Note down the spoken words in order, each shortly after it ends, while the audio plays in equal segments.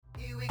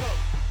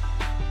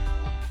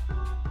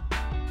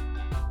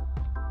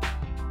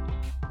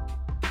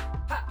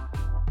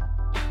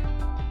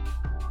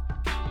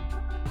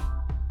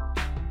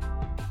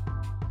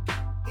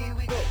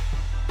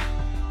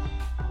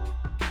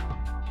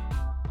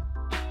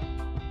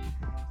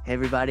Hey,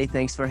 everybody.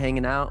 Thanks for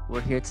hanging out.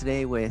 We're here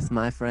today with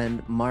my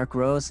friend Mark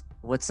Rose.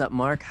 What's up,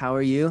 Mark? How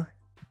are you?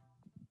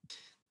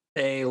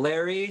 Hey,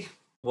 Larry,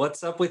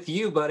 what's up with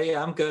you, buddy?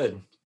 I'm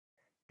good.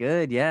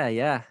 Good.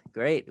 Yeah.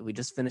 Great. We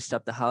just finished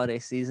up the holiday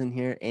season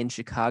here in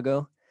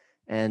Chicago.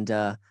 And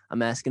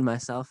I'm asking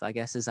myself, I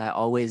guess, as I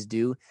always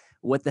do,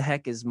 what the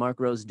heck is Mark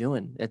Rose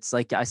doing? It's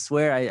like I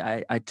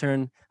swear I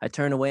turn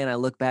away and I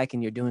look back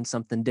and you're doing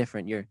something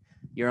different.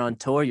 You're on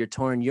tour, you're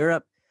touring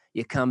Europe,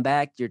 you come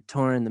back, you're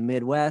touring the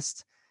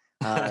Midwest.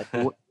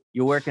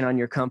 You're working on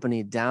your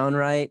company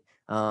Downright,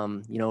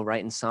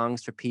 writing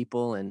songs for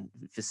people and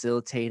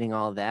facilitating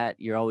all that.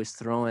 You're always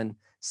throwing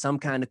some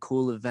kind of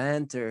cool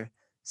event or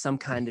some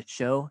kind of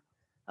show.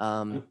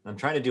 Um, I'm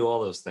trying to do all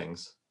those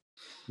things.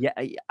 yeah,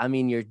 I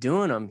mean, you're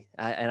doing them,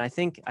 and I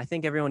think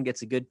everyone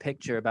gets a good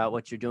picture about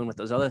what you're doing with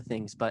those other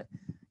things. But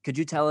could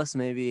you tell us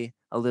maybe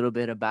a little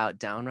bit about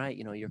Downright?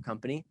 Your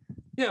company.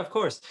 Yeah, of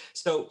course.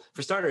 So,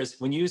 for starters,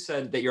 when you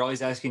said that you're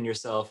always asking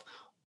yourself,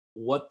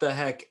 what the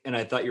heck? And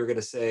I thought you were going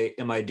to say,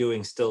 am I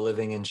doing still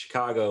living in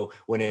Chicago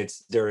when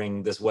it's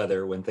during this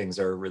weather when things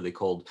are really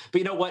cold? But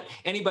you know what?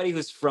 Anybody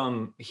who's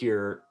from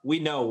here, we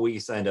know we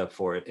signed up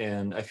for it.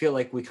 And I feel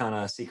like we kind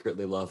of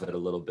secretly love it a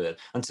little bit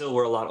until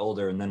we're a lot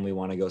older and then we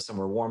want to go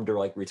somewhere warm to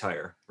like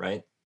retire,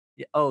 right?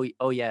 Yeah,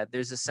 oh yeah.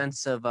 There's a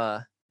sense of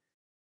I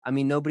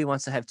mean, nobody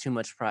wants to have too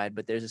much pride,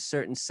 but there's a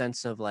certain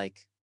sense of like,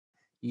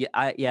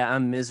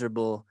 I'm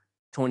miserable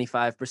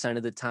 25%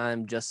 of the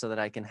time just so that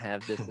I can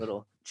have this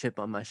little chip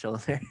on my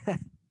shoulder.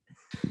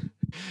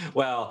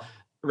 Well,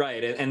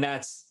 right, and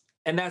that's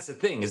the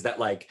thing is that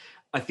like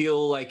I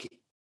feel like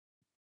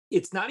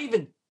it's not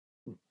even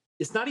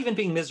it's not even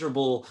being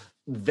miserable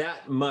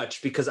that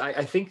much because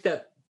I think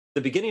that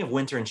the beginning of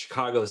winter in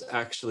Chicago is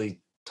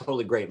actually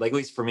totally great. Like at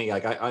least for me,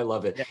 like I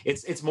love it. Yeah.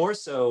 It's more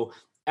so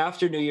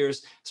after New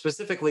Year's,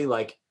 specifically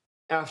like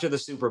after the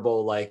Super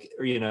Bowl, like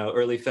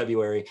early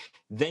February.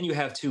 Then you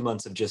have 2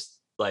 months of just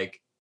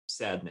like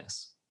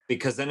sadness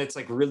because then it's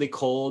like really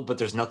cold, but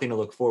there's nothing to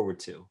look forward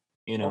to.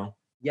 You Well, know.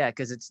 yeah,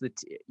 because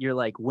you're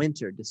like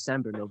winter,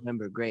 December,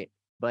 November, great.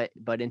 But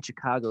in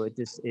Chicago,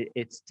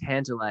 it's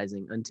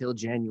tantalizing until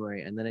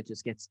January, and then it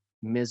just gets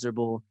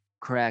miserable,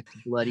 cracked,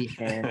 bloody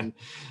hands,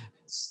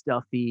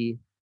 stuffy,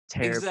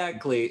 terrible.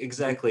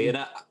 Exactly.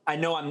 And I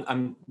know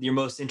I'm your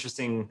most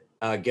interesting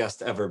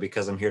guest ever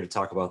because I'm here to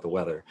talk about the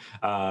weather,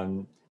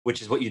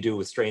 which is what you do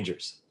with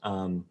strangers.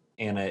 And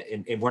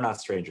we're not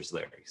strangers,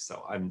 Larry.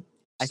 So I'm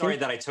I sorry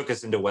think that I took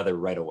us into weather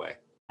right away.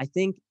 I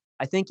think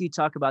I think you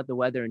talk about the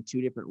weather in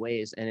two different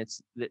ways, and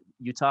it's that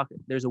you talk.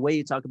 There's a way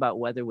you talk about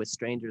weather with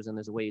strangers, and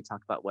there's a way you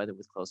talk about weather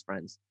with close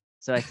friends.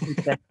 So I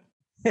think that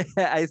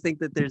I think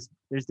that there's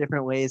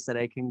different ways that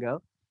I can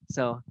go.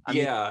 So I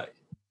mean, Yeah,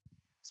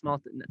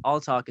 all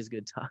talk is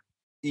good talk.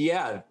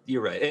 yeah,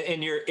 you're right.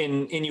 And you're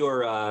in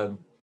your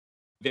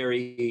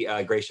very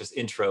gracious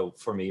intro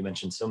for me. You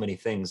mentioned so many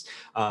things.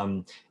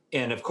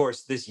 And of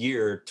course, this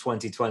year,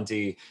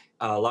 2020,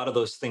 a lot of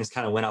those things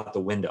kind of went out the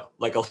window.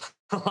 Like a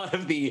lot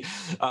of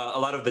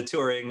the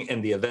touring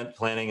and the event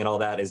planning and all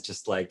that is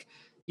just like,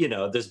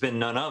 there's been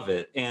none of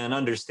it, and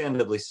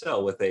understandably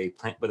so with a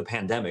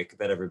pandemic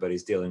that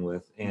everybody's dealing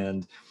with.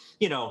 And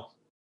you know,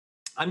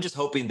 I'm just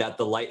hoping that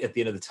the light at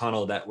the end of the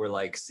tunnel that we're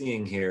like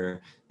seeing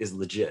here is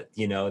legit,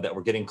 that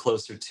we're getting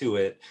closer to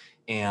it.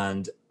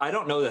 And I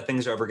don't know that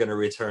things are ever going to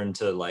return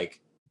to like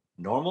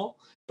normal,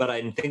 but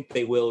I think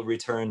they will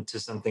return to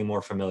something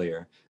more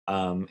familiar.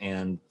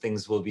 And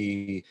things will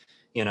be,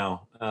 in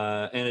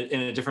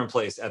a different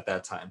place at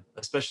that time,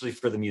 especially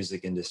for the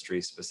music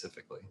industry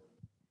specifically.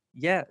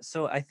 Yeah,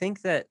 so I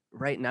think that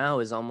right now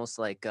is almost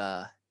like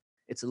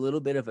it's a little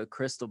bit of a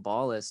crystal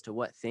ball as to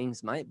what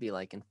things might be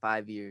like in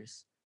 5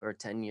 years or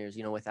 10 years,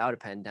 without a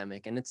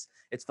pandemic. And it's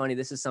funny,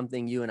 this is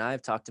something you and I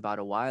have talked about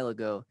a while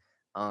ago.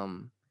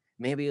 Um,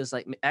 maybe it was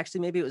like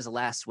actually maybe it was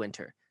last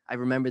winter. I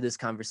remember this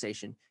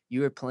conversation.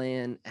 You were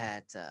playing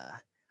at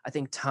I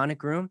think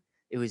Tonic Room.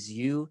 It was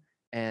you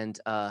and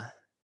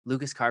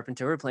Lucas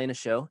Carpenter were playing a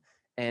show,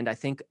 and I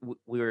think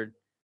we were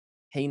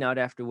hanging out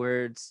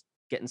afterwards,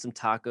 getting some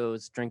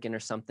tacos, drinking or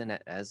something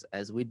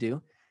as we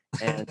do.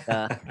 And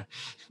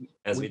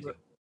As we we were do.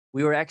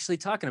 we were actually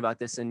talking about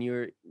this, and you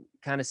were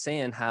kind of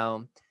saying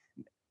how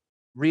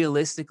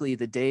realistically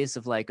the days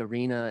of like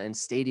arena and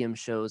stadium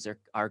shows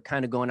are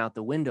kind of going out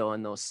the window,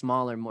 and those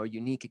smaller, more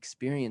unique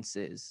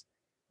experiences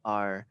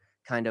are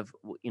kind of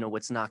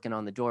what's knocking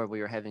on the door, where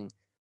you're having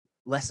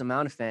less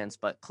amount of fans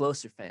but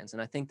closer fans.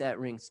 And I think that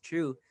rings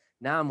true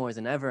now more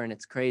than ever, and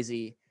it's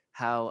crazy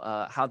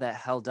how that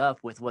held up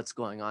with what's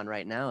going on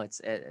right now. It's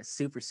a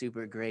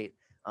super great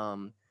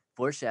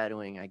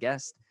foreshadowing, I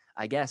guess.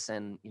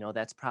 And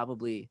that's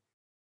probably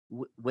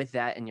with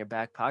that in your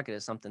back pocket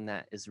is something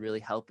that is really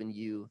helping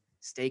you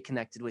stay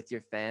connected with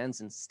your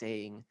fans and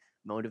staying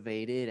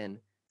motivated and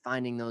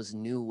finding those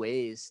new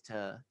ways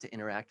to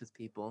interact with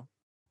people.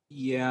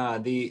 Yeah,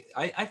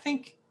 I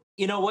think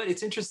you know what,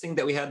 it's interesting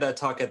that we had that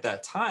talk at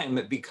that time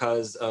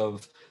because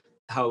of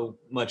how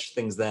much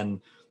things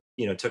then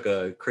took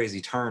a crazy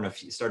turn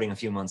starting a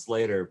few months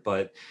later.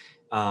 But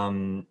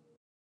um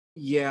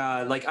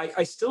Yeah, like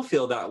I still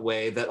feel that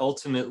way, that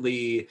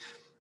ultimately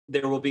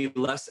there will be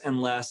less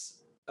and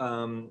less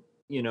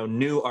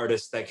new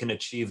artists that can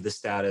achieve the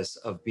status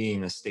of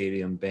being a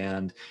stadium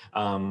band,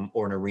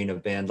 or an arena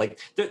band. Like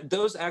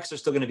those acts are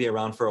still going to be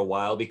around for a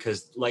while,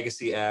 because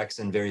legacy acts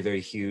and very,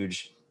 very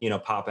huge,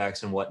 pop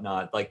acts and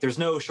whatnot, like there's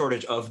no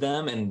shortage of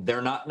them, and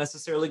they're not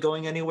necessarily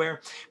going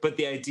anywhere. But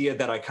the idea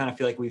that I kind of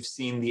feel like we've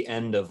seen the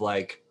end of,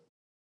 like,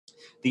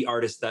 the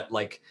artist that,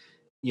 like,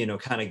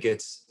 kind of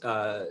gets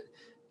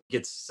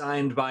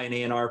signed by an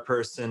A&R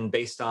person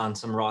based on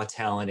some raw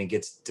talent, and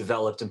gets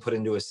developed and put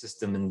into a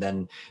system and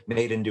then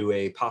made into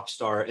a pop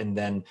star, and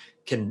then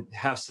can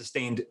have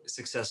sustained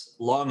success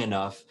long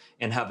enough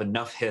and have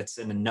enough hits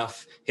and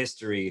enough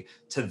history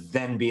to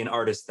then be an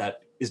artist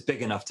that is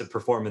big enough to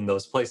perform in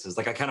those places.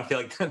 Like, I kind of feel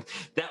like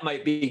that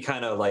might be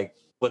kind of like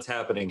what's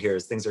happening here,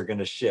 is things are going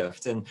to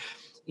shift. And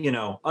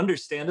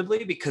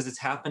understandably, because it's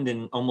happened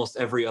in almost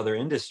every other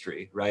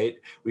industry, right?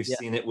 We've Yeah.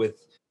 seen it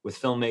with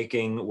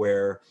filmmaking,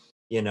 where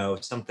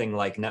something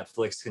like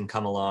Netflix can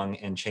come along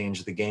and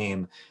change the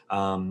game,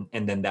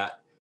 and then that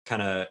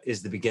kind of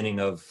is the beginning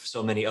of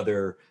so many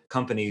other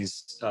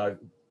companies,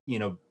 you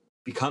know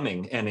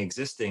becoming and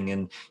existing.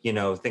 And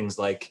things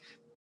like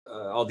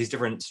all these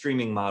different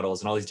streaming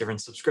models and all these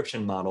different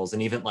subscription models,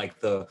 and even like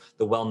the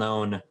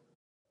well-known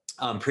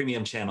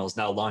premium channels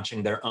now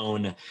launching their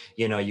own.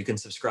 You can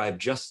subscribe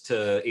just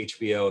to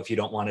HBO if you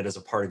don't want it as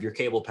a part of your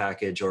cable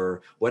package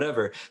or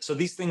whatever. So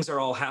these things are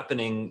all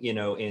happening,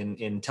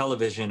 in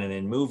television and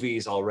in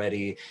movies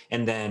already.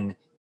 And then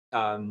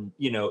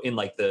in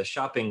like the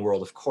shopping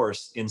world, of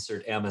course,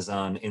 insert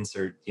Amazon,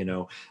 insert,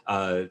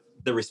 the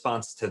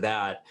response to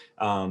that,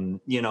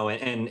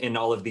 and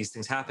all of these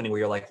things happening,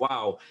 where you're like,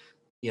 wow,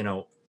 you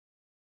know,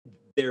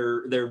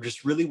 there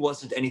just really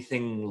wasn't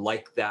anything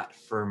like that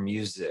for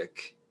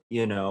music,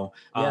 Yeah.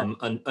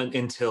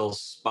 until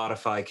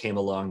Spotify came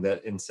along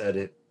that and said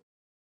it,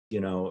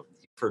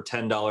 for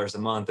 $10 a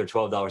month or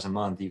 $12 a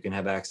month, you can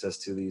have access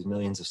to these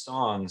millions of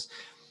songs.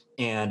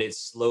 And it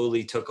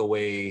slowly took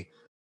away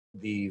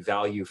the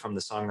value from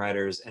the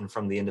songwriters and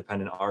from the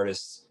independent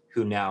artists,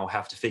 who now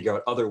have to figure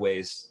out other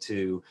ways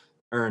to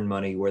earn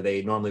money, where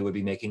they normally would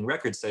be making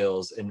record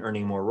sales and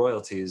earning more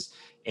royalties.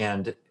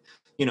 And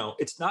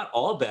it's not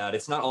all bad,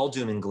 it's not all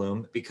doom and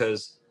gloom,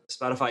 because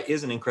Spotify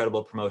is an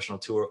incredible promotional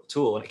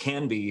tool, and it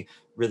can be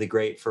really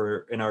great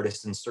for an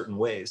artist in certain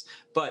ways.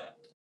 But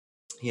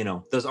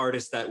those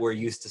artists that were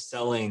used to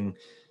selling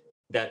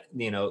that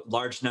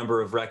large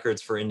number of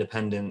records for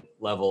independent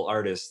level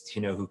artists,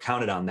 who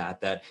counted on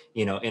that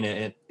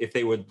if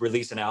they would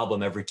release an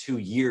album every 2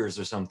 years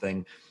or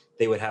something,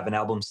 they would have an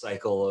album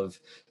cycle of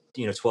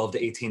 12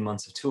 to 18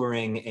 months of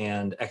touring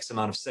and X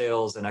amount of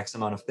sales and X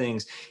amount of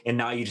things. And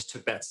now you just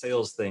took that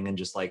sales thing and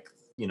just, like,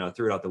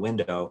 threw it out the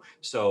window.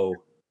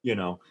 So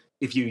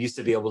if you used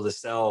to be able to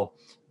sell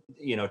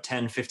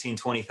 10, 15,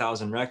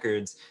 20,000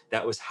 records,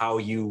 that was how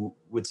you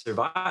would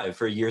survive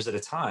for years at a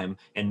time.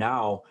 And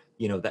now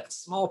that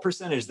small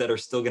percentage that are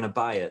still going to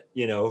buy it,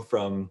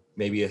 from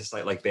maybe a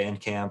site like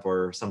Bandcamp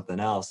or something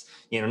else.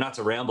 Not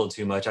to ramble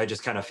too much, I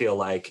just kind of feel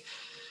like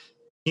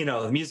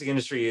the music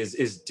industry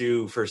is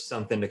due for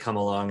something to come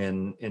along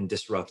and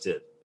disrupt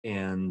it.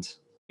 And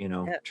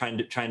Yeah.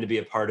 trying to be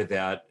a part of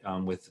that,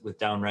 with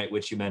Downright,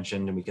 which you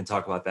mentioned, and we can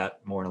talk about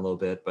that more in a little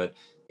bit. But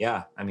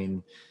yeah, I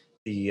mean,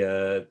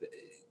 the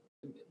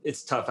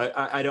it's tough.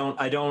 I don't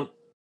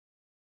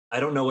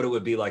know what it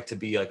would be like to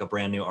be like a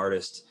brand new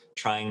artist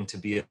trying to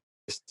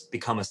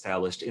become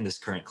established in this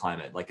current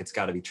climate. Like, it's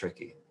got to be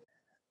tricky.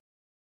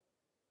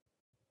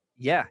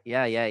 Yeah.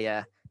 Yeah. Yeah.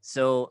 Yeah.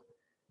 So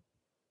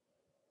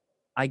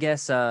I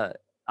guess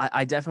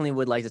I definitely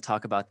would like to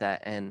talk about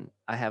that, and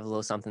I have a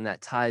little something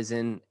that ties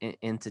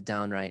into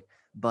Downright.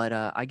 But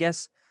I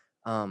guess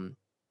um,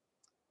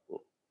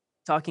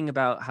 talking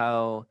about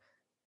how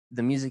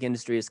the music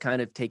industry is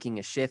kind of taking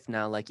a shift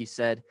now, like you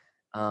said.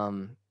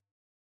 Um,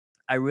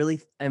 I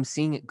really am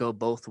seeing it go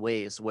both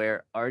ways,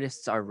 where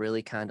artists are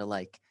really kind of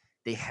like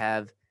they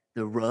have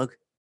the rug,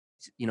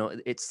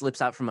 it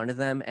slips out from under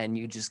them, and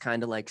you just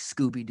kind of like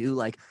Scooby Doo,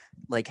 like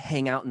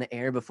hang out in the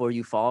air before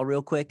you fall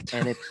real quick.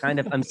 And it's kind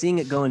of I'm seeing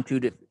it go in two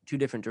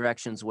different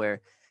directions,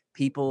 where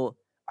people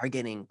are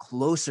getting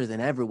closer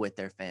than ever with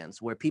their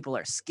fans, where people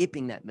are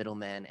skipping that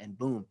middleman, and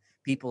boom,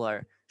 people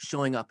are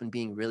showing up and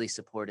being really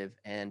supportive,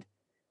 and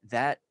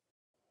that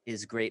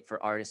is great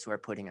for artists who are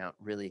putting out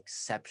really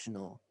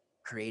exceptional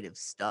creative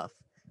stuff.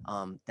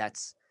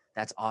 That's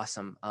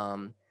awesome.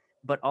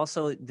 But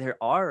also there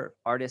are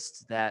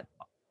artists that,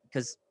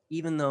 because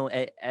even though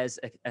as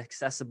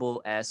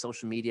accessible as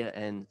social media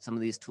and some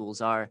of these tools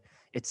are,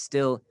 it's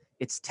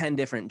 10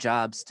 different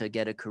jobs to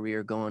get a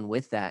career going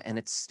with that, and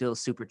it's still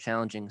super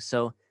challenging.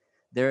 So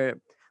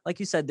there, like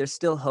you said, there's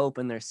still hope,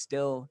 and there's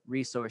still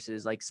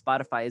resources. Like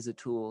Spotify is a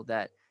tool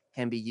that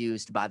can be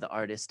used by the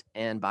artist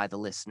and by the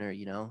listener.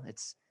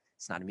 It's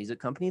not a music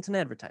company, it's an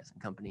advertising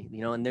company,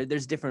 and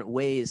there's different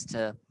ways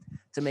to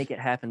make it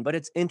happen. But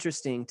it's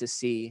interesting to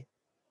see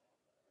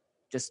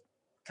just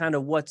kind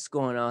of what's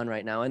going on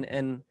right now.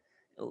 And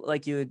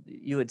like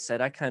you had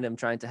said, I kind of am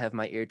trying to have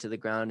my ear to the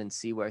ground and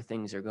see where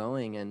things are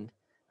going, and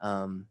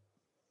um,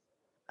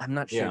 I'm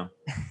not sure.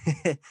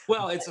 Yeah.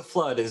 Well, it's a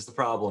flood is the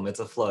problem. It's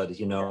a flood,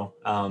 you know.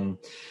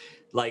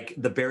 Like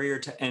the barrier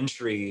to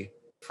entry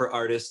for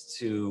artists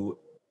to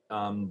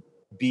um,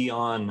 be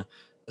on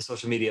a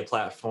social media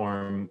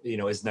platform, you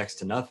know, is next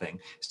to nothing.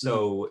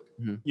 Mhm, So,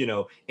 mhm, you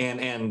know,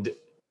 and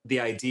the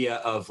idea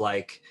of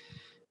like,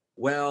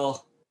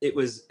 well, it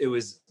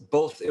was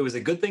both, it was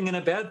a good thing and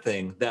a bad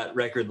thing that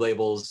record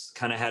labels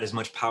kind of had as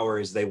much power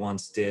as they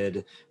once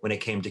did when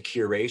it came to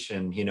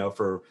curation, you know,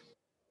 for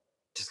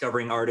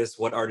discovering artists,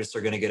 what artists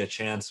are going to get a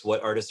chance,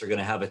 what artists are going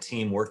to have a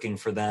team working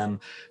for them.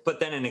 But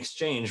then in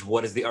exchange,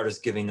 what is the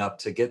artist giving up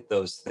to get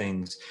those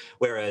things?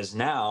 Whereas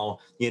now,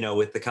 you know,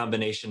 with the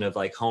combination of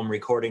like home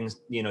recording,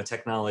 you know,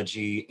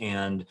 technology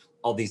and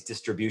all these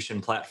distribution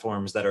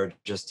platforms that are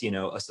just, you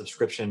know, a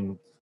subscription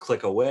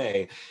click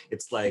away,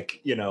 it's like,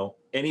 you know,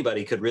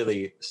 anybody could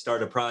really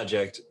start a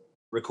project,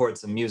 record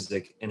some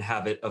music, and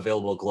have it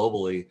available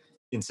globally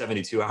in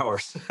 72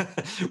 hours,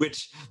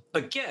 which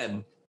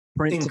again,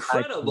 print to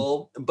iTunes.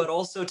 incredible, but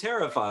also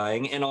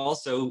terrifying, and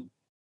also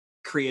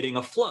creating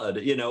a flood,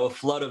 you know, a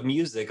flood of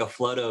music, a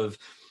flood of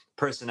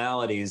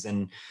personalities.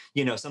 And,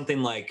 you know,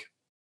 something like,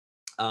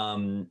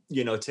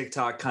 you know,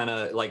 TikTok kind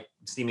of like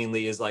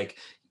seemingly is like,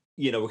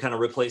 you know, we're kind of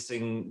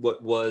replacing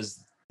what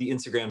was the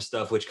Instagram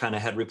stuff, which kind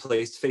of had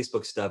replaced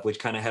Facebook stuff, which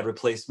kind of had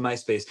replaced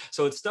MySpace.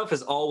 So its stuff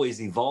is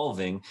always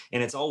evolving,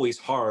 and it's always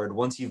hard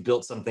once you've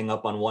built something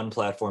up on one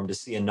platform to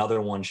see another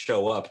one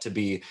show up to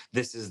be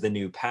this is the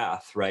new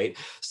path, right?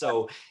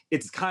 So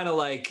it's kind of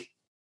like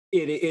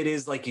it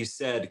is like you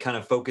said, kind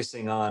of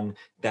focusing on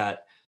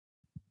that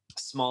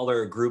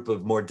smaller group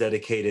of more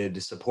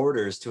dedicated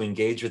supporters to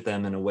engage with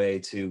them in a way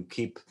to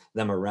keep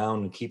them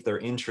around and keep their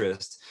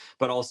interest,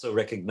 but also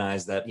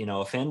recognize that, you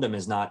know, a fandom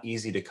is not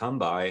easy to come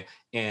by,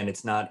 and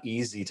it's not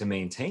easy to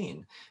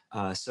maintain.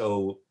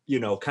 So, you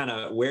know, kind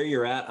of where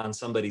you're at on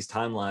somebody's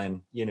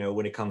timeline, you know,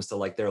 when it comes to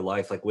like their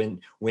life, like when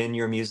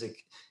your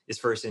music is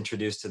first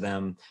introduced to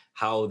them,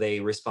 how they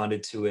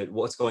responded to it,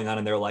 what's going on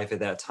in their life at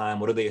that time,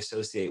 what do they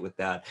associate with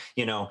that,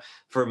 you know.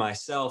 For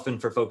myself and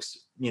for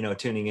folks, you know,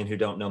 tuning in who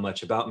don't know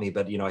much about me,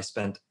 but, you know, I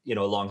spent, you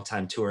know, a long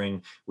time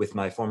touring with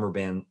my former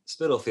band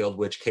Spittlefield,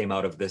 which came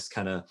out of this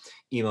kind of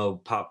emo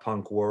pop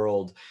punk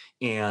world.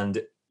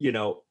 And, you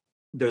know,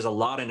 there's a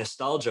lot of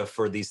nostalgia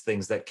for these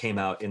things that came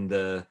out in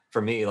the,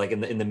 for me, like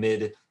in the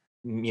mid,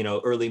 you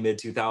know, early mid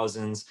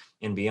 2000s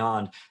and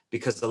beyond,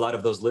 because a lot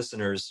of those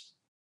listeners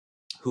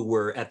who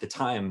were at the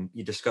time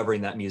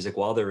discovering that music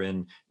while they're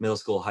in middle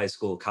school, high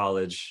school,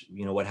 college,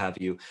 you know, what have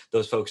you,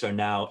 those folks are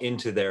now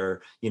into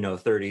their, you know,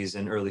 30s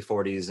and early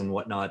 40s and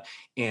whatnot,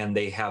 and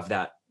they have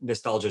that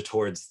nostalgia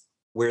towards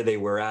where they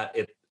were at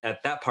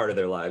that part of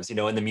their lives, you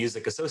know, and the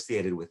music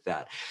associated with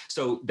that.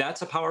 So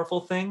that's a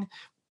powerful thing.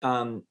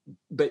 um,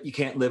 but you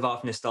can't live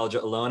off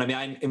nostalgia alone. I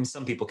mean, and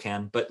some people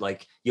can, but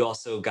like you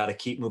also got to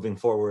keep moving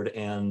forward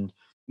and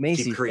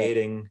keep Macy's said.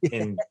 creating.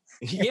 And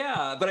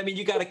yeah, but I mean,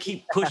 you got to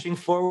keep pushing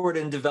forward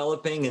and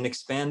developing and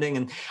expanding.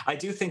 And I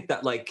do think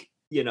that, like,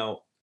 you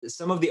know,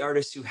 some of the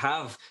artists who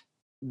have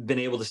been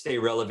able to stay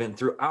relevant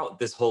throughout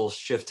this whole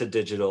shift to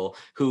digital,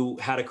 who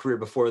had a career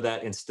before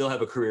that and still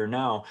have a career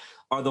now,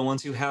 are the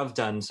ones who have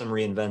done some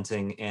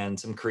reinventing and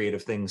some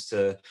creative things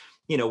to,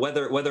 you know,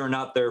 whether or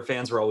not their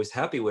fans were always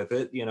happy with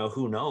it, you know,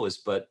 who knows.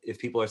 But if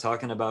people are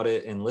talking about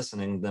it and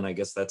listening, then I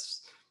guess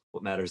that's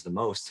what matters the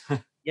most.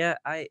 Yeah,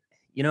 I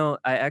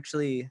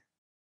actually,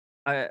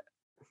 I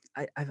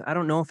I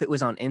don't know if it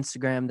was on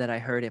Instagram that I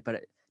heard it,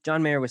 but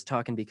John Mayer was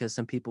talking because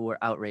some people were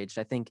outraged.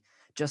 I think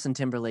Justin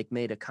Timberlake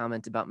made a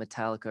comment about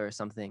Metallica or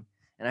something,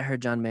 and I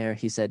heard John Mayer.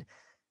 He said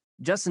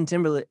Justin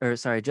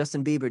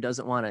Bieber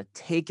doesn't want to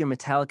take your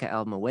Metallica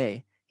album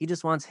away. He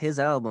just wants his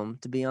album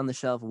to be on the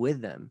shelf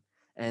with them.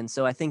 And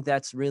so I think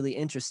that's really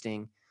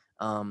interesting,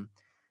 um,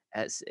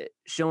 as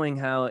showing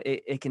how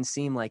it can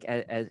seem like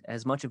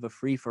as much of a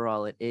free for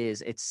all it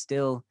is. It's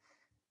still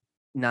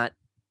not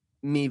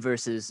me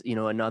versus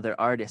another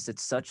artist.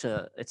 It's such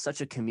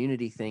a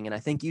community thing, and I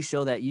think you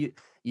show that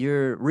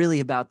you're really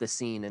about the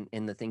scene and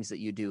in the things that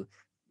you do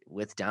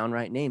with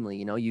Downright. Namely,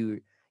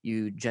 you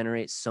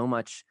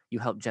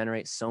help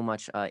generate so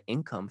much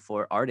income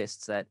for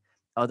artists that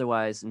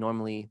otherwise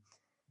normally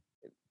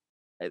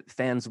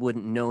fans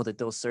wouldn't know that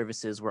those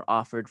services were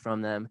offered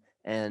from them.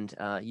 And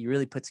you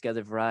really put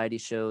together variety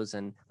shows,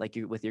 and like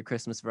you with your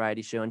Christmas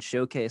variety show, and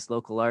showcase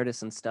local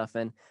artists and stuff,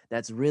 and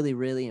that's really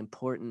really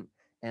important.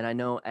 And I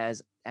know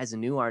as a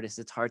new artist,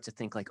 it's hard to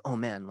think like, oh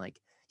man, like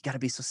you got to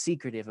be so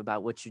secretive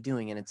about what you're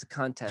doing, and it's a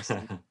contest.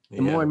 And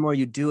the more Yeah. and more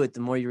you do it, the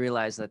more you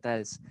realize that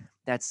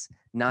that's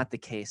not the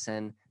case,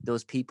 and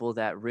those people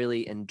that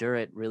really endure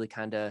it really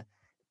kind of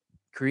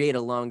create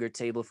a longer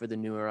table for the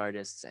newer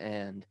artists.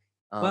 And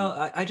Well,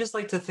 um I just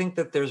like to think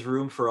that there's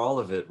room for all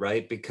of it,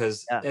 right?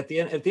 Because yeah. at the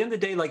end of the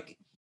day, like,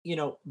 you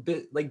know,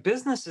 like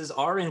businesses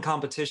are in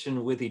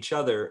competition with each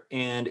other,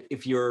 and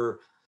if you're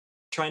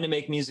trying to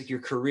make music your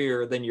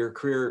career, then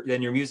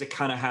your music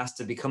kind of has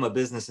to become a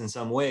business in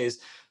some ways.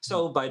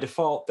 So by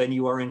default, then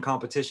you are in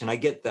competition. I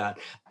get that.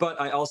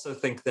 But I also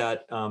think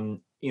that,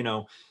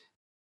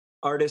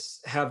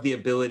 artists have the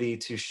ability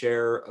to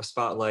share a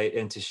spotlight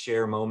and to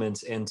share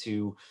moments and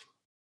to,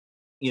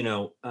 you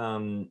know,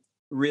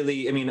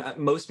 really, I mean,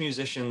 most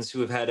musicians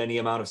who have had any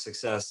amount of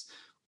success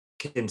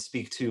can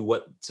speak to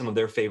what some of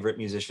their favorite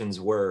musicians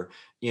were,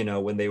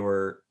 when they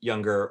were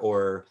younger,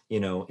 or,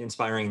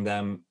 inspiring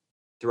them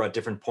throughout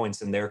different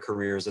points in their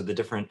careers, or the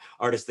different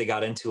artists they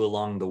got into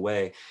along the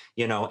way,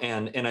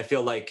 and I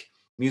feel like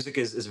music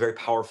is a very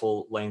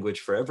powerful language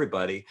for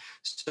everybody.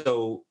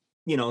 So,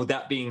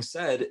 that being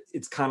said,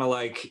 it's kind of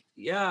like,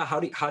 yeah, how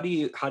do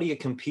you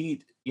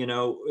compete?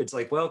 It's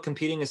like, well,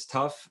 competing is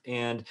tough,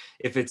 and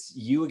if it's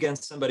you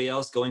against somebody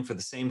else going for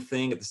the same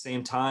thing at the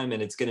same time,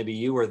 and it's going to be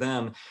you or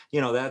them,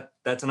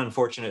 that's an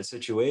unfortunate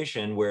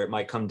situation where it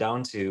might come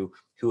down to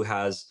who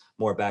has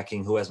more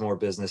backing, who has more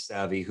business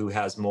savvy, who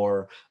has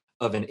more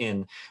of an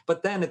in.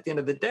 But then at the end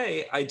of the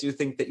day, I do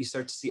think that you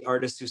start to see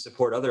artists who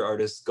support other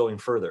artists going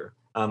further,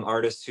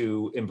 artists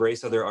who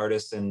embrace other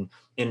artists, and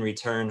in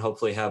return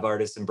hopefully have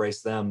artists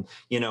embrace them.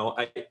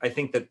 I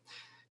think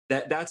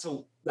that's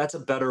a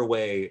better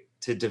way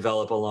to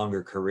develop a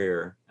longer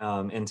career,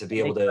 and to be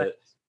able Make to friends.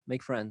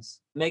 Make friends.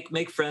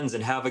 make friends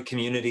and have a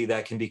community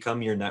that can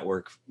become your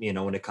network,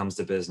 when it comes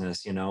to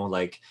business.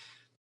 Like,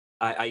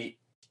 I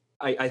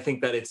I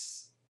think that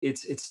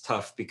it's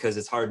tough, because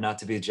it's hard not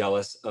to be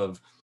jealous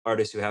of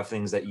artists who have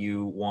things that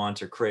you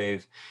want or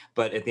crave.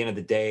 But at the end of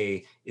the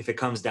day, if it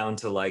comes down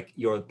to like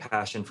your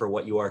passion for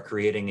what you are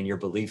creating and your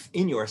belief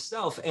in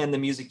yourself and the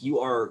music you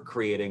are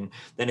creating,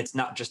 then it's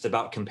not just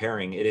about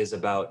comparing. It is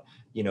about,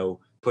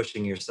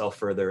 pushing yourself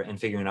further and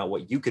figuring out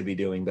what you could be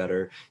doing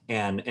better,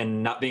 and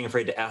not being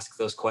afraid to ask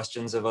those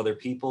questions of other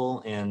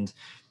people, and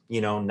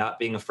not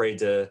being afraid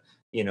to,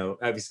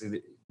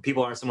 obviously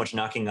people aren't so much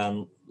knocking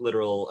on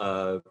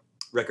literal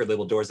record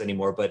label doors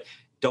anymore, but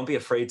don't be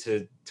afraid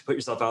to put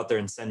yourself out there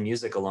and send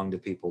music along to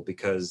people,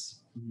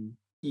 because Mhm.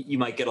 you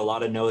might get a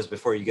lot of no's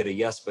before you get a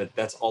yes, but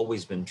that's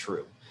always been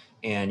true.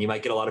 And you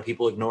might get a lot of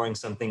people ignoring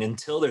something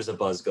until there's a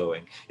buzz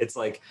going. It's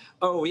like,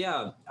 oh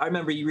yeah, I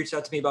remember you reached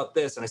out to me about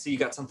this, and I see you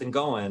got something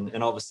going,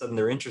 and all of a sudden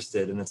they're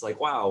interested, and it's like,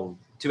 wow,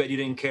 too bad you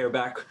didn't care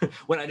back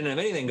when I didn't have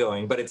anything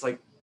going. But it's like,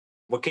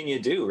 what can you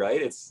do, right?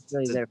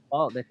 Really their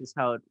fault. That's just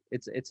how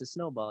it's a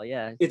snowball.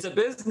 Yeah. It's a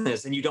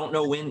business, and you don't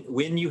know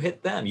when you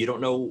hit them. You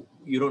don't know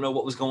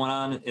what was going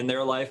on in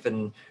their life,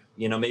 and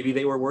maybe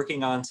they were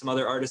working on some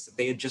other artists that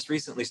they had just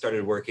recently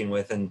started working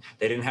with, and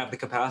they didn't have the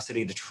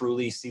capacity to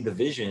truly see the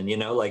vision.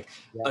 Like,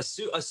 Yeah.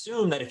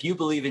 assume that if you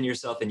believe in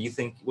yourself and you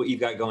think what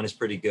you've got going is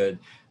pretty good,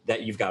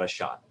 that you've got a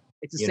shot.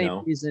 It's the you same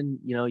know reason,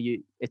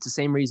 it's the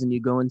same reason you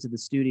go into the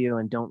studio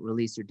and don't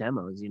release your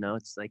demos.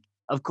 It's like,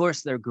 of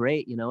course they're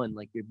great, and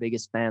like your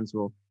biggest fans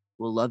will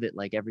love it.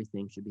 Like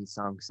everything should be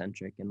song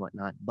centric and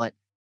whatnot. But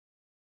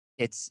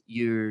it's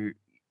you're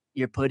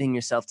putting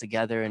yourself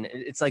together, and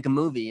it's like a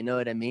movie, you know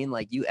what I mean?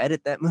 Like you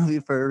edit that movie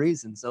for a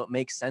reason, so it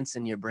makes sense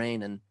in your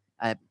brain. And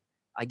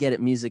I get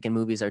it, music and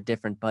movies are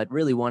different, but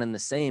really one and the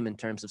same in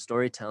terms of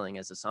storytelling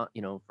as a song,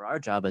 for our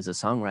job as a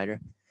songwriter.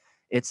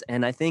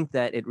 And I think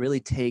that it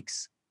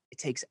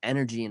takes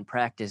energy and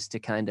practice to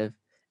kind of,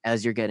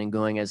 as you're getting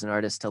going as an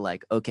artist, to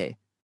like, okay,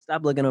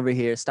 stop looking over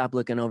here, stop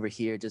looking over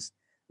here, just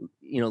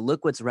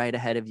look what's right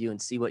ahead of you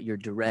and see what your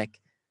direct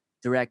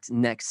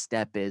next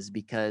step is,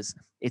 because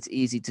it's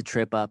easy to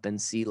trip up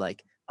and see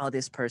like, oh,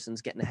 this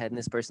person's getting ahead and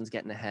this person's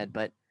getting ahead,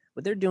 but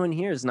what they're doing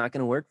here is not going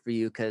to work for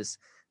you, because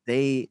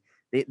they,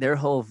 their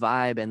whole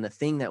vibe and the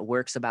thing that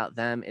works about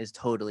them is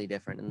totally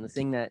different, and the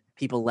thing that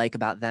people like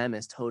about them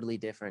is totally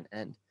different.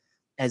 And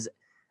as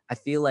I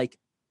feel like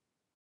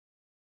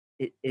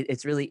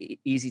it's really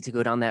easy to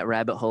go down that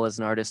rabbit hole as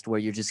an artist, where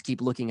you just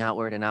keep looking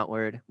outward and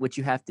outward, which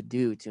you have to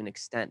do to an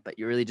extent, but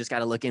you really just got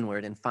to look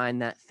inward and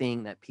find that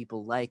thing that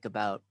people like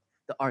about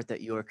the art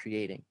that you're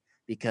creating.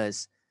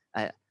 Because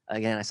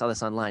again, I saw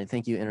this online.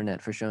 Thank you,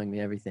 internet, for showing me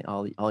everything,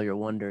 all your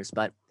wonders.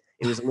 But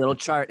it was a little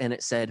chart, and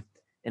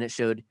it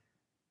showed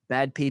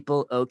bad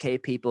people, okay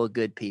people,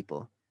 good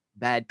people,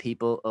 bad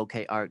people,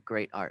 okay art,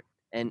 great art.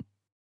 And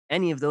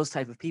any of those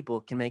type of people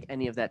can make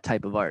any of that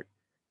type of art.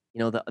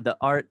 The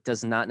art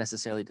does not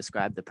necessarily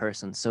describe the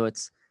person. So you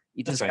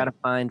that's just got right. to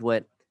find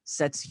what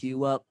sets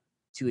you up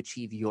to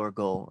achieve your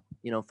goal,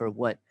 for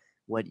what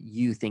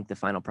you think the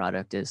final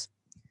product is.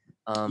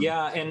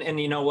 Yeah, and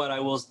you know what, I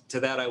will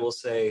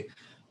say,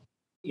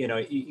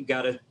 you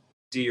got to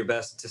do your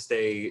best to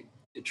stay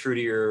true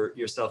to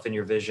yourself and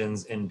your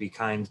visions, and be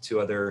kind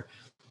to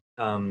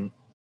um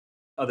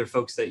other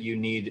folks that you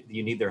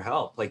need their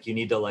help. Like, you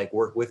need to like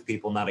work with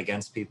people, not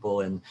against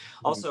people. And Mhm.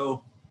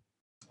 also,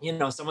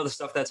 some of the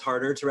stuff that's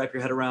harder to wrap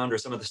your head around, or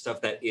some of the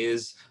stuff that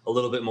is a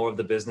little bit more of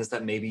the business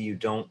that maybe you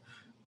don't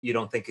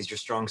think is your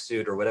strong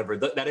suit or whatever,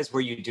 that is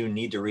where you do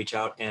need to reach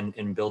out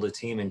and build a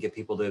team and get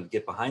people to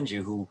get behind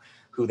you,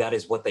 who that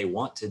is what they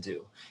want to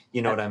do.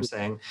 You know what I'm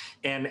Absolutely.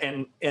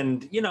 saying?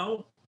 And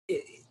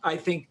I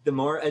think the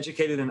more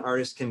educated an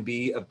artist can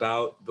be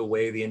about the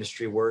way the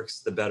industry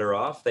works, the better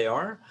off they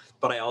are.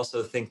 But I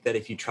also think that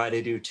if you try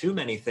to do too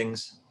many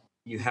things,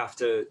 you have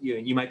to,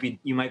 you might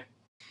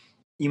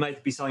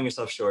be selling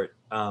yourself short,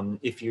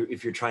 if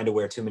you're trying to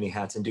wear too many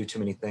hats and do too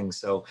many things.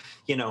 So,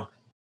 you know,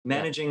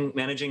 Yeah,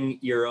 managing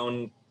your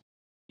own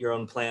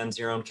plans,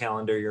 your own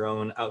calendar, your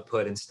own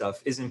output and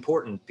stuff is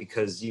important,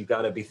 because you've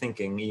got to be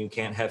thinking. You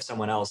can't have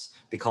someone else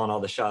be calling all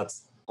the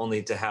shots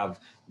only to have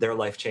their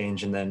life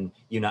change and then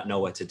you not know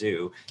what to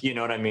do. You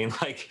know what I mean?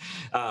 Like,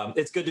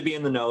 it's good to be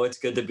in the know. It's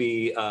good to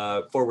be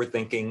forward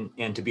thinking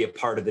and to be a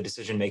part of the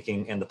decision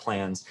making and the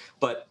plans.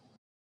 But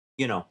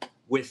you know,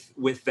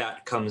 with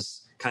that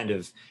comes kind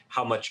of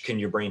how much can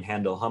your brain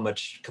handle? How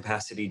much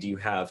capacity do you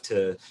have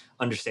to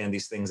understand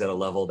these things at a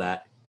level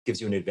that gives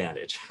you an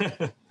advantage?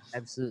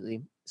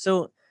 absolutely.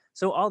 So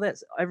all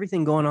that's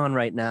everything going on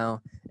right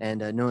now, and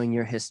knowing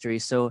your history.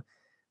 So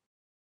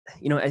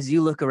as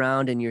you look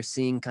around and you're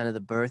seeing kind of the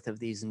birth of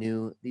these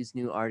new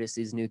artists,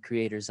 these new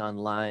creators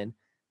online,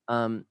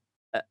 um,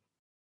 uh,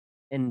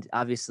 and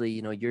obviously,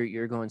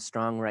 you're going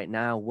strong right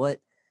now.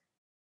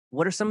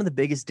 What are some of the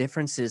biggest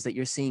differences that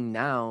you're seeing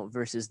now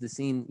versus the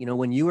scene,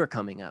 when you were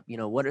coming up?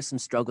 What are some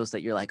struggles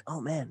that you're like, oh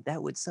man,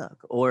 that would suck?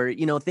 Or,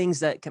 things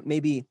that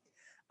maybe,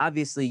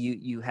 obviously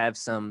you have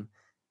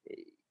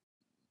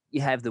you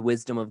have the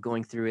wisdom of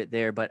going through it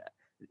there, but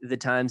the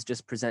times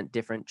just present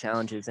different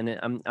challenges. And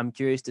I'm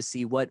curious to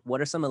see what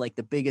are some of like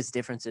the biggest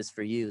differences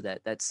for you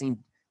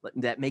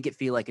that make it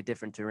feel like a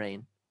different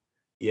terrain.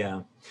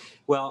 Yeah.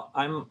 Well,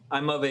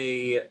 I'm of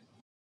a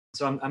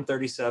so I'm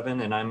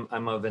 37, and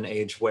I'm of an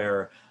age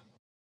where,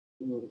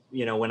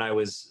 when I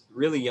was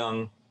really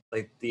young,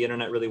 like the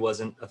internet really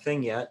wasn't a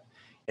thing yet.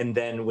 And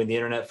then when the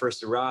internet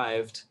first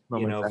arrived,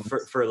 Moment of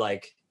silence. for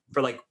like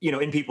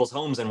in people's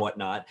homes and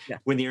whatnot, Yeah.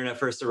 when the internet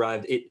first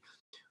arrived, it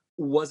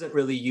wasn't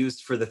really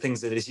used for the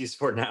things that it is used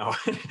for now.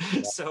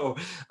 Yeah. So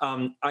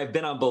I've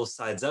been on both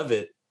sides of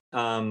it.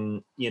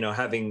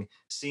 Having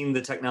seen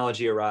the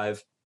technology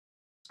arrive,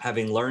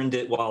 having learned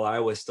it while I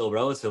was still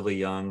relatively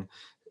young,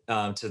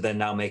 to then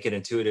now make it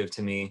intuitive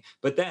to me,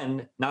 but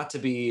then not to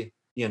be,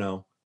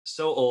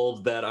 so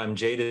old that I'm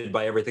jaded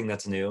by everything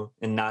that's new,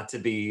 and not to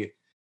be,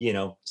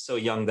 so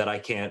young that I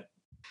can't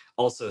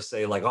also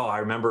say like, oh, I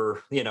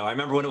remember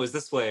when it was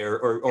this way,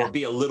 or Yeah.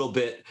 be a little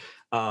bit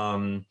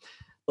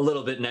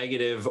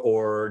negative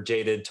or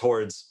jaded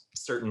towards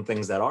certain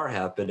things that are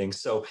happening.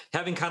 So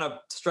having kind of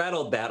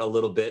straddled that a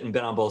little bit and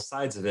been on both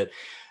sides of it,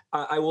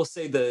 I will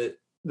say the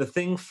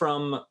thing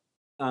from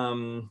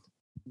um,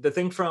 the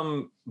thing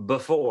from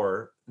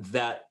before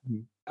that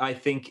Mhm. I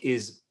think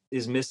is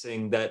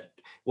missing, that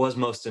was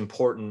most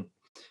important,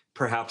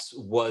 perhaps,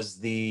 was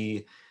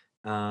the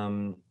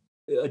um,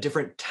 a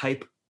different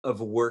type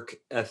of work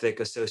ethic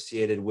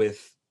associated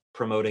with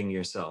promoting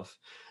yourself.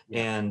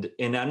 Yeah.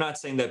 And I'm not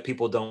saying that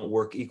people don't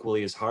work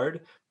equally as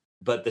hard,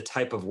 but the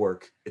type of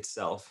work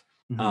itself,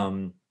 Mhm.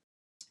 um,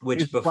 which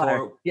Here's the flyer.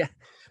 before, Yeah.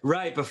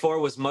 right, before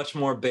was much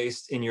more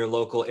based in your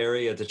local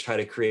area to try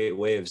to create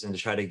waves and to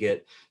try to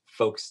get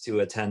folks to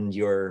attend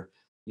your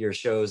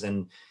shows,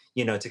 and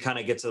to kind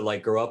of get to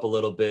like grow up a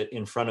little bit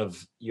in front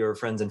of your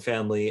friends and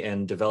family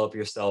and develop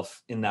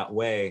yourself in that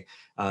way,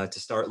 to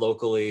start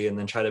locally and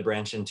then try to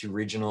branch into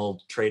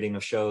regional trading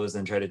of shows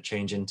and try to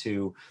change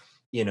into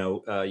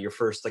your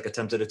first like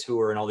attempt at a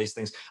tour and all these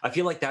things. I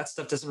feel like that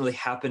stuff doesn't really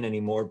happen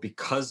anymore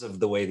because of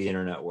the way the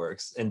internet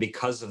works, and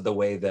because of the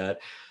way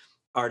that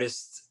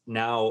artists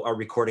now are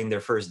recording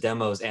their first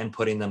demos and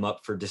putting them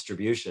up for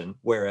distribution.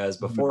 Whereas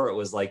Mhm. before it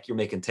was like you're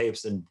making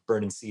tapes and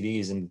burning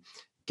CDs and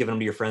giving them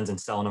to your friends and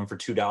selling them for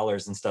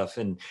 $2 and stuff.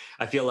 And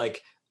I feel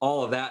like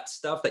all of that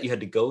stuff that you had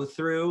to go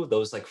through,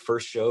 those like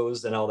first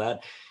shows and all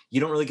that,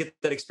 you don't really get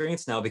that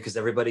experience now because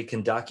everybody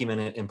can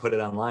document it and put it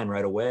online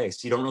right away.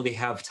 So you don't really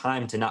have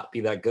time to not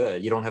be that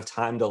good. You don't have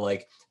time to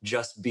like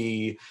just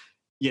be,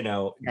 Yeah,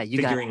 you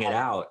got figuring it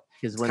out.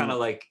 because It's kind when of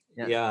like,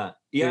 yeah, yeah,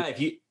 you're yeah. If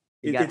you,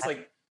 you got it's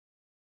like,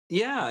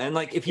 yeah, and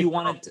like if you tapes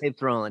wanted to,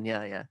 tapes rolling.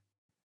 Yeah, yeah.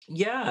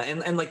 yeah,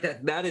 and like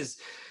that is,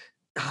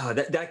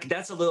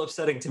 that's a little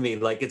upsetting to me.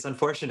 Like it's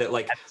unfortunate.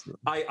 Like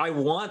Absolutely. I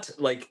want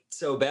like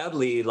so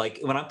badly, like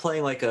when I'm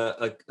playing like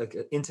a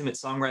intimate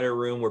songwriter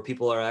room where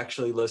people are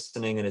actually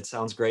listening and it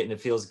sounds great and it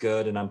feels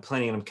good and I'm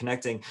playing and I'm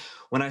connecting.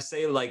 When I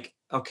say like,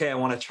 okay, I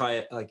want to try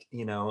it, like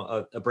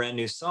a brand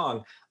new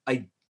song,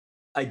 I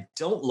I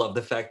don't love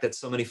the fact that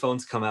so many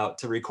phones come out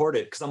to record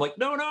it, because I'm like,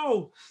 no,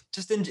 no,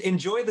 just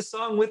enjoy the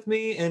song with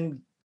me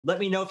and let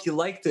me know if you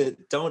liked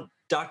it. Don't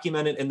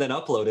document it and then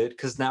upload it,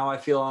 because now I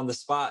feel on the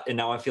spot and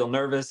now I feel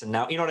nervous and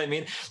now you know what I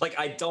mean. Like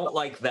I don't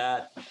like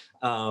that.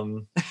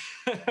 Um,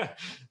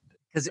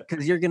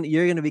 Because you're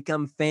gonna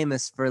become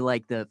famous for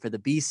like the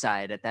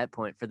B-side at that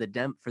point, for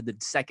the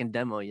second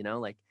demo,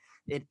 like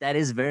that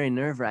is very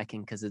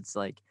nerve-wracking because it's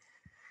like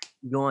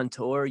you go on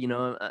tour,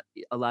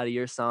 a lot of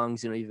your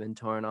songs, you've been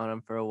touring on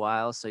them for a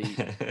while, so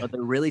they're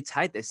really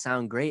tight, they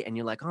sound great, and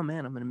you're like, oh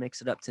man, I'm gonna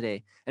mix it up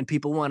today, and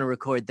people want to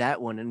record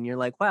that one, and you're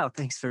like, wow,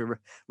 thanks for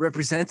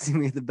representing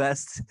me the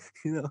best,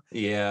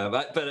 yeah,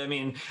 but I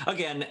mean,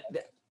 again,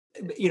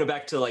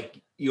 back to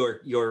like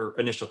your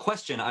initial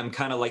question, I'm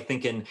kind of like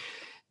thinking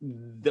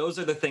those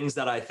are the things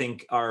that I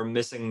think are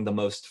missing the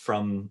most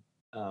from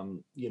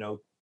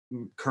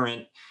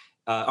current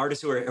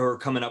artists who are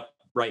coming up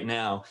right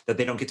now, that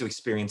they don't get to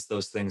experience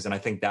those things. And I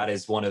think that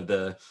is one of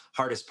the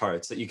hardest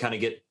parts, that you kind of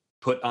get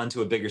put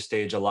onto a bigger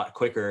stage a lot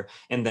quicker.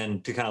 And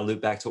then to kind of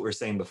loop back to what we were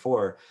saying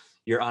before,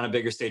 you're on a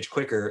bigger stage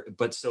quicker,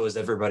 but so is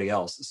everybody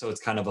else. So it's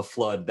kind of a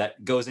flood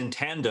that goes in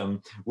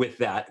tandem with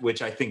that,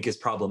 which I think is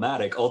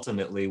problematic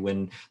ultimately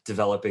when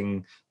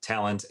developing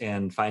talent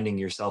and finding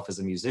yourself as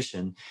a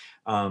musician.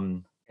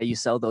 Um, You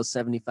sell those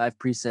 75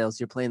 pre-sales,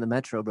 you're playing the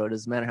Metro, bro.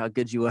 Doesn't matter how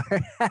good you are.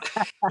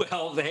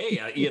 well,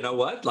 hey, you know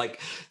what? Like,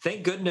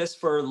 thank goodness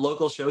for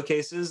local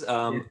showcases,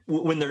 Yeah.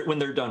 when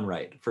they're done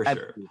right, for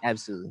sure. Absolutely,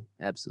 absolutely,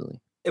 absolutely.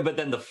 But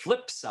then the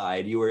flip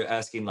side, you were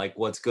asking like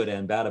what's good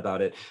and bad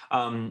about it.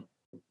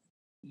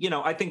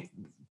 I think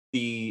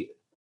the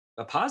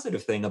a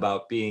positive thing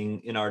about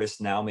being an artist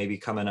now, maybe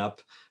coming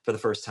up for the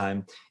first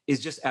time, is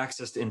just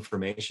access to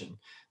information.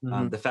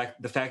 Mhm.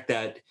 The fact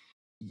that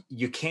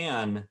you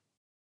can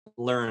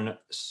learn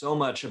so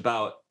much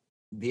about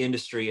the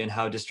industry and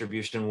how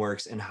distribution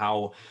works and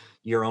how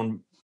your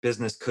own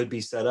business could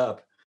be set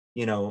up,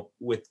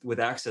 with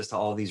access to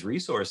all these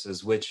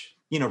resources, which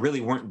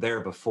really weren't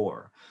there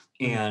before.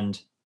 Mhm.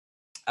 And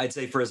I'd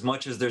say for as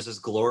much as there's this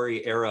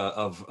glory era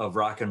of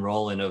rock and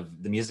roll and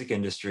of the music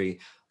industry,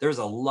 there's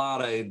a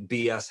lot of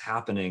BS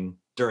happening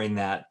during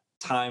that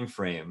time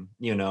frame,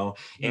 Mhm.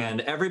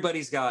 and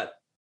everybody's got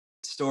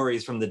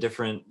stories from the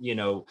different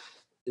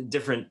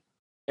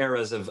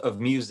eras of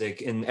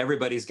music, and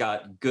everybody's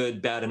got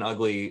good, bad, and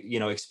ugly,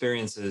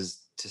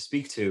 experiences to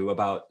speak to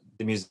about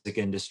the music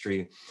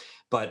industry.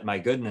 But my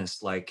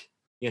goodness, like,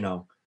 you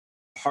know,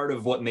 part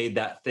of what made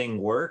that thing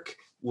work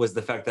was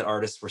the fact that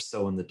artists were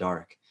so in the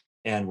dark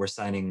and were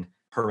signing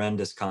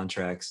horrendous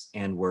contracts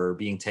and were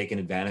being taken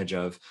advantage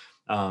of,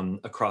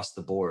 across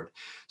the board.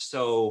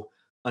 So,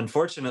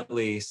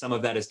 unfortunately, some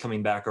of that is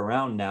coming back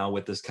around now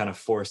with this kind of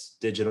forced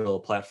digital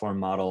platform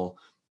model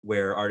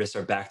where artists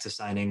are back to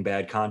signing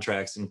bad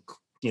contracts. And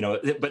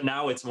but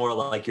now it's more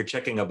like you're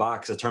checking a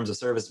box, a terms of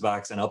service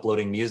box, and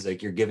uploading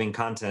music. You're giving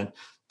content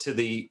to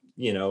the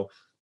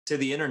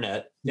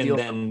internet, The and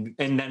over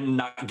then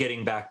not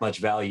getting back much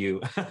value,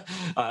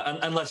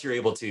 unless you're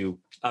able to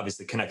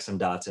obviously connect some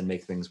dots and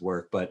make things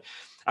work. But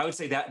I would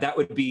say that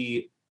would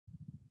be,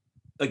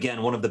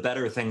 again, one of the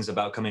better things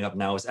about coming up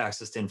now is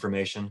access to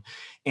information.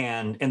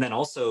 And then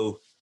also,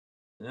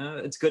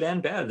 it's good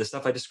and bad. The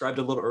stuff I described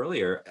a little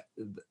earlier,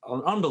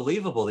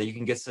 unbelievable that you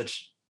can get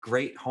such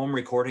great home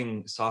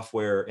recording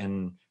software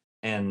and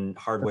for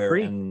hardware.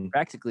 free, And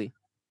practically.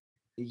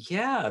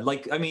 yeah,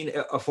 like, I mean,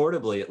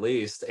 affordably at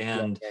least,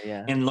 Yeah, and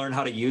yeah, yeah. learn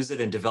how to use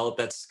it and develop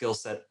that skill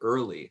set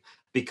early.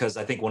 Because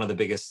I think one of the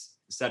biggest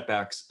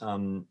setbacks,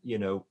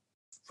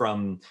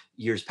 from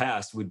years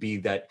past, would be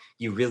that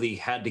you really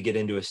had to get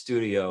into a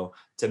studio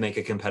to make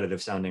a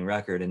competitive sounding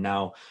record, and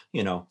now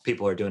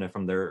people are doing it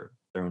from their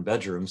own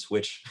bedrooms,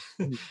 which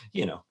Mhm.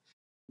 you know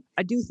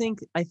I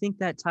think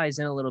that ties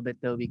in a little bit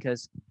though,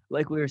 because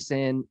like we were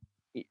saying,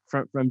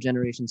 from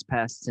generations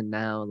past to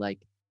now, like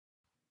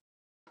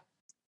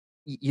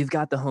you've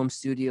got the home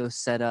studio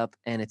set up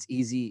and it's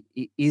easy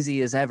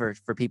as ever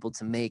for people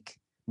to make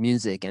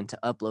music and to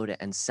upload it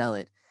and sell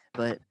it.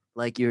 But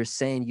like you're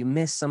saying, you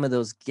miss some of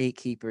those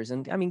gatekeepers,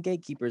 and I mean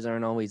gatekeepers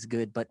aren't always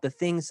good, but the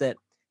things that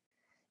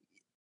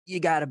you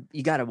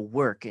gotta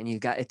work, and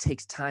it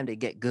takes time to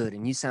get good,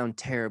 and you sound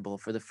terrible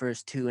for the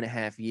first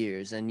 2.5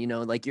 years, and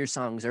like your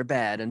songs are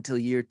bad until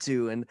year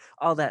two, and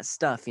all that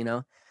stuff,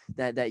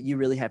 that you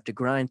really have to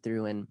grind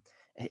through and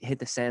hit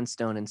the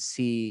sandstone and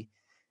see.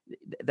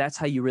 That's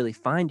how you really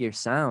find your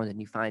sound, and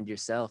you find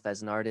yourself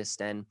as an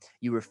artist, and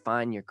you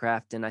refine your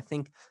craft. And I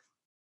think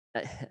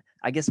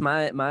I guess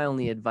my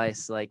only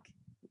advice, like,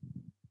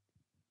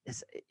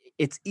 it's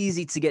it's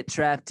easy to get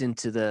trapped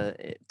into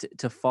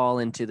to fall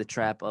into the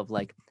trap of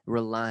like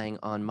relying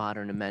on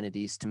modern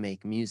amenities to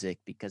make music,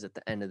 because at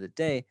the end of the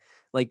day,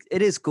 like,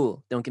 it is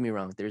cool, don't get me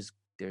wrong, there's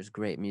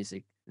great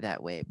music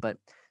that way, but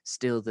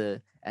still,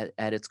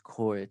 at its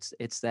core,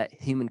 it's that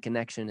human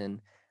connection.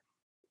 And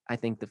I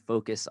think the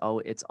focus,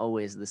 it's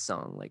always the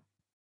song. Like,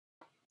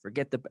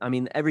 forget I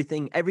mean,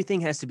 everything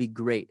has to be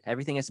great.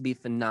 Everything has to be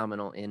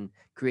phenomenal in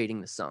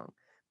creating the song.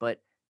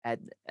 But at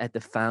at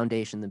the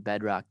foundation, the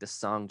bedrock, the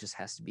song just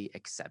has to be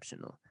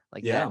exceptional.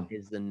 Like, that yeah.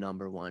 is the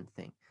number one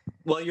thing.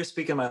 Well, you're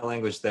speaking my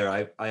language there.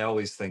 I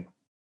always think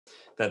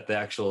that the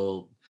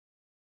actual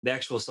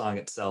song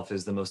itself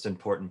is the most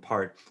important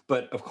part.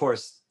 But of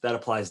course, that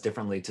applies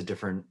differently to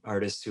different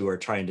artists who are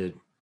trying to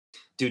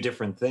do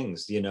different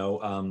things,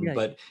 Yeah.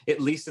 But at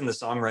least in the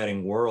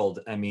songwriting world,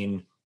 I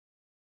mean,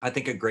 I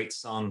think a great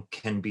song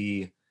can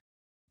be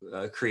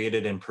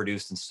created and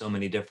produced in so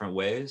many different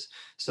ways.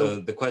 So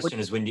So the what question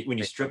is, when you great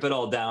song? strip it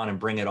all down and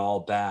bring it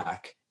all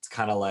back, it's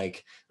kind of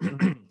like,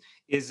 Mhm.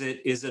 is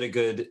it a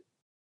good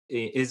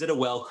is it a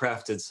well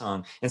crafted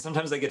song? And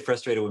sometimes I get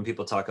frustrated when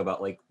people talk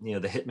about, like,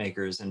 the hit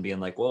makers and being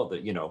like, well,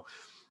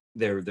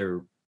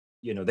 they're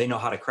they know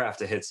how to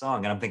craft a hit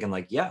song. And I'm thinking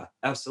like, yeah,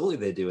 absolutely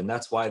they do. And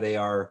that's why they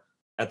are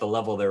at the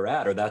level they're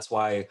at, or that's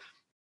why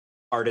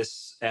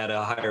artists at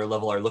a higher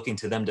level are looking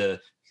to them to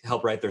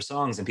help write their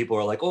songs. And people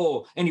are like,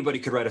 oh, anybody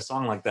could write a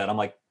song like that. I'm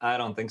like, I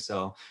don't think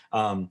so.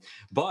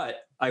 But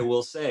I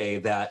will say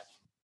that,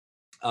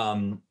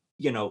 um,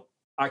 you know,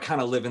 I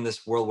kind of live in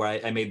this world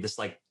where I made this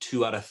like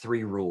 2 out of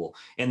 3 rule.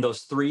 And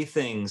those 3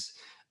 things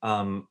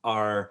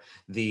are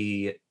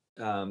the,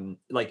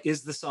 like,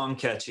 is the song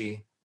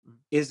catchy? Mm.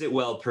 Is it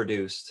well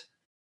produced?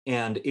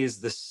 And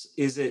is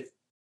it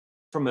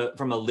from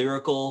a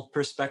lyrical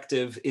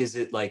perspective, is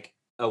it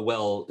a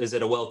well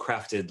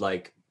crafted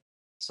like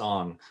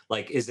song?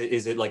 Like, is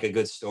it like a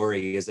good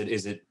story? Is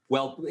it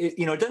well, it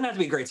doesn't have to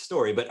be a great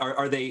story, but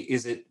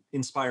is it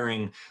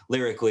inspiring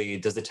lyrically?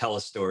 Does it tell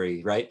a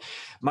story, right?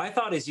 My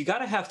thought is you got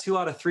to have 2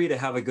 out of 3 to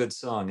have a good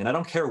song, and I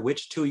don't care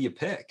which 2 you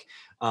pick,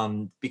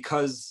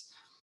 because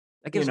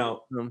That you gives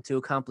know room to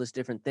accomplish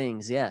different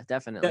things. Yeah,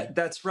 definitely.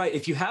 that's right.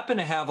 If you happen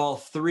to have all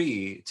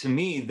 3, to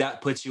me,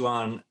 that puts you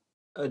on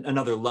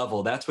another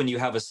level. That's when you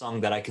have a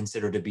song that I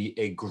consider to be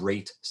a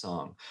great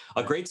song. A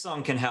Right. great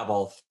song can have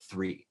all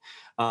 3.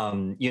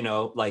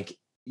 Like,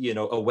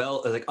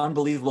 a like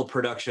unbelievable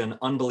production,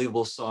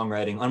 unbelievable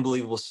songwriting,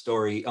 unbelievable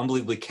story,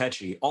 unbelievably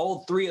catchy.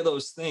 All 3 of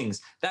those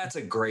things, that's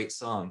a great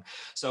song.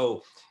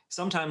 So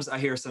sometimes I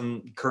hear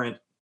some current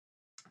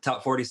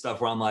top 40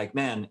 stuff where I'm like,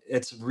 man,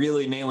 it's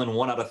really nailing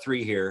 1 out of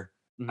 3 here.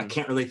 Hmm. I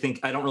don't really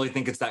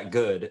think it's that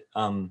good.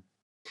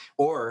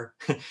 Or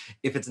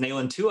if it's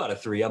nailing 2 out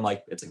of 3, I'm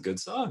like, it's a good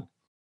song.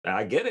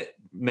 I get it.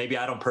 Maybe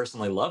I don't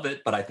personally love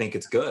it, but I think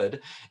it's good.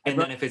 I And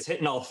brought, then if it's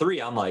hitting all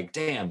 3, I'm like,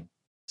 damn,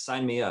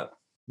 sign me up.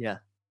 yeah,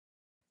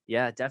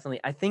 yeah, definitely.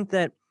 I think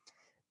that,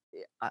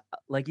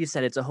 like you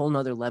said, it's a whole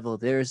nother level.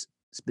 There's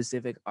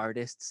specific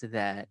artists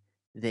that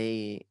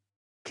they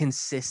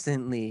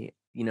consistently,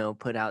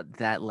 put out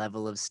that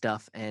level of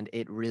stuff, and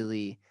it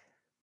really,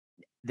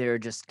 they're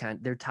just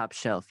they're top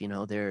shelf.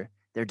 They're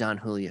Don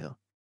Julio.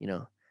 You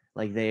know,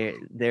 like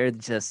they're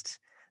just,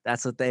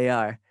 that's what they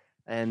are,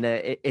 and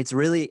it's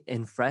really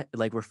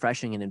like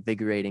refreshing and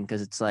invigorating,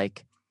 because it's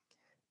like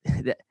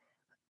that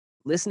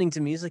listening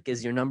to music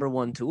is your number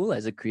one tool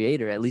as a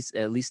creator, at least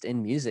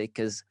in music,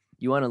 because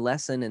you want a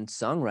lesson in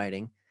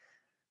songwriting.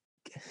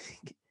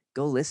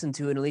 Go listen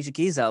to an Alicia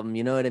Keys album.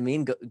 You know what I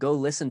mean? Go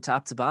listen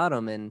top to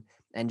bottom,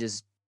 and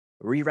just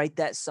rewrite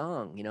that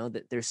song.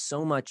 That there's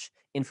so much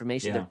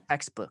information. They're Yeah.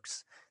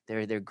 textbooks.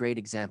 They're great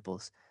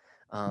examples.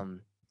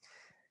 Um,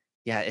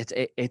 yeah,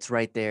 it's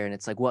right there, and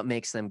it's like, what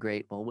makes them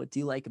great? Well, what do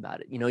you like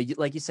about it?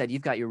 Like you said,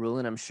 you've got your rule,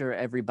 and I'm sure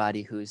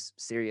everybody who's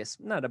serious,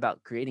 not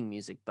about creating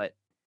music, but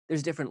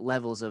there's different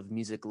levels of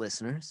music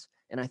listeners,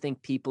 and I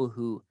think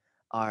people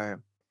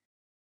are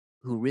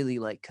who really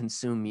like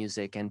consume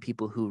music, and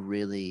people who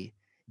really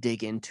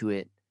dig into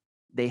it,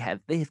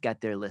 they've got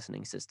their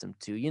listening system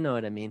too. You know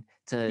what I mean?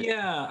 To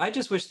Yeah. I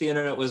just wish the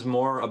internet was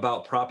more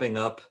about propping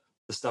up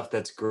the stuff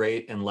that's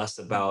great and less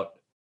about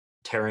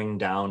tearing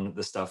down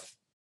the stuff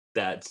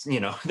that's,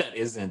 that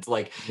isn't.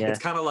 Like, yeah, it's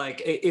kind of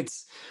like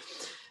it's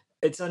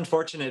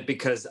unfortunate,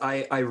 because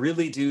I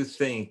really do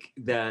think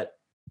that,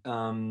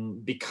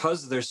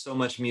 because there's so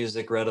much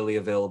music readily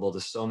available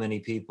to so many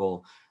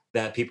people,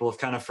 that people have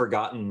kind of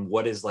forgotten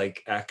what is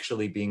like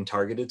actually being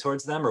targeted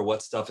towards them, or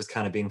what stuff is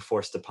kind of being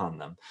forced upon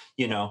them,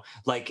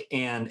 like,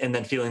 and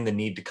then feeling the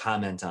need to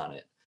comment on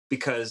it.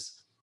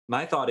 Because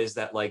my thought is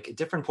that, like, at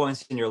different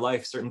points in your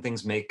life, certain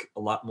things make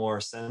a lot more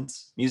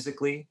sense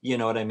musically, you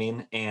know what I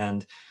mean?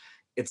 And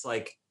it's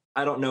like,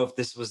 I don't know if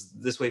this was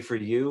this way for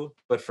you,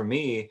 but for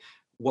me,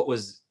 what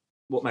was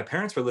what my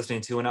parents were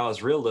listening to when I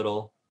was real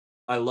little,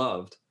 I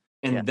loved.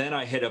 yeah, And then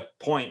I hit a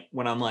point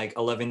when I'm like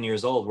 11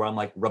 years old where I'm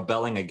like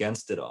rebelling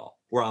against it all,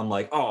 where I'm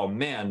like, oh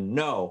man,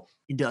 no.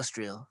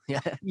 industrial. Yeah,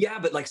 Yeah,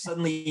 but like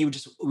suddenly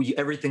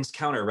everything's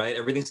counter, right?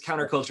 Everything's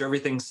counterculture,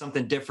 everything's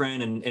something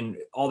different, and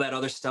all that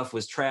other stuff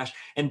was trash.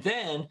 And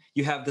then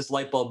you have this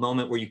light bulb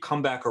moment where you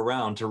come back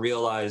around to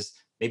realize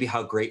maybe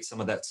how great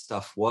some of that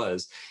stuff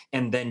was.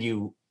 And then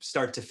you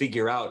start to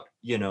figure out,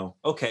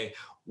 okay,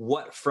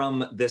 what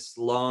from this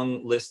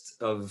long list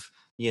of,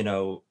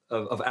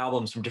 of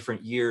albums from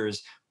different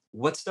years,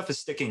 what stuff is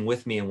sticking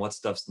with me and what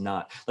stuff's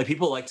not. Like,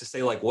 people like to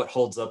say like what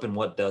holds up and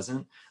what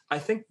doesn't. I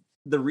think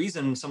the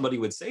reason somebody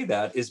would say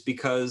that is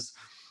because,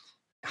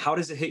 how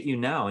does it hit you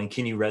now, and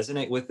can you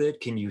resonate with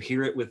it? Can you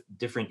hear it with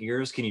different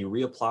ears? Can you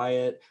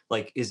reapply it?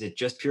 Like, is it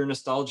just pure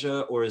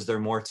nostalgia, or is there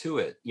more to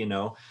it,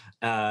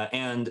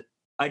 and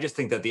I just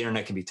think that the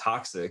internet can be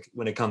toxic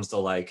when it comes to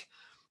like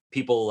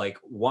people like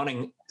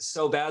wanting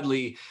so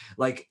badly,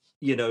 like,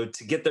 to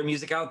get their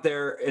music out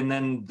there, and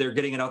then they're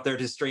getting it out there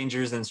to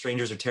strangers, and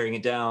strangers are tearing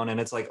it down, and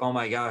it's like, oh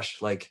my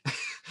gosh, like,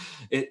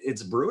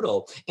 it's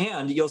brutal.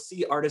 And you'll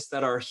see artists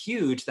that are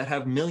huge, that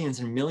have millions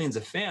and millions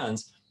of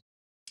fans,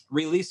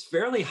 release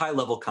fairly high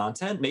level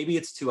content. Maybe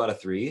it's 2 out of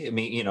 3. I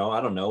mean,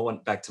 I don't know.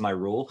 Went back to my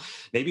rule.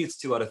 Maybe it's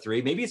 2 out of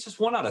 3. Maybe it's just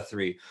 1 out of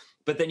 3.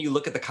 But then you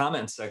look at the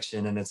comment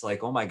section, and it's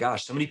like, oh my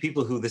gosh, so many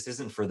people who this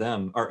isn't for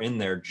them are in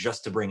there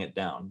just to bring it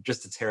down,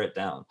 just to tear it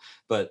down.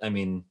 But I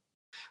mean,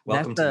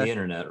 Welcome That's to a the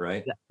internet,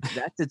 right?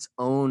 that's its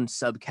own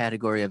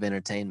subcategory of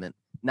entertainment.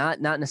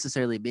 Not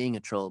necessarily being a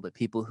troll, but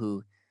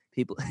people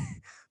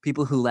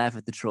people who laugh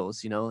at the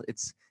trolls. You know,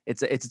 it's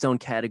its own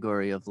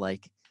category of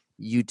like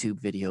YouTube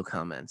video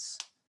comments.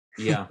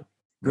 Yeah,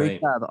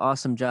 Great right. job,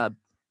 awesome job.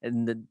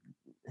 And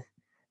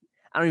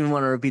I don't even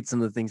want to repeat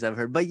some of the things I've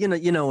heard, but you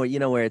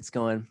know where it's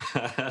going.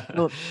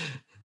 So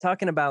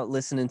talking about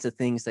listening to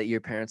things that your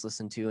parents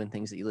listen to and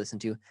things that you listen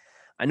to,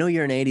 I know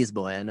you're an 80s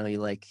boy. I know you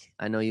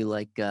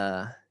like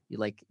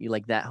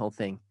that whole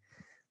thing.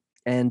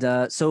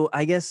 And so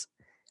I guess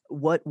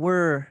what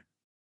were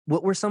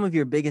what were some of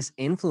your biggest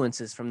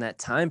influences from that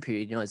time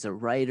period, you know, as a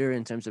writer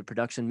in terms of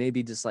production,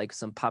 maybe just like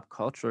some pop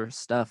culture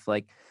stuff,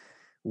 like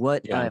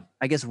what Yeah.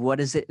 I guess what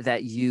is it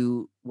that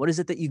you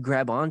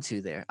grab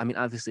onto there? I mean,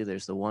 obviously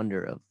there's the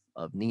wonder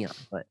of neon,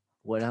 but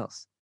what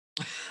else?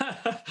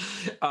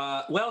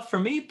 Well, for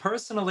me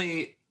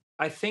personally,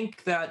 I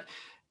think that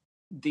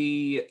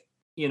the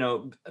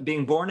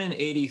being born in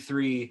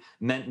 83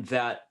 meant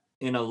that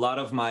in a lot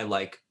of my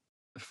like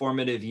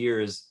formative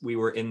years we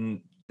were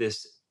in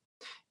this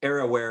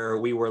era where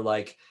we were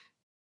like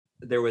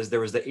there was the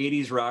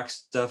 80s rock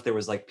stuff. There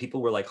was like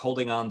people were like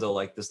holding on to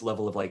like this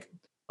level of like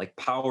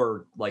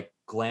power, like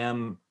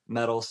glam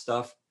metal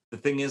stuff. The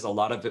thing is, a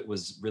lot of it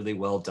was really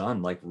well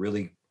done, like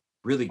really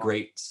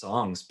great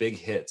songs, big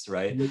hits,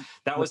 right? What-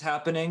 That what- was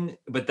happening.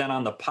 But then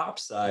on the pop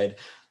side,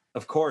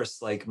 of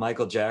course, like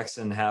Michael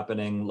Jackson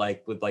happening,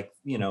 like with like,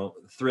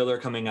 Thriller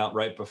coming out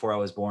right before I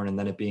was born, and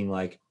then it being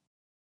like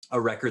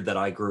a record that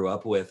I grew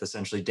up with,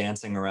 essentially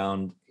dancing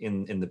around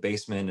in the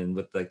basement and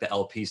with like the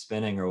LP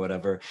spinning or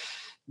whatever.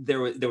 There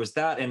was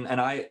that, and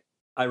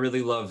I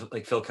really love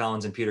like Phil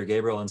Collins and Peter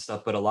Gabriel and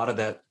stuff, but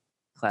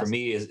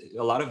Classic.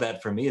 a lot of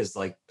that for me is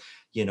like,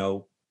 you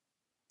know,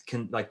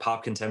 like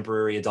pop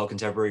contemporary, adult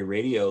contemporary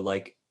radio,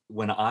 like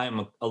when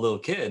I'm a little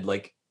kid,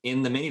 like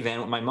in the minivan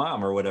with my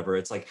mom or whatever.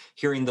 It's like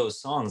hearing those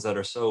songs that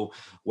are so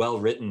well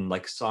written,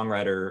 like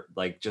songwriter,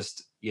 like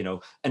just,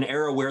 an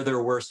era where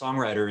there were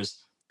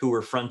songwriters who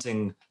were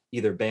fronting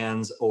either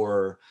bands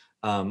or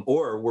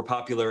were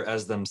popular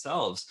as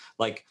themselves,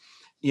 like,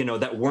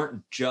 that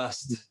weren't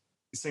just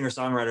singer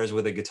songwriters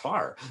with a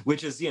guitar,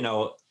 which is,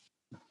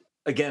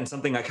 again,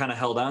 something I kind of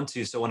held on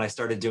to. So when I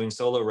started doing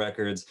solo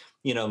records,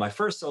 my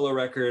first solo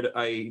record,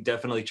 I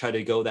definitely tried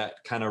to go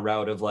that kind of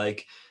route of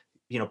like,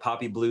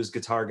 poppy blues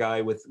guitar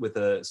guy with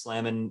a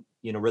slamming,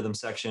 rhythm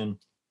section.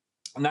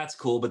 And that's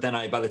cool. But then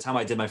by the time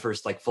I did my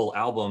first like full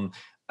album,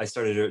 I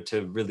started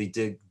to really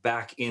dig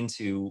back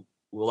into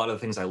a lot of the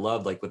things I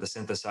loved, like with the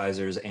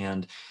synthesizers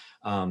and,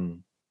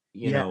 um,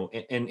 Yeah.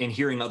 and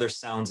hearing other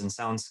sounds and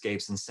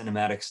soundscapes and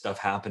cinematic stuff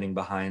happening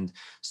behind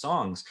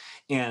songs.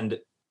 And,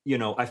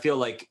 I feel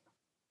like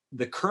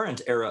the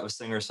current era of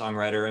singer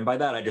songwriter, and by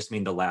that I just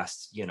mean the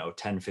last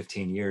 10,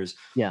 15 years,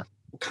 Yeah.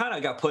 kind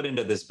of got put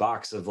into this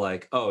box of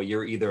like, oh,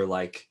 you're either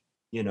like,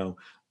 you know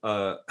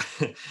I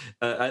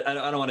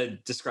don't want to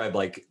describe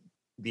like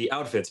the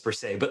outfits per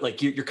se, but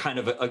like you're kind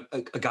of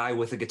a guy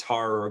with a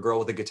guitar or a girl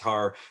with a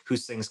guitar who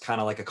sings kind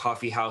of like a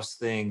coffee house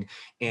thing,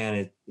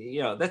 and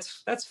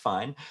that's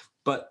fine.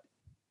 But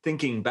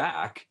thinking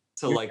back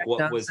to You're like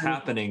Jack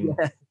Johnson.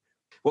 Yeah.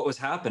 what was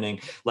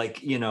happening,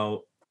 like,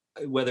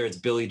 whether it's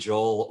Billy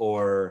Joel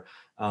or,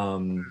 I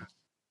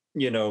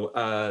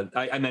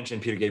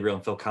mentioned Peter Gabriel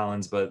and Phil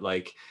Collins, but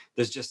like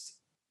there's just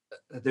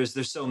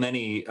there's so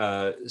many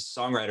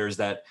songwriters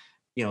that,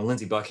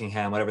 Lindsey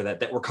Buckingham, whatever,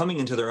 that were coming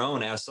into their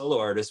own as solo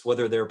artists,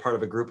 whether they're part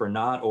of a group or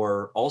not,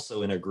 or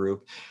also in a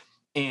group.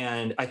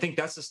 And I think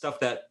that's the stuff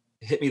that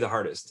hit me the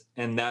hardest,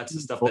 and that's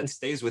the stuff that Voice.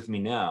 stays with me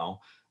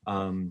now.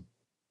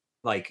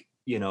 Like,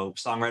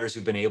 songwriters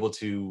who've been able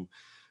to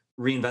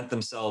reinvent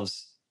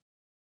themselves,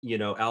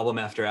 album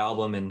after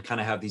album, and kind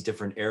of have these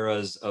different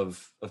eras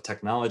of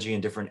technology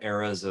and different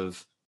eras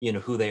of,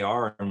 who they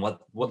are and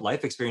what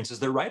life experiences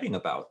they're writing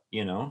about.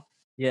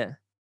 Yeah.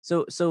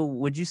 So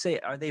would you say,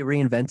 are they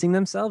reinventing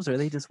themselves, or are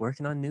they just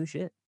working on new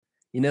shit?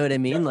 You know what I Yeah,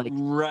 mean? Like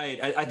right.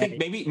 I that think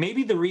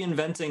maybe the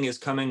reinventing is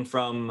coming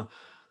from,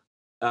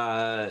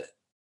 uh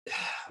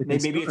the maybe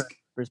it's, consumer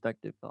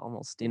perspective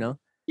almost, you know?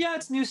 yeah,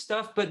 it's new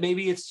stuff, but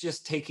maybe it's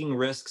just taking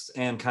risks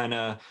and kind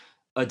of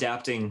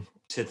adapting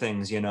to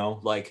things.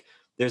 Like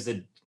there's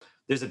a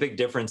there's a big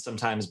difference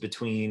sometimes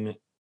between,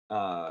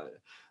 uh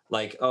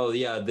like, oh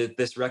yeah,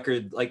 this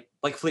record, like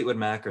Fleetwood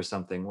Mac or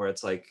something, where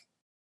it's like,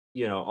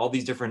 all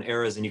these different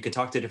eras, and you could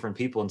talk to different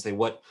people and say,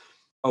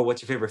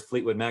 what's your favorite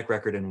Fleetwood Mac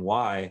record and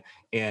why?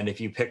 And if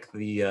you pick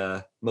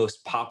the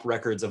most pop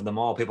records of them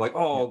all, people are like,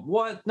 Yeah. oh,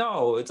 what?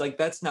 No, it's like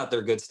that's not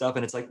their good stuff.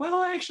 And it's like,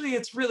 well, actually,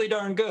 it's really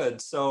darn good.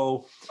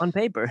 So, On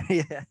paper.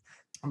 Yeah.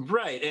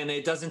 right, and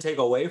it doesn't take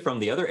away from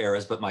the other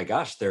eras, but my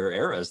gosh, there are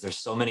eras. There's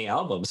so many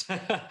albums.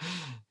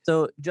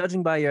 So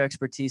judging by your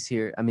expertise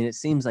here, I mean, it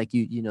seems like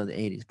you know the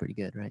 80s pretty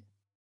good, right?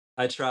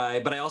 I try,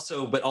 but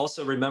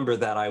also remember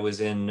that I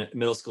was in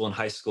middle school and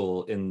high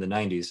school in the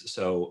 90s.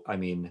 So, I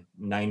mean,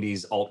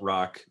 90s alt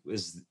rock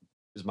is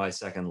was my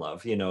second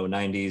love,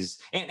 90s,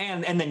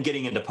 and then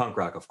getting into punk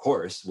rock, of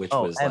course, which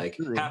Oh, was like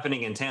absolutely.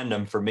 happening in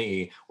tandem for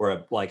me,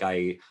 where like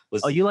I Oh,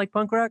 was you like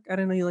punk rock? I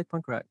didn't know you like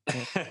punk rock.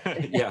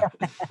 yeah.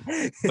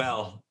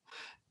 Well,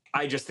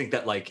 I just think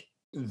that like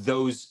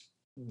those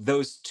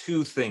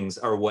two things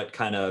are what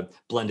kind of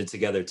blended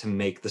together to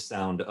make the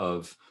sound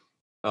of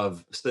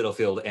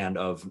Spitalfield and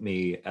of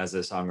me as a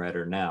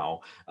songwriter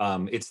now.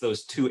 It's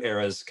those two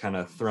eras kind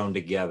of thrown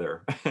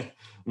together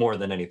more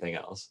than anything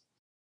else.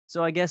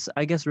 So I guess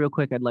real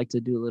quick, I'd like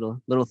to do a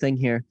little thing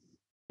here.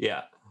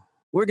 Yeah.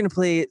 We're gonna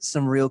play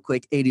some real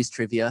quick 80s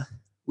trivia.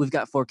 We've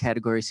got 4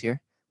 categories here.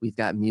 We've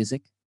got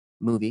music,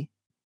 movie,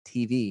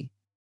 TV,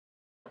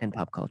 and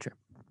pop culture.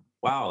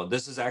 Wow,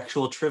 this is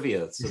actual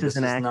trivia. So This is this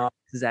is not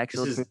this is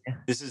actual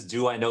trivia. this is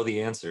do I know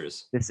the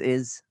answers? This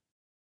is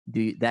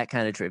that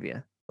kind of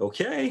trivia.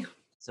 Okay.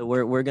 So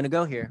we're gonna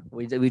go here.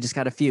 We just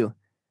got a few,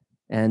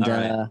 and All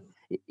right.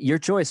 your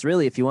choice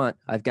really if you want.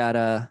 I've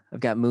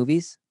got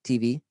movies,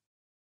 TV,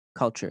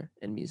 culture,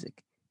 and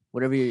music.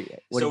 Whatever you. So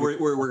Whatever,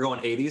 we're going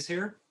 80s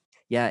here?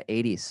 yeah,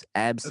 80s,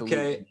 absolutely.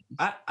 Okay.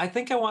 I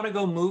think I want to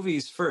go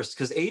movies first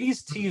because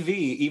 80s TV,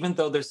 even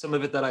though there's some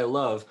of it that I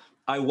love,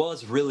 I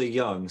was really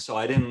young. So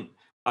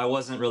I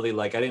wasn't really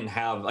like, I didn't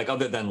have like,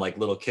 other than like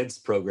little kids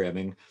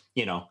programming,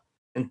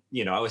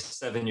 and I was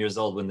 7 years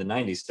old when the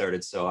 90s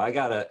started. So I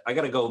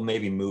gotta go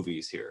maybe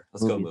movies here.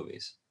 Let's go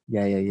Movies.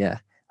 movies. Yeah.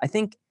 I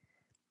think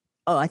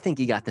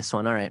you got this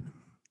one. All right.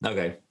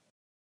 Okay.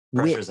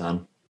 Wit Pressure's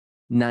on.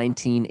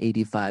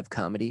 1985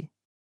 comedy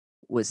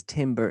was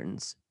Tim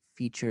Burton's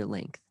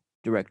feature-length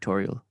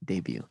directorial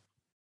debut.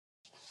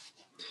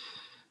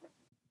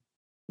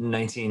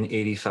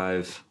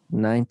 1985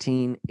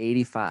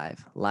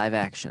 1985 live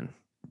action.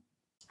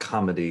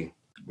 comedy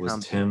was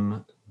Comedy.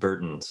 Tim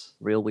Burton's.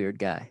 Real weird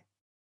guy.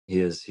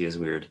 He is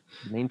weird.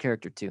 Main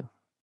character too.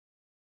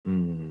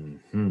 Hmm.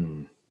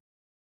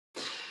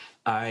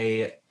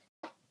 I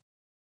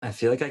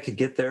feel like I could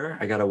get there.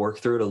 I got to work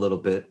through it a little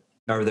bit.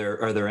 Are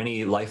there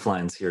any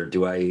lifelines here?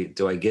 Do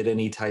I get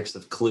any types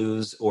of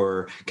clues,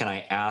 or can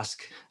I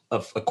ask a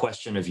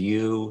question of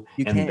you,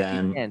 You and can.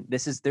 then You can.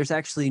 There's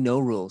actually no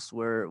rules.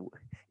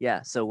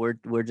 So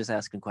we're just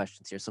asking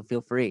questions here. So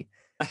feel free.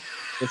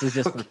 This is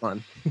just for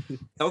fun.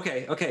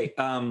 Okay.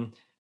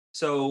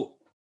 So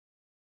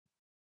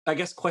I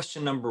guess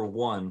question number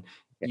one,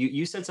 Okay.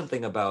 you said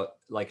something about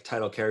like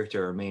title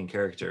character or main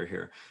character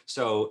here.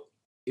 So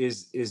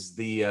is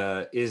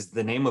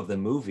the name of the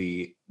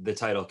movie the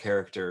title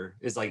character?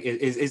 Is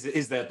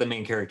that the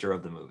main character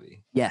of the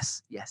movie?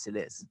 Yes, it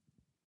is.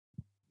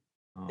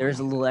 Oh There's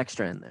a my little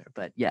extra in there,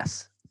 but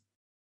yes.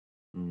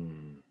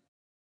 Mm.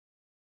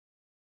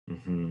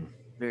 Hmm.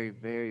 Very,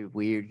 very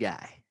weird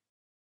guy.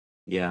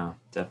 Yeah,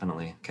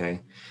 definitely.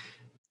 Okay.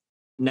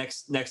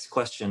 Next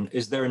question.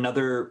 Is there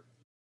another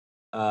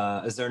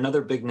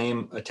big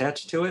name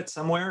attached to it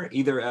somewhere,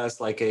 either as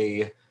like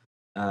an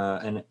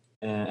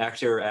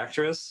actor or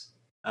actress,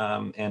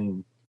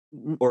 and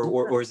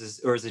or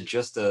is it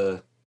just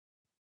a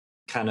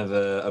kind of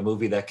a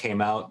movie that came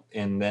out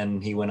and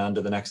then he went on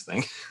to the next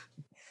thing?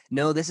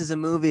 No, this is a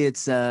movie.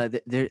 It's there.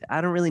 I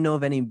don't really know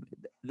of any.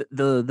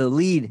 The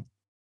lead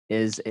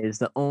is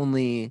the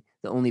only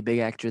big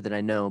actor that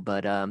I know.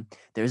 But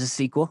there's a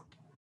sequel.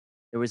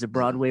 There was a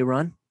Broadway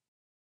run.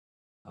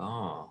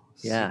 Oh,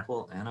 Yeah.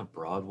 sequel and a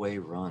Broadway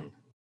run.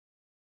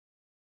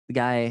 The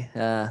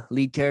guy,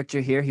 lead character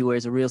here, he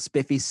wears a real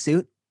spiffy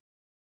suit,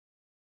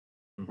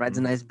 rides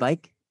a Mhm. nice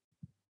bike.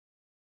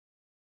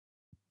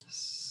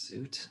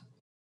 Suit.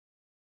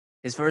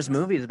 His first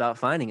movie is about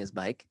finding his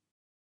bike.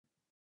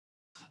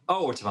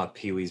 Oh, we're talking about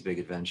Pee-wee's Big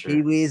Adventure.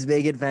 Pee-wee's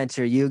Big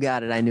Adventure. You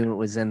got it. I knew it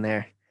was in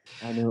there.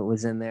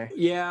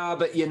 Yeah,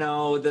 but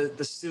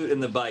the suit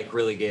and the bike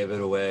really gave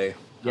it away.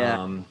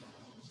 Yeah.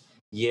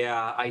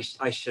 Yeah,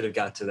 I should have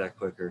got to that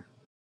quicker.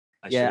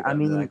 Yeah, I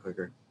mean,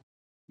 Quicker.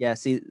 yeah,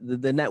 see,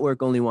 the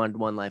network only wanted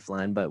one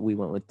lifeline, but we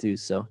went with 2,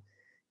 so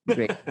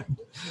great.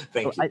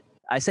 Thank you.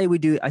 I say we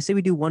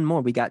do one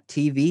more. We got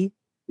TV,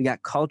 we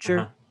got culture,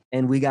 Uh-huh.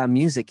 and we got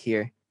music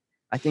here.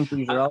 I think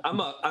these are all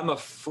I'm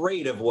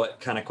afraid of what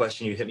kind of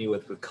question you hit me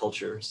with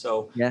culture.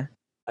 So yeah,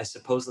 I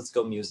suppose let's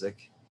go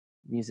music.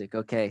 music.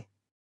 Okay.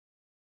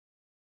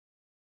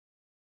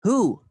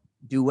 Who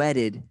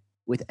duetted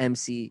with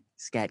MC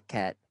Scat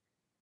Cat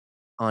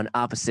on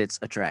Opposites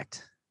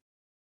Attract?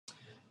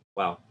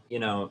 Wow.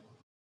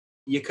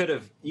 You could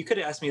have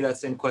asked me that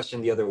same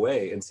question the other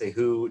way and say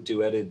who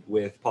duetted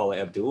with Paula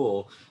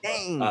Abdul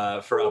Dang.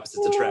 for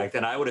Opposites Attract,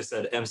 and I would have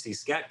said MC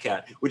Scat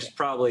Cat, which is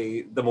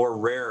probably the more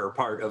rare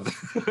part of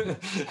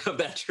of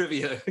that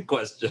trivia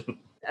question.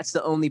 That's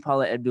the only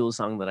Paula Abdul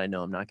song that I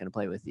know. I'm not going to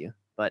play with you,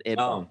 but it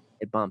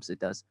bumps. It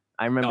does.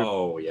 I remember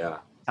Oh yeah.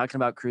 talking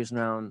about cruising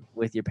around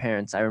with your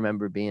parents. I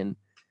remember being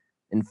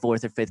in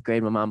 4th or 5th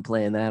grade, my mom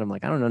playing that. I'm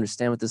like, I don't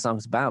understand what this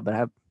song's about, but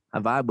I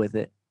vibe with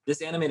it.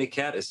 This animated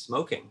cat is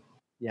smoking.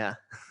 Yeah.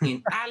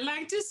 I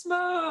like to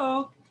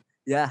smoke.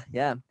 Yeah.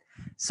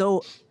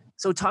 So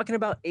talking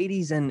about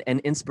 80s and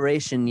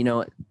inspiration,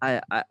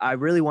 I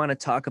really want to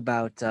talk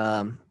about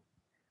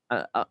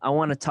I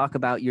want to talk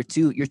about your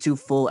two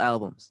full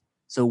albums.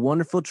 So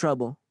Wonderful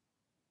Trouble,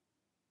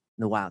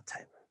 The Wild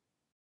Type.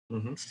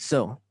 Hmm.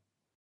 So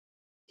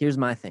here's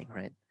my thing,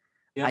 right?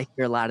 Yeah. I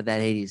hear a lot of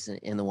that 80s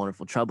in The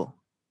Wonderful Trouble.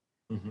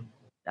 Hmm.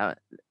 Uh,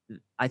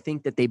 I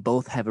think that they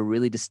both have a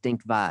really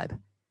distinct vibe.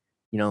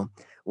 You know,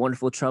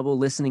 Wonderful Trouble,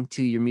 listening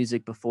to your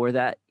music before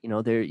that, you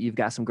know, there you've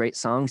got some great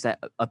songs that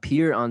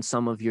appear on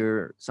some of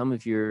your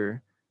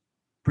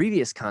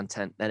previous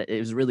content that it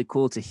was really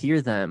cool to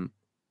hear them,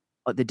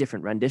 the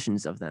different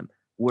renditions of them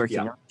working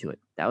Yeah. up to it.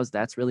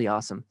 That's really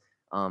awesome.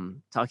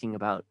 Talking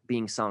about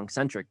being song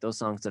centric, those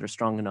songs that are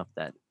strong enough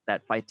that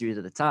fight through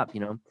to the top,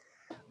 you know.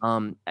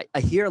 I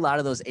hear a lot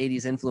of those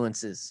 80s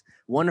influences.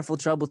 Wonderful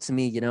Trouble to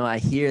me, you know, I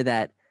hear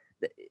that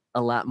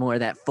a lot more,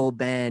 that full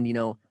band, you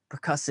know,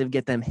 percussive,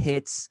 get them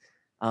hits.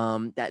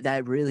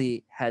 That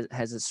really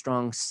has a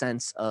strong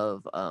sense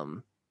of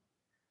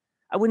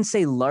I wouldn't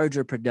say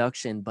larger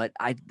production, but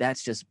I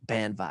that's just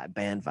band vibe,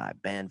 band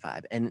vibe, band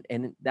vibe.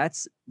 And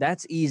that's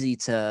easy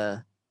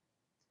to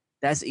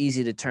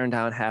turn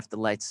down half the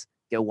lights,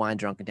 get wine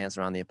drunk and dance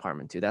around the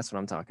apartment too. That's what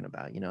I'm talking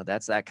about. You know,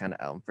 that's that kind of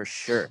album for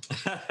sure.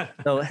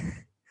 So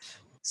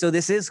so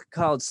this is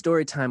called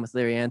Story Time with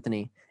Larry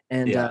Anthony,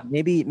 and Yeah.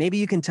 maybe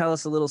you can tell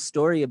us a little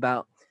story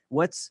about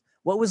what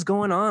was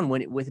going on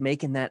with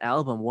making that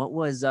album. What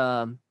was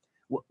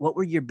what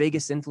were your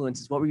biggest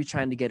influences? What were you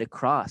trying to get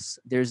across?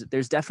 There's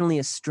definitely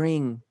a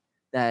string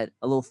that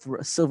a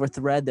little silver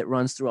thread that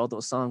runs through all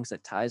those songs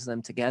that ties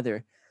them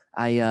together.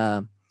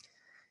 I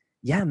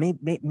yeah,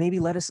 maybe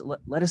let us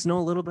know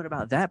a little bit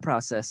about that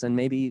process, and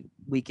maybe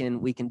we can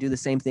do the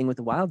same thing with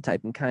the Wild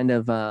Type and kind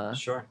of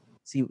Sure.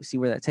 see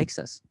where that takes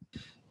us.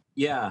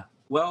 Yeah.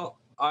 Well,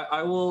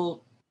 I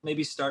will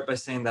maybe start by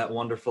saying that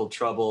Wonderful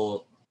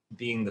Trouble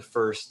being the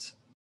first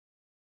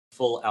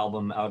full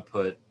album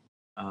output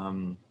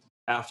um,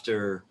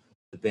 after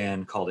the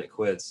band called it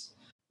quits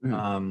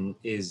Mm,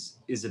 is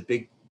a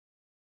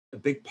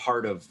big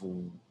part of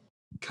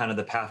kind of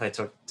the path I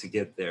took to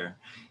get there.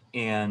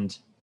 And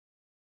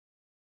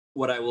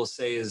what I will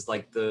say is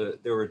like there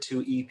were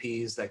two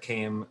EPs that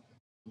came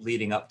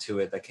leading up to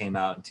it that came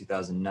out in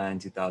 2009,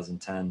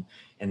 2010,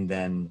 and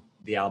then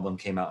the album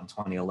came out in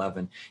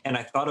 2011. And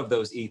I thought of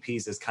those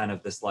EPs as kind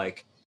of this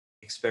like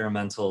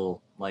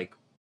experimental, like,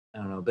 I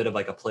don't know, a bit of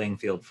like a playing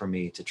field for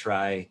me to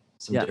try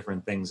some yeah.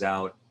 different things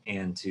out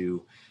and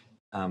to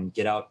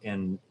get out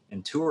and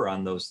tour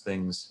on those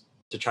things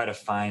to try to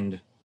find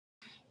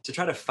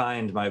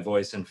my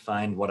voice and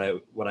find what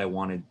I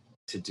wanted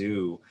to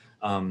do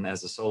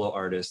as a solo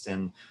artist.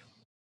 And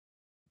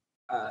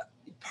uh,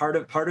 part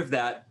of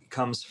that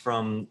comes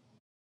from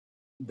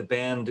the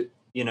band.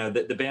 You know,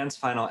 the band's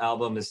final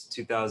album is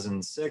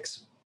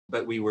 2006,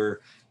 but we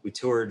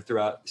toured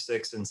throughout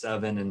 6 and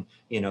 7, and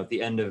you know, at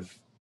the end of,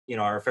 you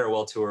know, our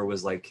farewell tour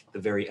was like the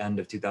very end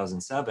of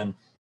 2007.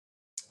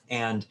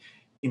 And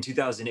in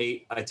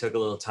 2008, I took a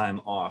little time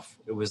off.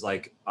 It was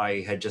like I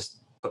had just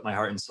put my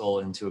heart and soul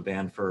into a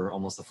band for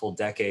almost a full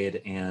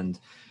decade, and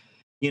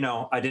you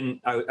know,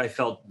 I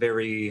felt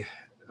very,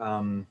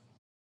 um,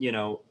 you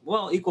know,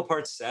 well, equal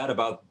parts sad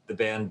about the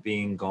band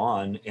being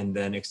gone and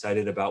then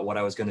excited about what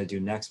I was going to do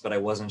next, but I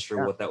wasn't sure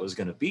Yeah. what that was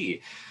going to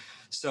be.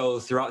 So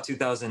throughout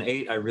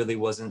 2008, I really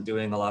wasn't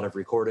doing a lot of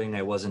recording.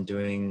 I wasn't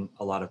doing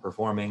a lot of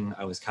performing.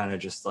 I was kind of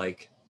just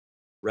like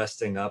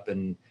resting up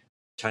and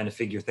trying to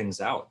figure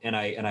things out. And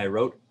I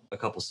wrote a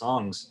couple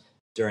songs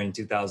during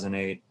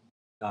 2008.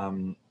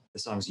 The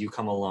songs "You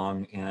Come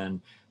Along"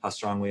 and "How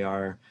Strong We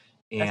Are,"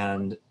 That's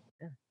and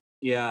yeah.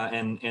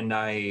 yeah, and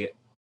I,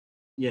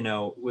 you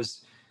know,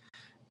 was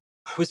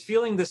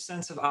feeling this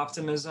sense of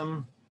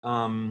optimism,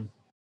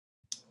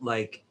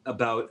 like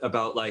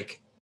about like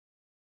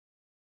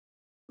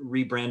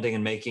rebranding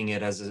and making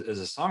it as a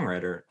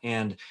songwriter.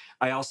 And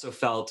I also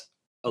felt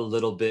a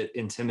little bit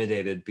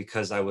intimidated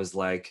because I was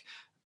like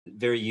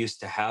very used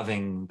to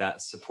having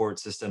that support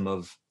system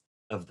of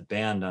the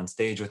band on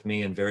stage with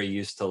me, and very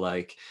used to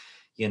like,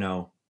 you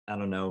know, I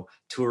don't know,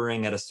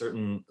 touring at a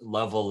certain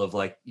level of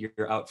like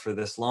you're out for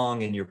this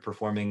long and you're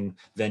performing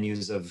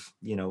venues of,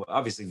 you know,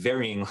 obviously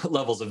varying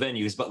levels of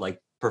venues, but like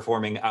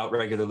performing out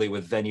regularly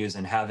with venues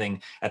and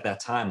having at that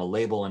time a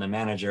label and a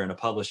manager and a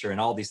publisher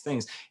and all these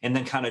things, and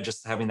then kind of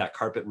just having that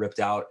carpet ripped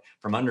out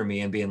from under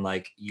me and being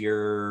like,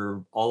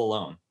 you're all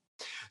alone.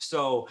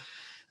 So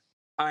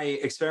I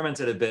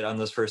experimented a bit on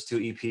those first two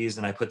EPs,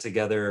 and I put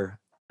together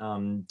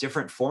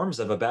different forms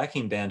of a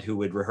backing band who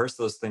would rehearse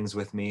those things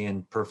with me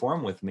and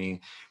perform with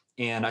me.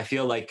 And I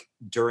feel like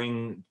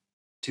during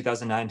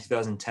 2009,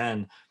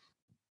 2010,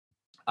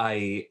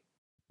 I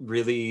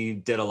really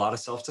did a lot of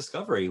self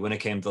discovery when it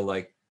came to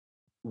like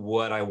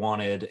what I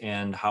wanted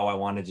and how I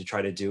wanted to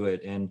try to do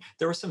it. And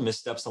there were some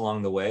missteps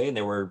along the way. And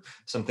there were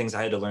some things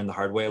I had to learn the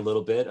hard way a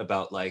little bit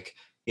about, like,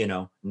 you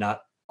know,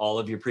 not all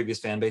of your previous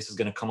fan base is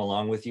going to come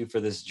along with you for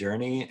this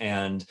journey.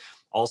 And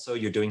also,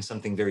 you're doing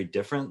something very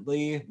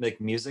differently, like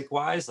music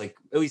wise, like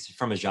at least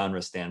from a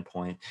genre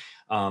standpoint.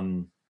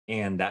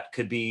 And that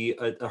could be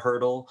a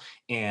hurdle.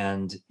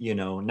 And, you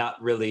know,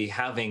 not really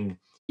having,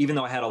 even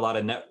though I had a lot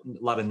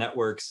of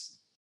networks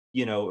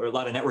or a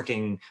lot of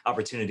networking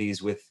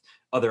opportunities with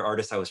other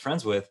artists I was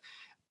friends with,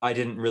 I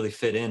didn't really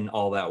fit in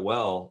all that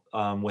well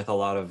with a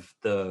lot of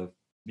the,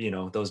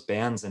 those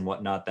bands and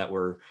whatnot that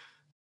were,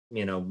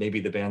 maybe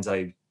the bands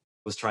I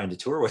was trying to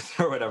tour with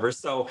or whatever.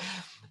 So,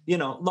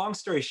 long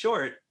story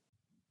short,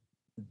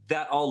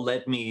 that all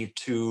led me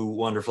to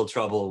Wonderful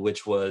Trouble,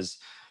 which was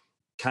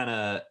kind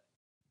of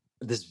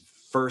this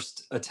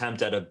first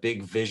attempt at a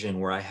big vision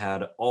where I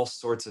had all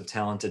sorts of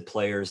talented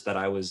players that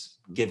I was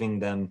giving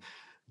them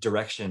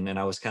direction, and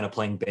I was kind of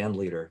playing band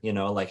leader,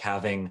 like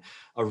having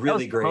a That was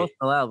really an great.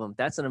 emotional album.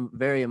 That's a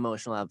very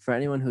emotional album. For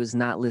anyone who's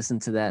not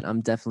listened to that,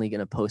 I'm definitely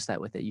gonna post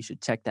that with it. You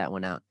should check that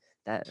one out.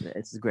 That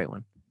it's a great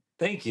one.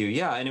 Thank you.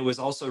 Yeah, and it was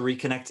also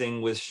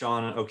reconnecting with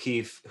Sean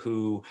O'Keefe,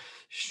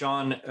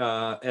 Sean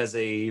as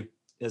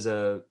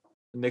a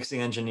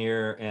mixing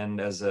engineer and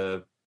as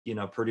a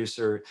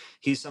producer,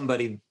 he's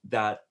somebody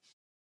that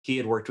he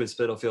had worked with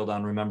Spitalfield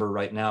on Remember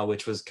Right Now,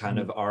 which was kind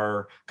Mhm. of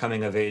our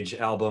coming of age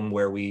album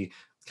where we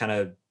kind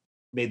of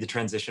made the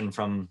transition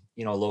from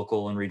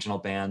local and regional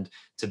band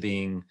to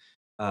being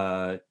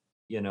uh,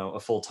 a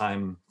full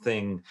time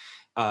thing,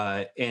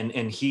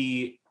 and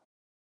he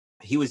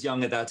was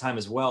young at that time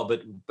as well,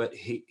 but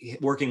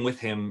working with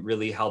him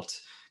really helped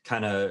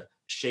kind of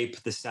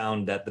shape the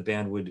sound that the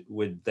band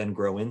would then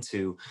grow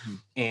into. Mhm.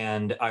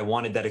 And I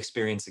wanted that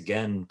experience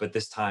again, but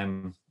this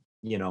time,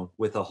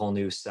 with a whole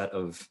new set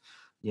of,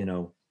 you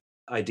know,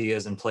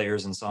 ideas and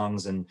players and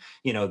songs, and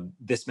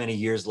this many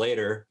years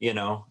later,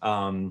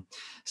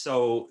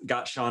 so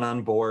got Sean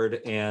on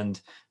board and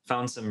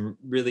found some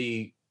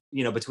really,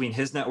 between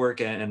his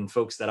network and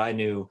folks that I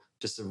knew,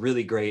 just a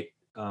really great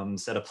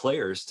set of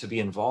players to be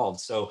involved.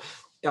 So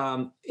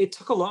it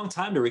took a long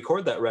time to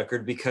record that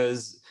record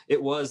because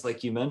it was,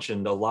 like you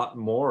mentioned, a lot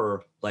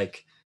more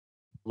like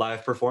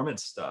live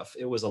performance stuff.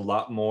 It was a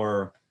lot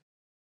more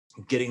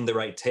getting the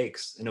right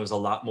takes, and it was a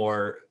lot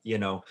more,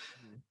 Mhm.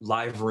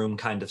 live room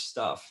kind of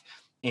stuff.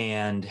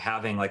 And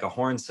having like a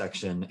horn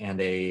section and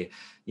a,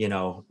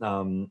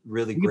 really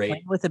Were you playing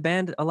great. with a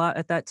band a lot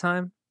at that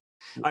time?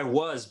 I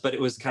was, but it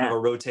was kind of Yeah, a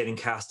rotating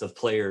cast of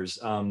players.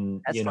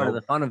 that's part of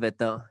the fun of it,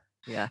 though.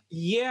 Yeah.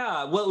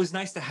 Yeah, well, it was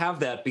nice to have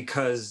that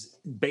because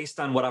based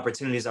on what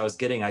opportunities I was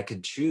getting, I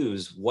could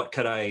choose what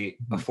could I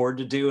Mhm. afford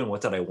to do and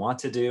what did I want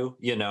to do,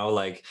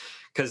 like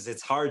because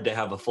it's hard to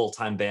have a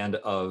full-time band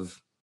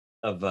of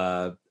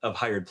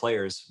hired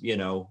players,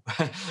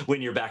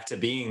 when you're back to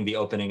being the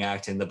opening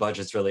act and the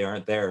budgets really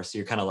aren't there. So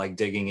you're kind of like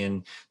digging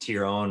into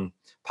your own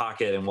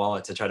pocket and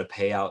wallet to try to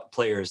pay out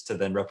players to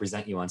then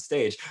represent you on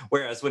stage.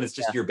 Whereas when it's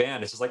just Yeah. your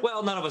band, it's just like,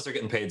 well, none of us are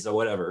getting paid, so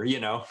whatever.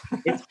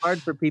 It's hard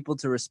for people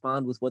to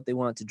respond with what they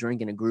want to drink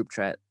in a group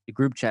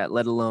chat,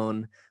 let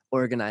alone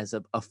organize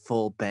a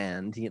full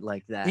band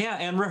like that. Yeah,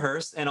 and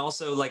rehearse. And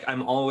also, like,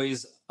 I'm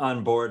always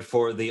on board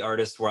for the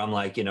artist where I'm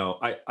like,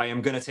 I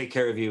am going to take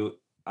care of you.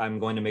 I'm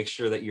going to make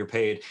sure that you're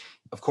paid.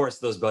 Of course,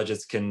 those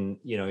budgets can,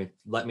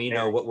 let me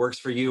know Very. what works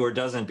for you or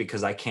doesn't,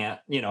 because I can't,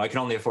 I can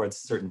only afford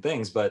certain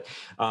things. But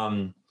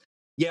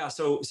yeah,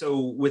 so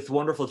with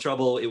Wonderful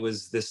Trouble, it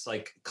was this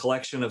like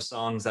collection of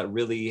songs that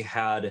really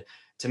had,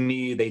 to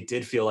me, it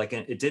did feel like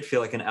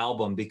an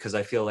album, because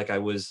I feel like I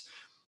was,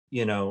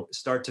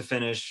 start to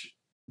finish,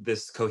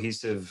 this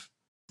cohesive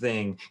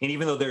thing. And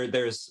even though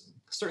there's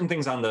certain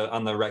things on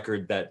the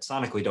record that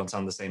sonically don't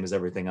sound the same as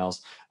everything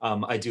else,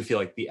 I do feel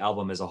like the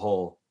album as a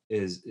whole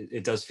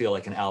it does feel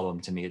like an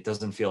album to me. It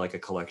doesn't feel like a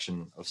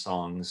collection of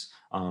songs.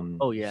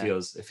 Oh, it yeah.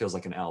 feels it feels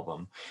like an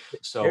album.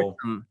 There's So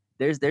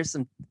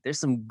some there's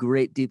some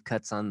great deep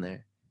cuts on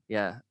there.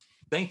 Yeah.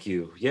 thank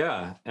you.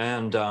 Yeah.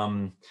 And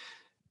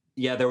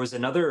yeah, there's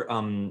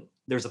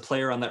a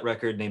player on that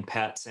record named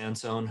Pat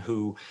Sansone,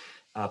 who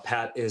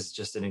Pat is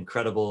just an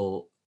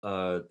incredible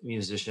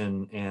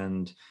musician.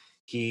 And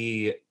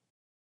he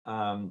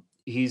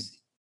he's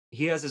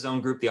he has his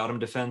own group, the Autumn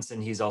Defense,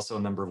 and he's also a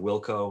member of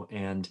Wilco.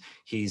 And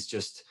he's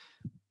just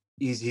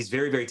he's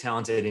very, very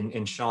talented.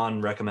 And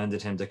Sean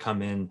recommended him to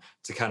come in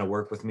to kind of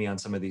work with me on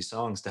some of these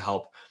songs, to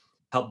help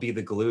be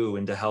the glue,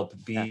 and to help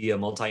Yeah. be a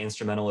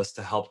multi-instrumentalist,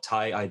 to help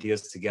tie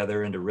ideas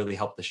together, and to really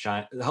help the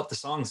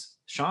songs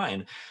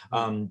shine.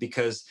 Mhm.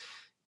 Because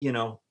you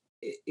know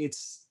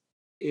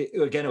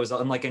again, it was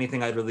unlike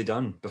anything I'd really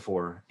done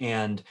before.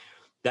 And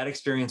that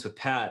experience with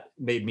Pat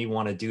made me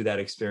want to do that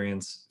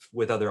experience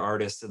with other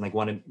artists, and like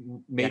Yeah.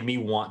 made me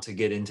want to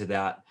get into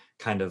that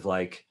kind of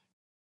like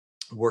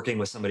working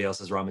with somebody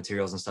else's raw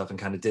materials and stuff, and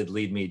kind of did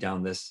lead me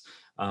down this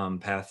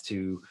path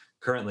to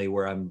currently,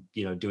 where I'm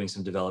doing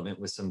some development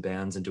with some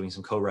bands and doing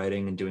some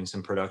co-writing and doing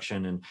some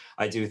production. And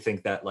I do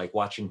think that like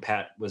watching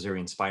Pat was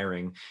very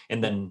inspiring,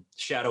 and Yeah. then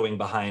shadowing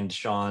behind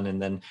Sean,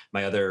 and then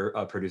my other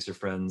producer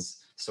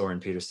friends, Soren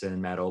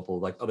Peterson, Matt Opal,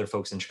 like other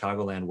folks in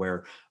Chicagoland,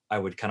 where I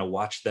would kind of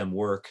watch them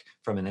work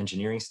from an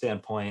engineering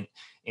standpoint,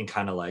 and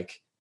kind of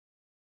like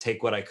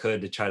take what I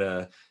could to try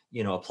to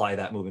apply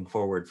that moving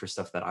forward for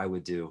stuff that I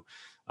would do.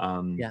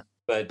 Um, Yeah.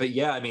 but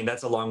yeah, I mean,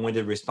 that's a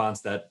long-winded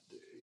response. That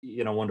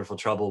Wonderful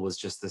Trouble was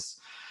just this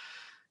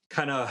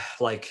kind of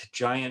like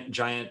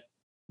giant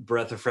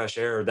breath of fresh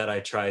air that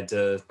I tried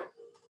to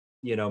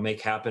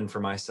make happen for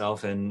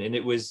myself. And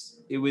it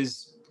was it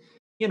was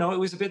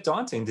a bit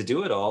daunting to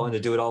do it all, and to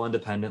do it all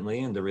independently,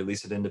 and to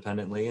release it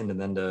independently, and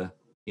then to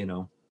you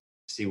know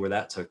see where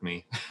that took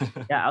me.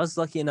 Yeah, I was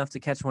lucky enough to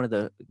catch one of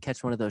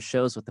those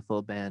shows with the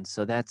full band.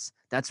 So that's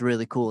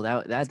really cool.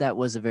 That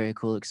was a very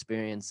cool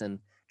experience and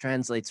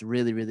translates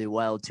really, really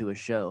well to a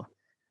show.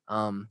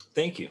 Um,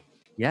 Thank you.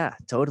 yeah,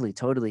 totally,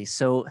 totally.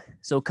 So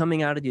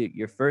coming out of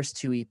your first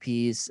two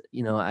EPs,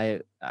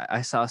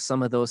 I saw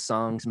some of those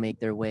songs make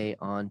their way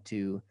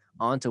onto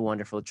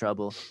Wonderful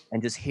Trouble,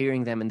 and just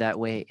hearing them in that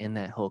way, in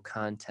that whole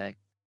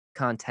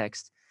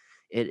context,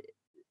 it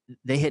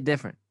they hit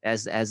different,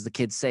 as the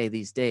kids say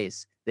these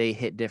days. They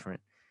hit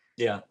different,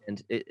 Yeah.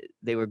 and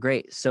they were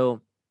great. So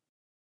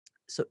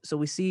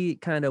we see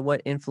kind of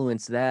what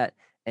influenced that,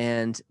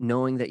 and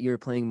knowing that you're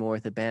playing more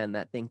with a band,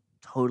 that thing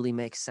totally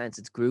makes sense.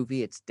 It's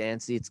groovy, it's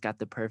dancey, it's got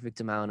the perfect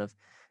amount of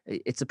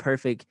it's a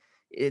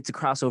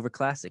crossover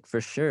classic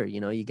for sure.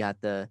 You got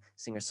the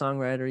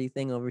singer-songwriter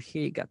thing over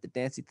here, you got the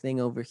dancey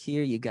thing over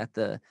here, you got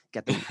the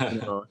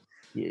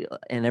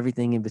and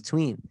everything in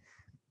between.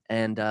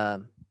 And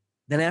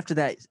then after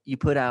that, you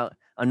put out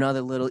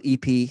another little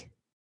EP,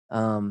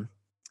 um,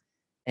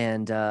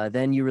 and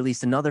then you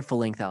released another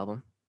full-length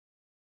album,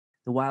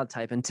 The Wild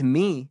Type. And to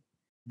me,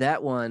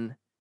 that one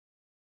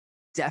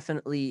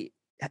definitely,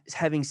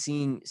 having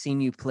seen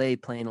you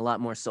playing a lot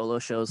more solo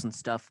shows and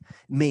stuff,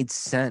 made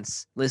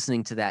sense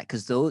listening to that,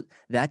 because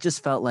that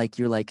just felt like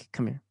you're like,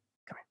 come here,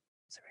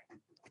 sit right here,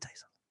 let me tell you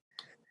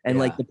something. And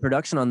like Yeah. the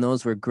production on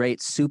those were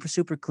great, super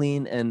super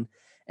clean, and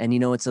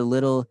it's a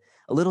little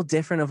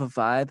different of a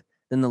vibe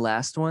than the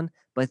last one,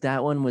 but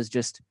that one was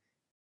just,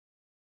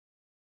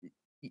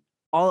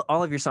 all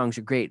of your songs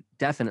are great,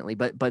 definitely,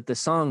 but the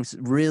songs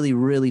really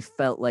really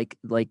felt like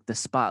the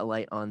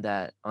spotlight on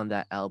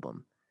that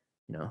album,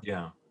 you know.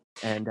 Yeah.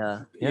 And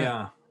yeah.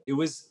 Yeah. It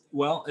was,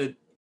 well,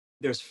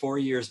 there's 4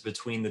 years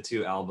between the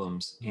two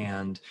albums, Mhm.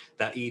 and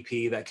that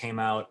EP that came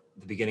out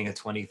the beginning of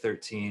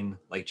 2013,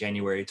 like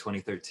January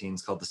 2013,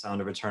 is called The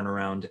Sound of a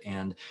Turnaround.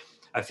 And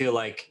I feel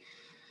like,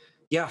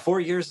 yeah, 4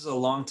 years is a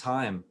long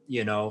time.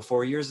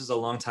 4 years is a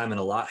long time, and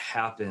a lot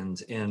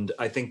happened. And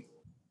I think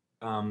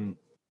um,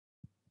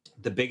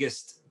 the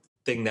biggest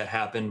thing that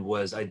happened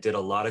was I did a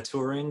lot of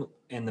touring,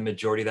 and the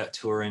majority of that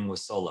touring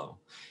was solo.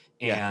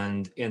 Yeah.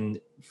 And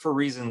for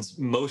reasons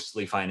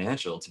mostly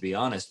financial, to be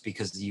honest,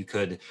 because you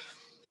could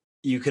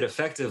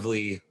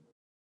effectively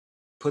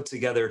put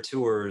together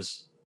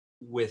tours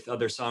with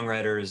other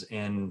songwriters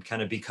and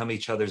kind of become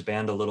each other's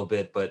band a little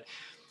bit, but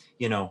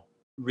you know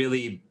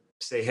really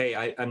say,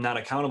 hey, I'm not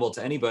accountable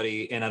to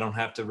anybody, and I don't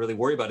have to really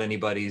worry about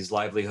anybody's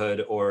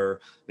livelihood or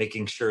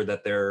making sure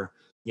that they're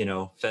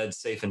fed,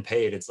 safe, and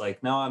paid. It's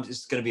like, no, I'm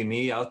just going to be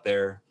me out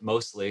there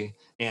mostly,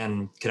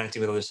 and connecting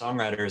with other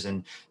songwriters.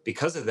 And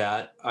because of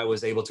that, I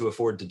was able to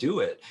afford to do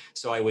it.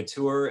 So I would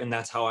tour, and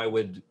that's how I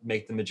would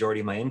make the majority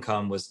of my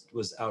income, was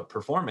out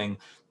performing.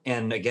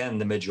 And again,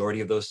 the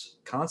majority of those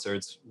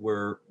concerts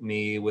were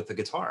me with the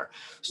guitar.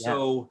 Yeah.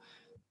 So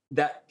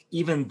that,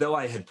 even though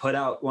I had put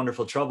out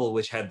Wonderful Trouble,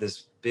 which had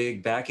this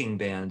big backing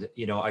band,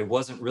 I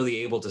wasn't really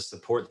able to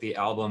support the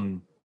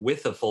album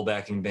with a full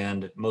backing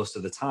band most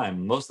of the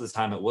time. Most of the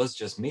time it was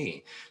just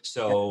me. Yeah.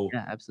 So,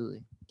 Yeah,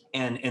 absolutely.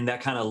 and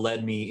that kind of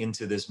led me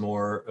into this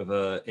more of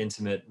a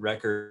intimate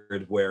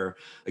record where,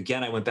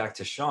 again, I went back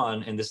to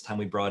Sean, and this time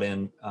we brought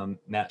in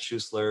Matt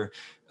Schuessler,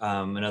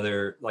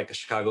 another, like, a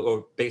Chicago,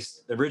 or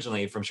based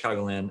originally from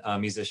Chicagoland,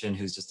 musician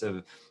who's just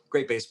a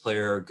great bass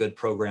player, a good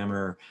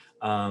programmer.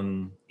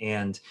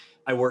 And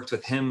I worked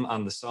with him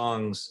on the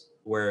songs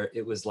where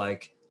it was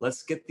like,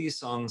 let's get these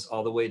songs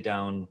all the way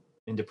down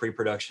into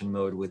pre-production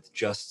mode with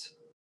just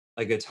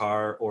a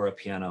guitar or a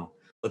piano.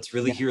 Let's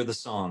really Yeah. hear the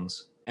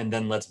songs, and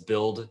then let's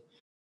build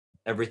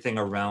everything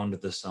around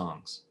the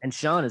songs. And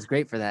Sean is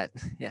great for that.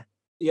 Yeah.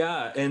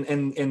 Yeah,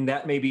 and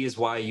that maybe is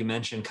why you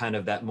mentioned kind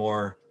of that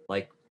more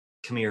like,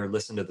 come here,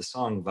 listen to the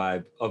song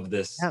vibe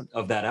Yeah.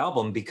 of that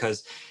album,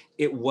 because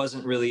it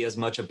wasn't really as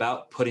much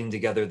about putting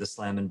together the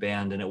Slammin'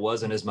 Band, and it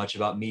wasn't as much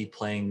about me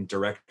playing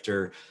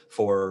director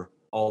for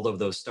all of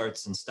those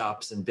starts and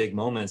stops and big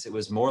moments. It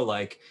was more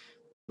like,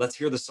 let's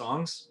hear the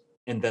songs,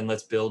 and then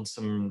let's build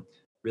some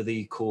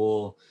really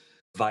cool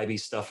vibey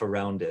stuff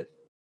around it.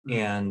 Mhm.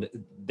 And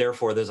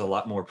therefore there's a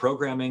lot more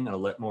programming, and a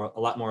lot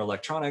more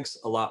electronics,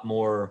 a lot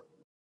more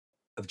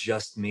of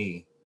just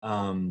me.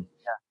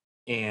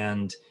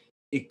 And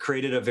it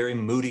created a very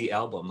moody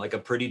album, like a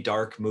pretty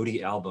dark,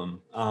 moody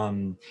album.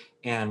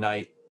 And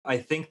I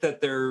think that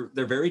they're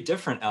very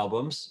different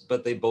albums,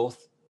 but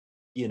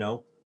you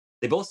know,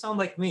 they both sound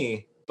like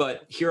me.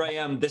 But here I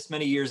am, this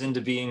many years into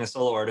being a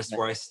solo artist, Yeah.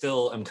 where I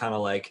still am kind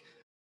of like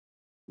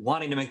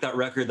wanting to make that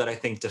record that I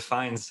think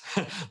defines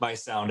my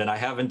sound, and I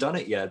haven't done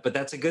it yet. But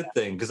that's a good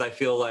thing, because I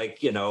feel like,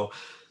 Just,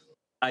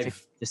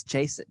 I've just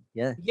chase it.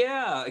 Yeah.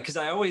 yeah, because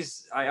I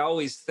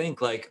always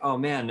think like, oh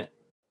man,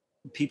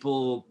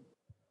 people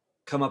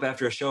come up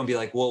after a show and be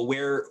like, well,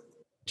 where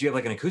do you have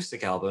like an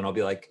acoustic album? And I'll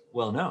be like,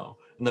 well, no.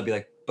 And they'll be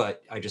like,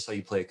 but I just saw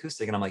you play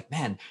acoustic. And I'm like,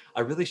 man,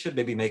 I really should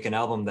maybe make an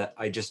album that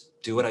I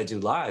just do what I do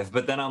live.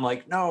 But then I'm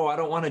like, no, I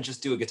don't want to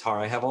just do a guitar.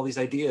 I have all these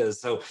ideas.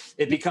 So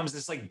it becomes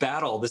this like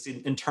battle, this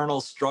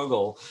internal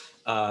struggle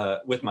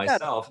with You've got a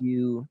myself.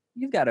 few.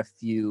 You've got a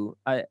few.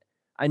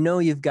 I know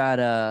you've got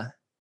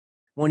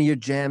one of your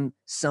jam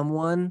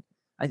someone.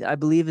 I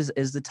believe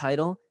is the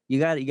title. You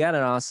got an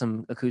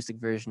awesome acoustic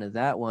version of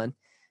that one,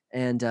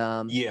 and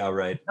Yeah,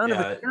 right. Sound of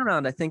a Yeah,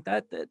 Turnaround. I think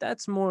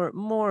that's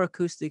more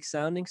acoustic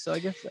sounding. So I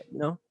guess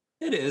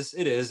it is.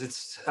 It is.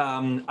 It's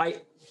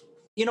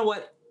you know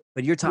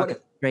but you're talking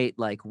what straight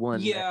like one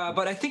man. Yeah,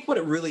 but I think what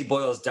it really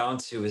boils down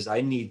to is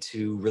I need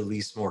to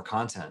release more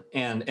content,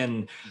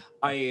 and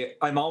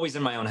I'm always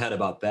in my own head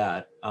about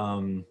that.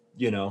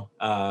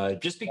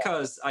 Just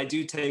because I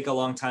do take a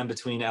long time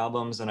between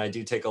albums, and I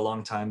do take a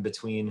long time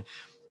between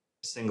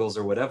singles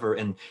or whatever,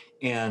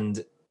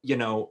 and you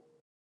know,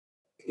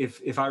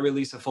 if I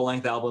release a full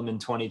length album in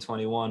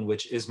 2021,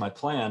 which is my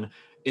plan,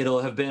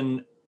 it'll have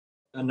been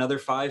another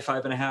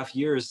 5.5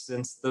 years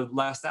since the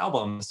last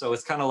album. So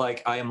it's kind of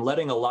like I am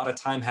letting a lot of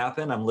time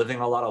happen. I'm living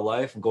a lot of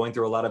life. I'm going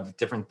through a lot of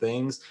different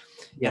things,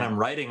 and Yeah, I'm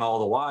writing all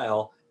the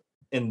while.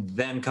 And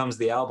then comes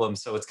the album.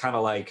 So it's kind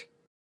of like,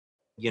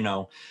 you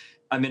know,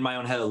 I'm in my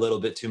own head a little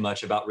bit too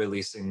much about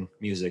releasing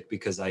music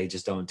because I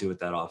just don't do it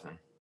that often.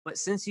 but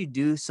since you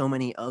do so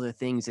many other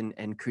things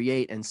and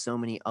create in so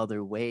many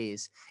other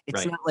ways,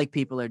 it's Right. not like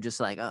people are just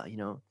like,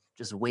 oh,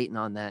 just waiting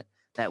on that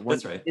one.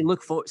 That's right. They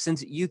look for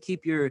since you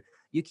keep your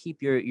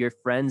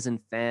friends and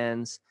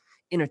fans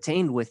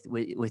entertained with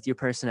your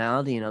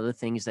personality and other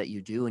things that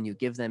you do, and you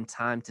give them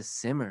time to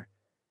simmer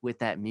with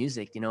that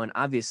music, and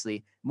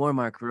obviously more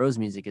Mark Rose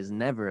music is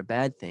never a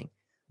bad thing.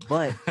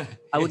 But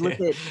I would look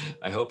at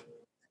I hope.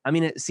 I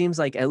mean, it seems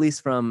like at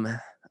least from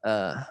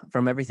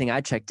everything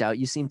I checked out,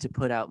 you seem to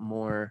put out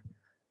more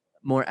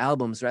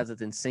albums rather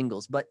than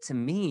singles. But to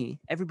me,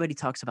 everybody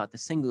talks about the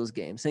singles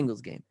game.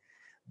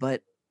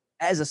 But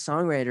as a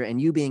songwriter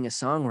and you being a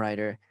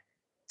songwriter,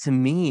 to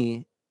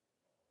me,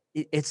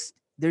 it's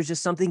there's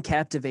just something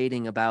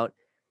captivating about.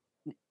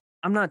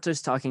 I'm not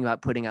just talking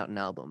about putting out an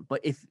album,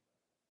 but if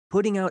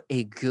putting out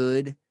a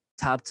good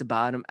top to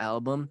bottom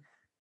album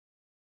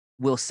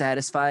will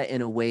satisfy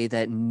in a way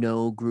that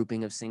no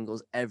grouping of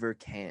singles ever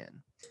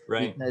can.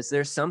 Right. Because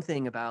there's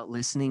something about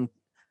listening,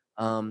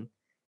 um,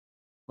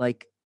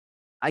 like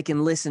I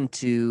can listen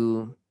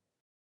to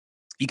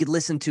you could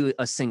listen to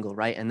a single,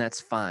 right? And that's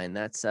fine.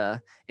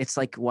 It's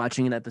like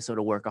watching an episode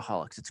of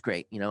Workaholics. It's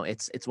great.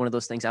 It's one of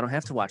those things I don't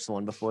have to watch the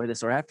one before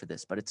this or after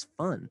this, but it's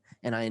fun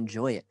and I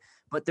enjoy it.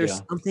 But there's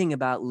Yeah. something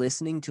about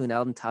listening to an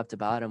album top to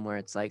bottom where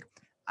it's like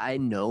I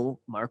know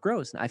Mark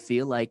Rose. And I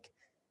feel like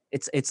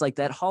it's like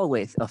that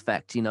hallway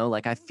effect,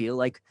 like I feel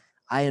like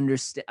I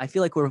understand. I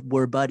feel like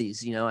we're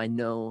buddies, I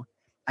know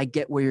I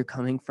get where you're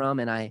coming from,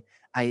 and I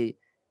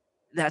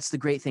that's the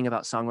great thing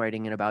about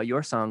songwriting and about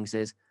your songs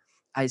is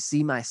I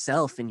see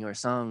myself in your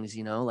songs,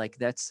 like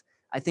that's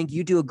I think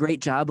you do a great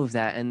job of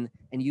that, and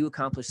you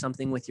accomplish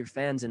something with your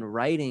fans and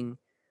writing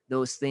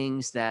those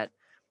things that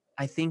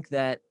I think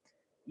that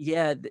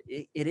yeah,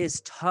 it is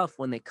tough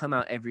when they come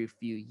out every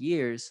few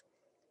years,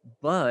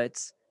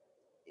 but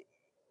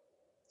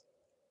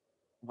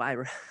why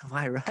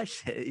why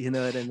rush it? You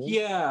know what I mean?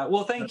 Yeah.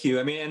 Well, thank you.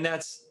 I mean, and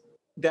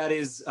that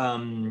is I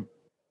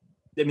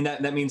mean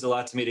that means a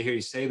lot to me to hear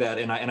you say that,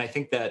 and I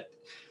think that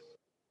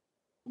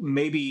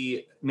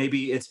maybe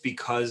it's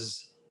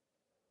because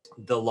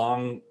the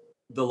long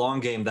the long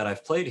game that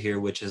I've played here,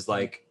 which is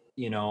like,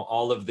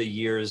 all of the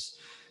years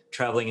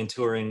traveling and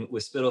touring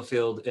with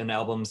Spitalfield and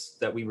albums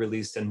that we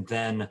released, and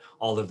then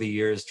all of the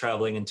years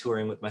traveling and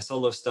touring with my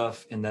solo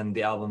stuff, and then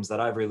the albums that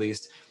I've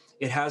released.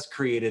 It has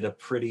created a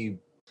pretty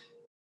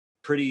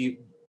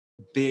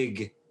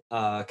big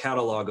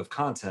catalog of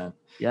content,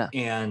 Yeah.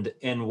 and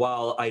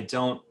while I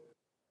don't,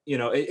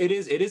 it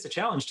is a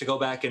challenge to go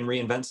back and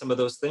reinvent some of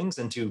those things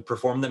and to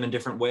perform them in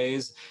different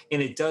ways,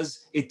 and it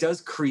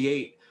does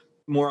create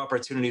more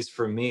opportunities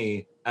for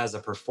me as a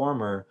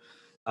performer,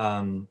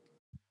 um,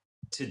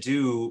 to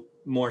do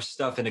more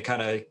stuff and to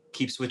kind of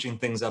keep switching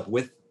things up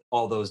with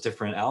all those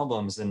different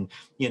albums, and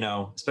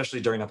especially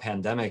during a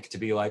pandemic, to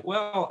be like,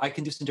 well, I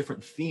can do some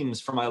different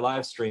themes for my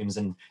live streams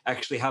and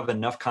actually have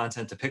enough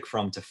content to pick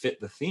from to fit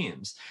the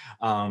themes,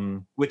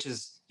 which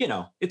is,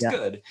 it's Yeah.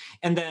 good.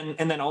 And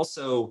then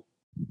also,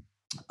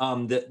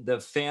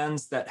 the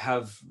fans that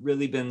have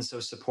really been so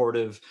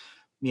supportive,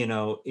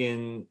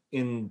 in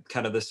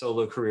kind of the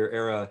solo career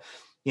era,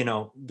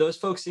 those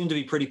folks seem to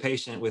be pretty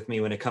patient with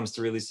me when it comes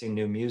to releasing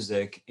new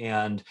music,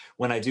 and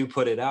when I do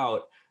put it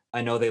out,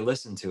 I know they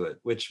listen to it,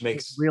 which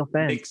makes Real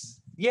fans.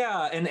 makes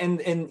yeah, and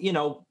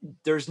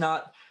there's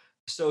not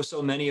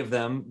so many of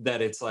them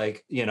that it's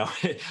like,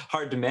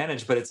 hard to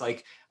manage, but it's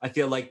like I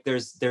feel like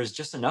there's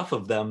just enough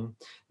of them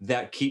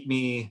that keep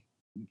me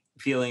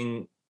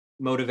feeling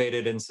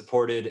motivated and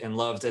supported and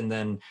loved, and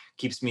then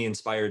keeps me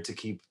inspired to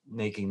keep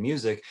making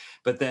music.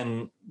 But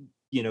then,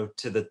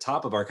 to the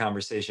top of our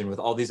conversation, with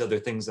all these other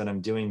things that I'm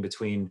doing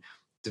between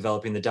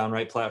developing the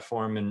Downright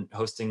platform and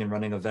hosting and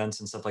running events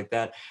and stuff like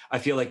that, I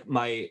feel like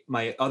my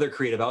other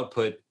creative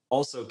output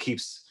also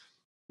keeps,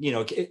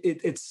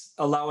 it's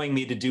allowing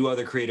me to do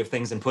other creative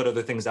things and put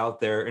other things out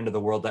there into the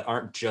world that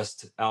aren't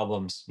just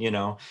albums,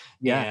 Yeah,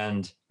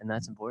 and and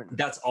that's important.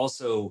 that's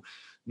also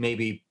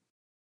maybe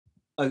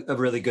a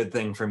really good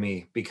thing for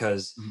me,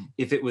 because Mhm.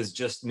 if it was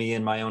just me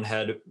in my own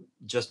head,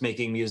 just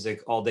making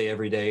music all day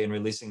every day and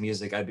releasing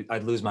music,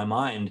 I'd lose my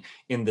mind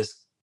in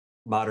this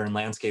modern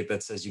landscape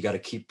that says you got to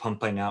keep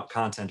pumping out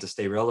content to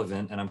stay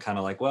relevant. And I'm kind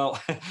of like, well,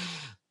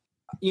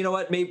 you know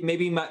what,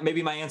 maybe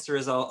my answer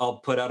is I'll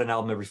put out an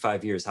album every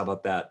 5 years. How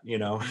about that,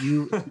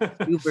 You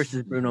you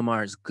versus Bruno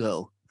Mars,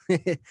 go.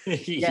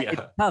 Yeah,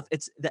 it's Yeah. tough.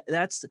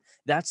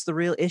 That's the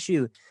real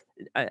issue.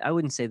 I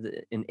wouldn't say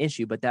an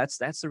issue, but that's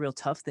the real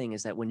tough thing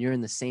is that when you're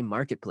in the same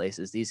marketplace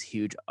as these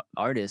huge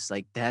artists,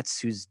 like that's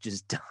who's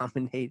just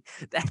dominate.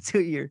 That's who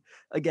you're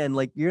again,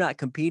 like you're not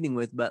competing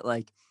with, but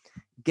like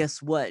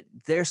guess what?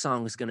 Their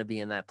song is gonna be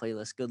in that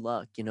playlist. Good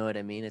luck. You know what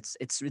I mean?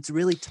 It's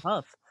really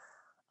tough.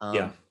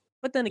 Yeah.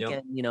 But then Yep.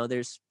 again,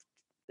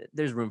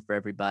 there's room for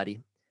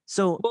everybody.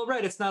 So Well,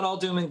 right. It's not all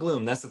doom and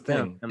gloom. That's the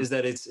yeah, thing, is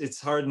that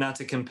it's hard not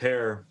to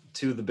compare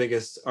to the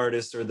biggest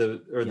artists or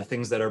the yeah,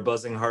 things that are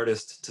buzzing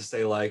hardest to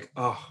say like,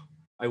 oh,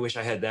 I wish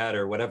I had that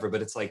or whatever.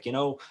 But it's like,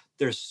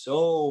 there's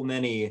so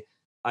many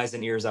eyes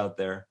and ears out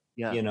there,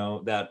 yeah.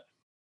 that,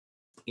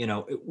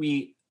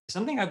 we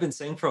something I've been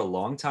saying for a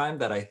long time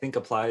that I think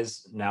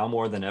applies now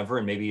more than ever,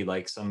 and maybe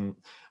like some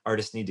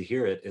artists need to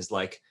hear it, is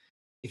like,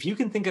 if you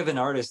can think of an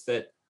artist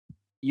that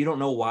you don't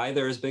know why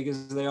they're as big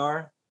as they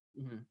are,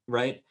 Mhm.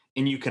 right?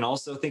 And you can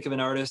also think of an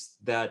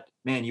artist that,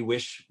 man, you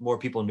wish more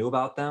people knew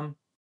about them.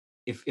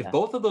 If Yeah.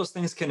 both of those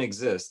things can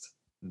exist,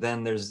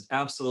 then there's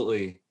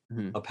absolutely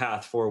Mhm. a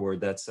path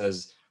forward that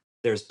says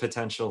there's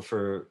potential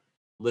for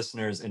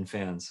listeners and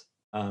fans.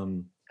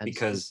 Absolutely.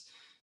 Because,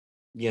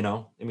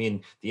 I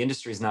mean, the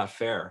industry is not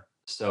fair.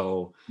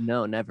 So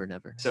No, never,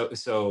 never. so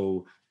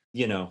so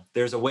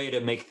there's a way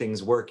to make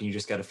things work, and you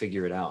just got to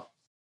figure it out.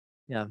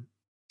 Yeah.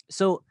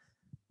 So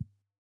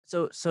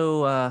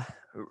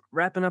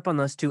wrapping up on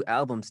those 2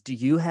 albums, do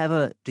you have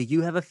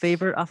a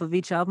favorite off of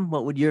each album?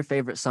 What would your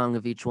favorite song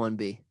of each one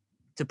be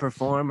to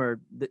perform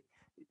or the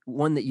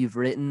one that you've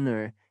written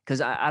or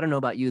 'cause I don't know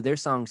about you,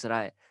 there's songs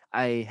that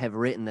I have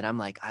written that I'm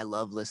like, "I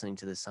love listening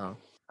to this song."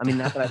 I mean,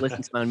 not that I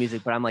listen to my own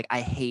music, but I'm like,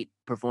 "I hate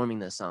performing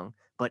this song."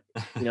 But,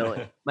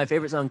 my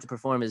favorite song to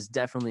perform is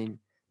definitely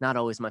not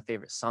always my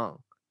favorite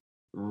song.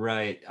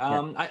 Right.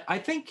 Yeah. I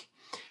think,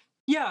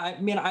 yeah,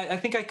 I mean, I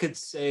think I could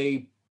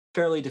say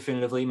fairly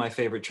definitively my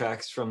favorite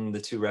tracks from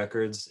the two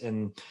records,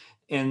 and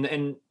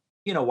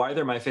why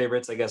they're my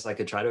favorites. I guess I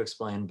could try to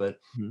explain, but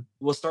Mhm.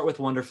 we'll start with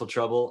 "Wonderful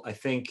Trouble." I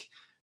think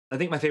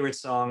my favorite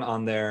song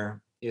on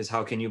there is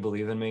 "How Can You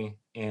Believe in Me,"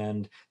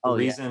 and the Oh,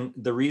 yeah. reason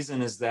the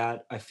reason is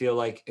that I feel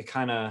like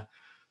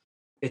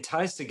it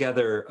ties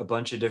together a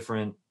bunch of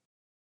different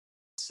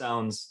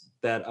sounds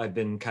that I've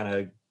been kind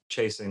of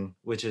chasing,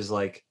 which is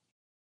like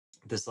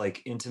this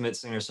like intimate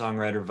singer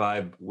songwriter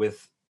vibe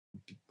with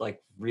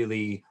like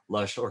really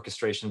lush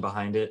orchestration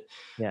behind it,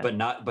 Yeah. but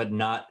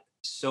not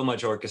so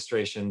much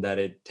orchestration that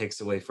it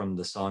takes away from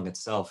the song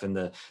itself. And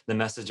the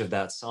message of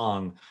that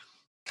song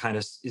kind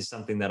of is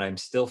something that I'm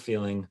still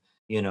feeling,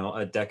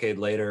 a decade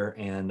later,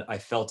 and I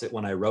felt it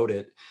when I wrote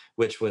it,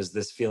 which was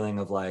this feeling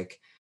of like,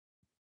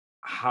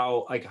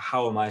 how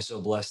am I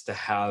so blessed to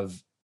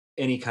have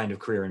any kind of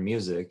career in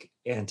music,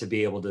 and to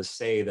be able to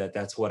say that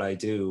that's what I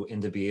do,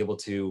 and to be able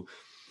to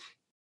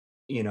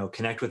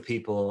connect with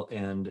people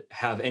and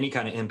have any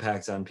kind of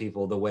impact on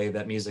people the way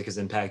that music has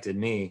impacted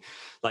me.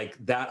 Like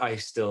that, I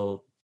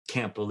still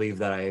can't believe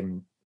that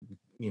I'm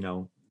you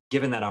know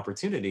given that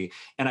opportunity.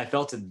 And I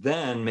felt it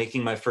then,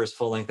 making my first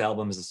full-length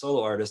album as a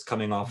solo artist,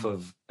 coming off Mhm.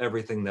 of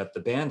everything that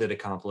the band had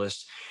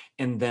accomplished.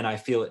 And then I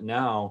feel it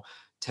now,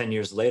 10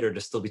 years later,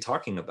 to still be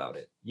talking about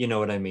it. You know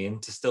what I mean?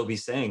 To still be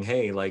saying,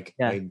 hey, like,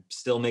 Yeah. I'm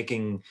still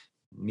making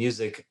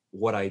music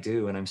what I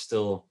do, and I'm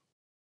still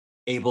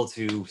able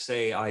to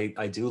say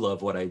I do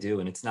love what I do.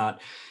 And it's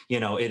not,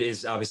 it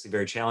is obviously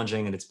very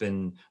challenging, and it's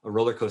been a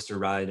roller coaster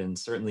ride, and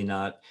certainly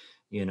not,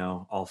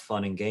 all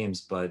fun and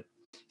games, but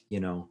you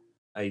know,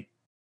 I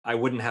I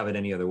wouldn't have it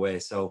any other way.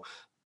 So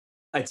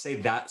I'd say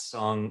that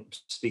song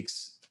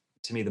speaks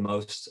to me the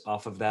most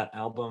off of that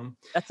album.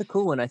 That's a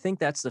cool one. I think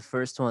that's the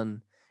first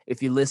one,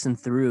 if you listen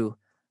through,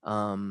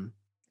 um,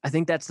 I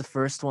think that's the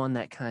first one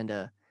that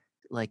kinda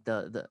like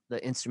the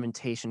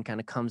instrumentation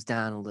kinda comes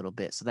down a little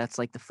bit. So that's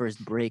like the first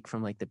break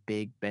from like the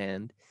big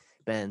band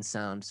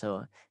sound.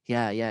 So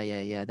yeah, yeah,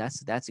 yeah, yeah.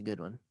 That's a good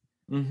one.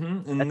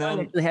 That And song then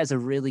actually has a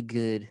really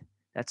good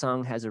that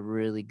song has a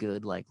really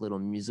good like little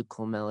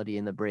musical melody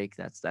in the break.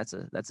 That's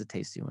a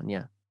tasty one.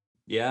 Yeah.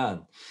 yeah,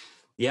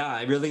 yeah,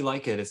 I really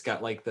like it. It's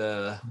got like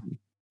Mhm.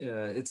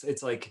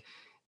 it's like,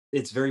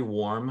 it's very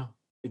warm.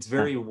 It's Yeah.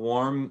 very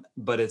warm,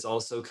 but it's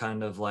also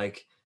kind of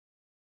like,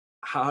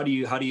 how do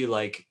you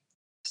like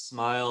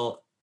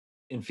smile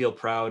and feel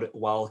proud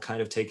while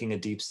kind of taking a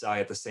deep sigh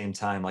at the same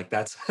time. Like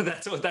that's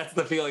that's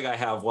the feeling I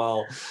have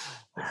while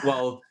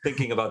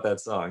thinking about that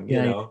song, you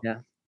Yeah, yeah, know? yeah.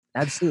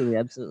 Absolutely,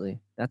 absolutely.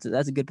 That's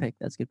a good pick.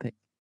 That's a good pick.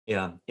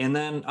 Yeah. And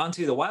then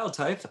onto the Wild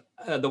Type.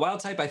 The Wild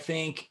Type, I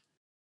think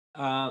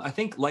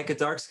Like a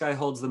Dark Sky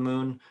Holds the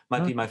Moon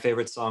might Oh, be my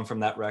favorite song from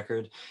that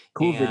record.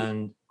 cool video.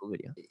 And Cool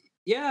video.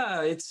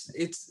 yeah, it's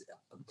it's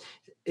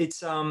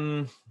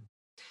a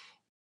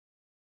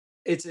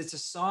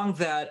song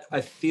that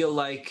I feel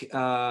like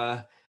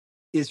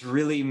is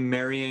really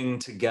marrying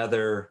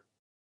together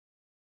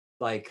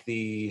like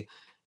the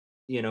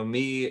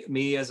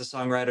me as a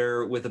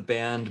songwriter with a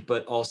band,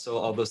 but also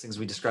all those things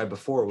we described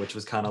before, which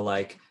was kind of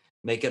like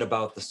make it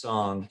about the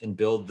song and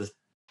build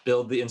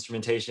the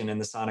instrumentation and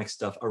the sonic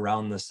stuff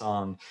around the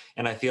song.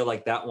 And I feel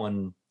like that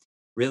one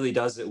really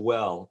does it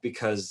well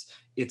because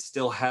it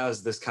still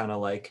has this kind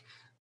of like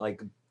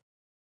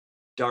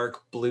dark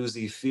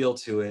bluesy feel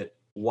to it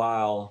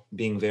while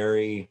being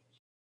very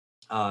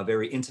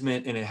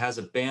intimate, and it has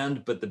a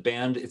band, but the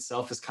band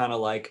itself is kind of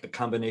like a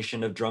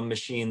combination of drum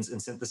machines and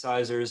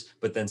synthesizers,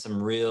 but then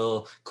some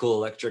real cool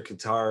electric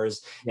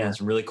guitars Yeah. and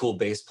some really cool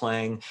bass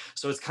playing.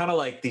 So it's kind of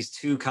like these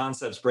two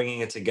concepts bringing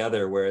it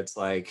together where it's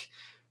like,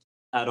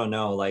 I don't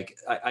know, like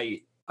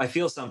I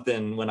feel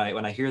something when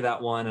I hear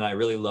that one, and I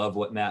really love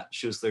what Matt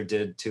Schuessler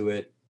did to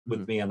it Mhm.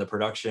 with me on the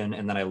production,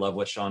 and then I love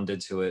what Sean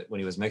did to it when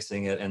he was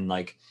mixing it, and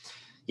like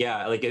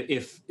yeah, like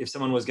if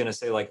someone was gonna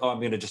say like, oh, I'm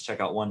gonna just check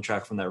out one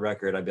track from that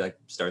record, I'd be like,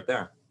 start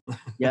there.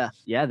 Yeah,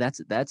 yeah, that's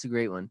a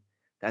great one.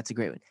 That's a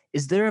great one.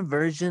 Is there a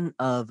version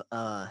of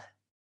I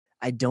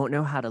Don't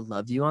Know How to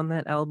Love You on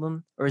that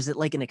album? Or is it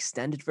like an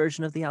extended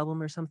version of the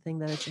album or something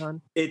that it's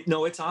on? It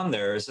no, it's on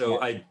there. Yeah.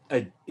 So I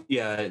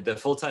yeah, the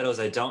full title is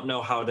I Don't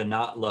Know How to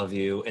Not Love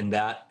You, and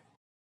that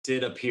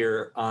did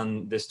appear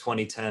on this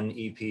 2010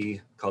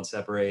 EP called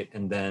Separate,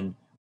 and then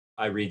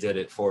I redid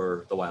it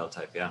for the Wild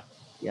Type. Yeah.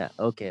 Yeah.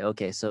 Okay.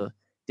 Okay. So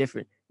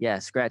different. Yeah.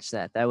 Scratch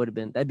that.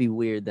 That'd be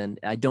weird. Then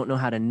I don't know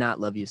how to not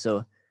love you.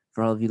 So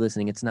for all of you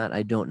listening, it's not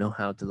I don't know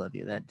how to love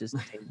you. That just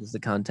changes the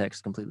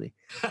context completely.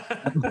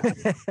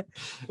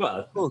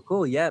 Well, Cool.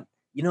 Cool. Yeah.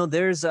 You know,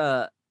 there's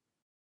I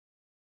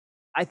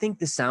think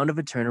the sound of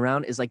a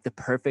turnaround is like the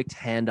perfect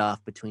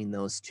handoff between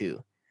those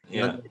two.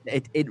 You know, yeah.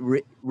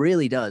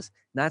 really does.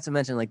 Not to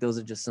mention, like those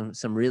are just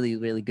some really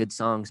really good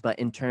songs. But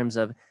in terms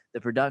of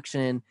the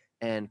production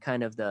and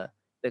kind of the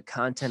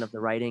content of the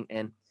writing,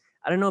 and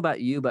I don't know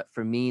about you, but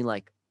for me,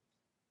 like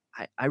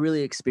I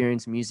really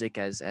experience music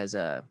as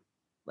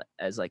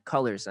like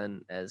colors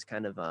and as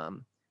kind of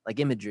like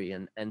imagery,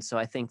 and so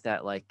I think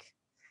that like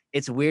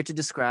it's weird to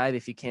describe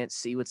if you can't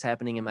see what's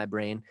happening in my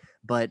brain,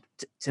 but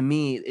to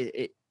me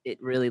it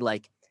really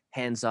like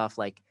hands off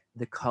like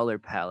the color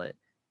palette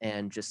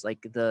and just like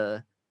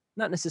the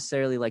not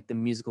necessarily like the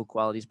musical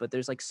qualities, but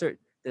there's like certain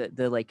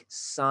the like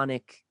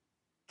sonic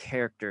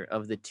character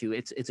of the two.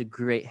 It's a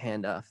great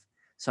handoff.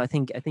 So I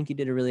think you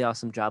did a really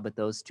awesome job with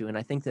those two, and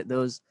I think that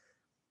those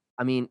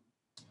I mean,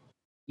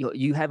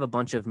 you have a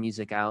bunch of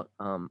music out,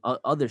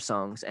 other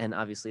songs, and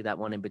obviously that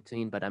one in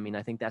between. But I mean,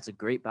 I think that's a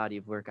great body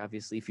of work,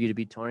 obviously, for you to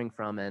be touring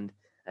from, and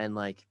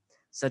like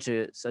such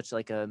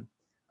like a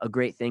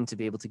great thing to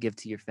be able to give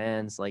to your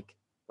fans. Like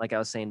I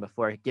was saying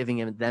before, giving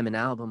them an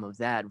album of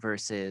that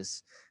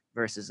versus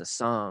a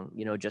song,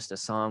 just a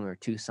song or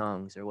two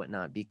songs or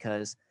whatnot.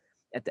 Because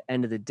at the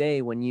end of the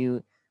day, when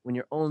you're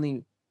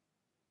only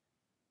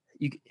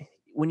you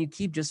when you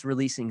keep just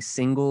releasing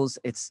singles,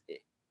 it's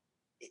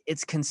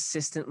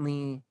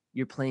consistently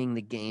you're playing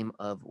the game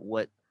of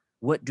what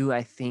do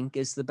I think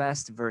is the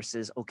best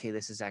versus okay,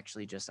 this is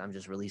actually just I'm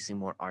just releasing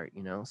more art.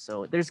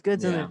 So there's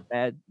goods and there's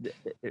Yeah.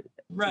 bad.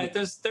 Right.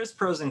 There's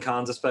pros and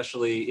cons,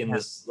 especially in Yeah.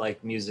 this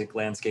like music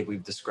landscape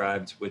we've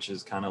described, which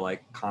is kind of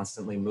like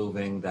constantly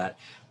moving. That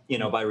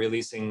Mm. by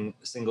releasing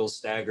singles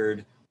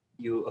staggered,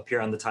 you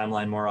appear on the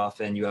timeline more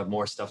often. You have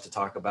more stuff to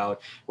talk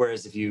about.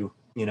 Whereas if you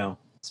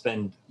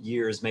spend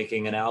years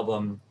making an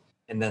album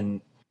and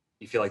then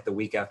you feel like the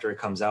week after it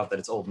comes out that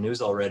it's old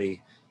news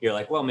already, you're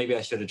like, well, maybe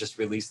I should have just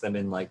released them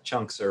in like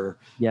chunks or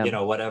Yeah.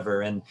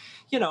 whatever. And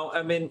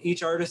I mean,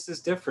 each artist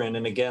is different,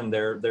 and again,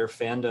 their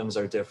fandoms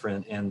are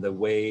different, and the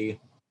way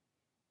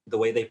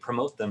they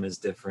promote them is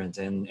different,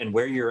 and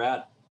where you're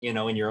at in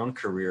your own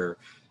career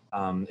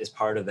is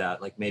part of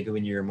that. Like maybe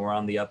when you're more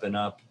on the up and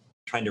up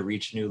trying to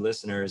reach new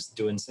listeners,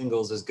 doing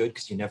singles is good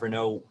because you never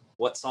know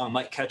what song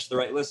might catch the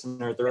right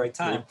listener at the right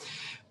time.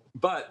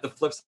 But the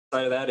flip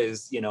side of that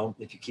is,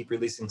 if you keep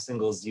releasing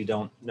singles, you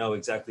don't know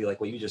exactly like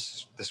what you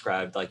just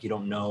described. Like you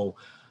don't know,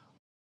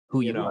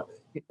 Who you you are. know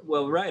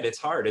well, right, it's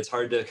hard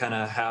to kind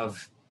of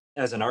have,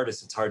 as an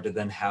artist, it's hard to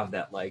then have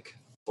that like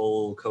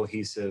full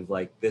cohesive,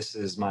 like this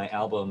is my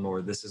album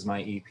or this is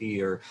my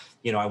EP, or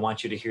I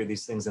want you to hear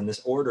these things in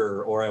this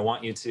order, or I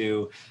want you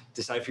to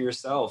decide for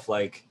yourself,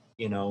 like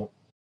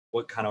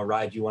what kind of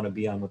ride you want to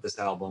be on with this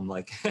album,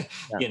 like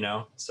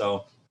Yeah.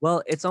 so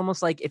Well, it's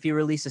almost like if you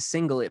release a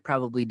single, it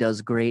probably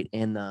does great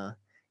in the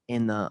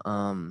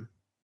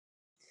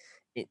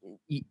in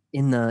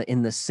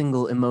the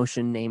single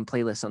emotion name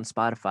playlist on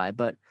Spotify.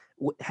 But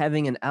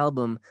having an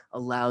album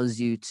allows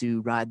you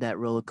to ride that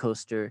roller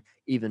coaster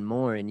even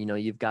more, and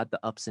you've got the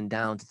ups and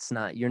downs.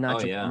 You're not Oh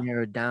just yeah.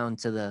 narrowed down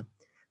to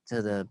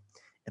the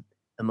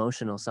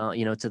emotional song,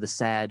 to the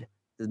sad,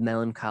 the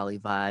melancholy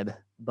vibe.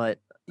 But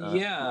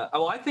Yeah.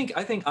 Well, I think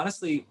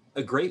honestly,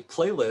 a great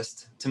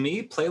playlist, to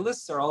me,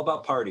 playlists are all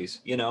about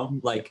parties,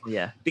 like,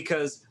 yeah,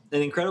 because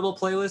an incredible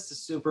playlist is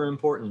super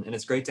important and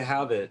it's great to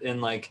have it.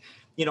 And like,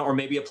 or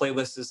maybe a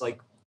playlist is like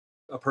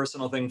a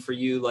personal thing for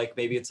you. Like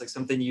maybe it's like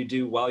something you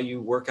do while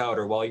you work out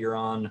or while you're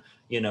on,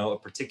 a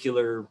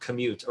particular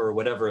commute or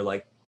whatever.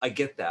 Like I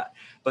get that.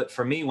 But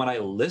for me, when I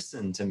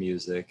listen to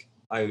music,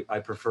 I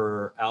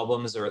prefer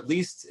albums, or at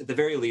least at the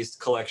very least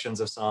collections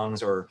of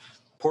songs or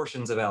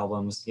portions of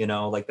albums,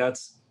 like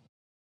that's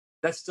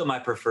still my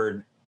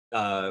preferred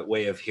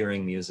way of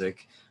hearing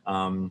music.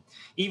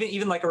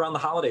 Even like around the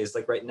holidays,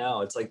 like right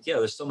now, it's like, yeah,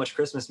 there's so much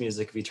Christmas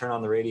music. If you turn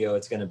on the radio,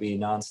 it's going to be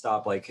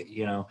nonstop, like,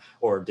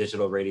 or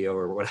digital radio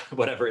or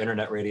whatever,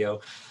 internet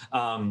radio.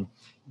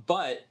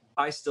 But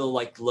I still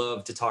like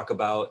love to talk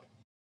about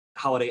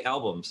holiday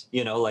albums,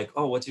 like,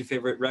 oh, what's your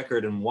favorite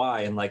record and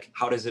why, and like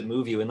how does it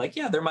move you, and like,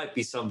 yeah, there might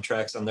be some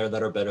tracks on there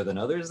that are better than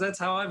others. That's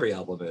how every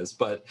album is.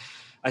 But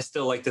I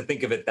still like to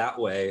think of it that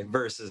way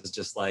versus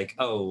just like,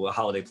 oh, a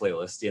holiday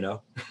playlist.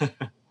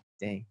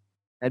 dang,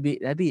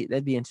 that'd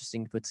be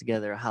interesting to put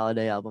together a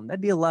holiday album.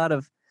 That'd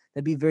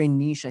be very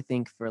niche, I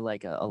think, for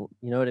like you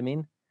know what I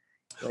mean?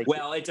 Like,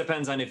 Well, it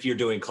depends on if you're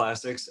doing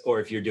classics or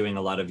if you're doing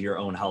a lot of your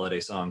own holiday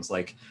songs,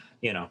 like,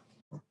 you know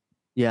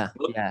yeah,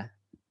 yeah.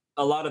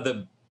 a lot of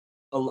the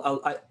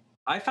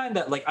I find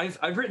that like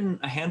I've written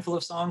a handful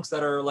of songs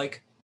that are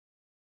like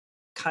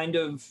kind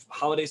of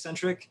holiday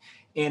centric,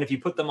 and if you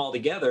put them all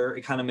together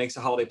it kind of makes a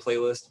holiday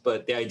playlist.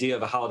 But the idea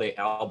of a holiday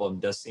album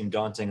does seem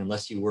daunting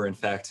unless you were in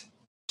fact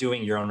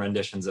doing your own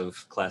renditions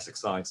of classic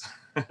songs.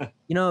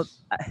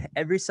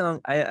 Every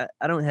song, I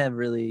don't have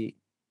really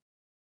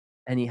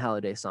any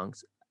holiday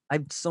songs. I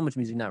have so much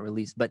music not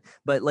released, but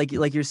like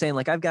you're saying,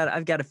 like I've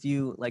got a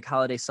few like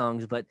holiday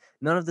songs, but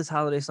none of these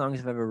holiday songs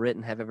I've ever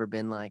written have ever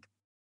been like,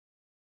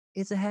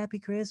 it's a happy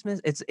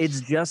Christmas.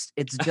 It's just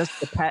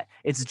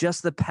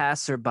the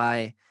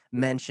passerby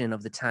mention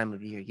of the time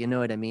of year. You know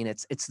what I mean?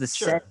 It's the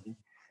Sure. setting,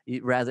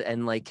 rather,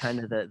 and like kind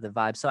of the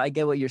vibe. So I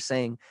get what you're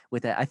saying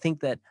with that. I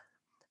think that,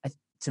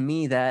 to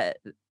me, that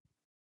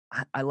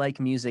I like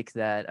music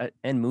that,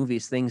 and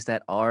movies, things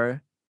that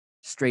are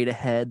straight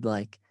ahead,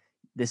 like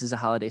this is a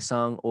holiday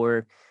song,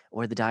 or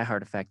the Die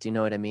Hard effect. You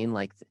know what I mean?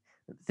 Like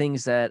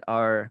things that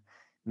are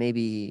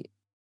maybe,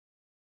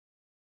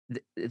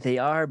 they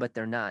are, but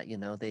they're not.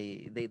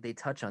 They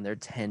touch on, they're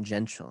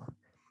tangential.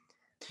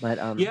 But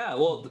Yeah,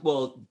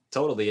 well,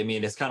 totally. I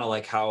mean, it's kind of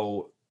like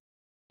how,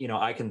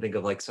 I can think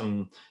of like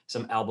some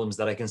albums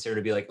that I consider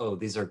to be like, oh,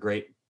 these are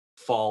great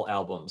fall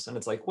albums, and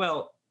it's like,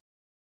 well,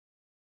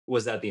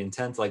 was that the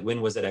intent? Like,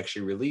 when was it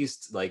actually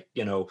released? Like,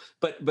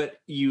 but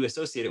you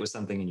associate it with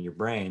something in your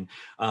brain.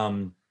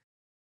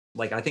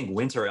 Like, I think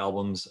winter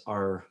albums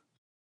are,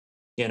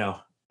 you know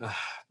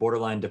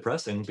borderline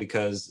depressing,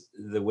 because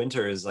the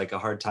winter is like a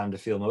hard time to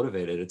feel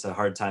motivated. It's a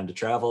hard time to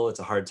travel. It's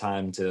a hard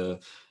time to,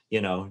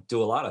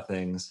 do a lot of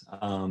things.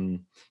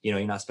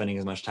 You're not spending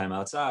as much time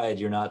outside.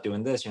 You're not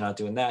doing this. You're not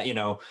doing that.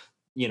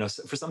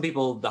 For some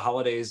people, the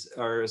holidays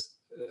are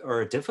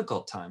a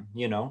difficult time.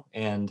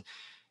 And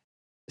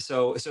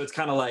so it's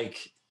kind of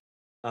like,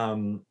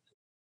 um,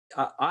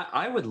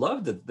 I would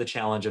love the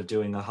challenge of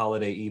doing a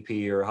holiday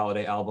EP or a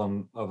holiday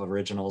album of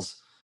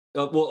originals.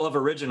 Well, of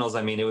originals,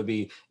 I mean, it'd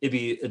be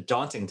a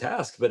daunting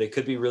task, but it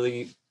could be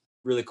really,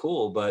 really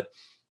cool. But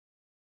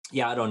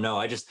yeah, I don't know.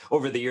 I just,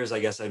 over the years, I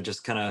guess I've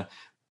just kind of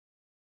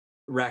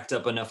racked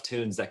up enough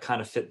tunes that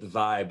kind of fit the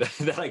vibe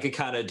that I could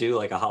kind of do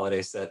like a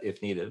holiday set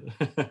if needed.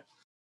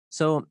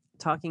 so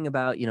talking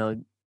about,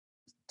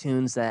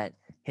 tunes that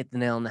hit the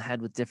nail on the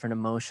head with different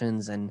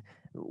emotions, and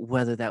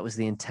whether that was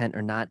the intent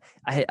or not,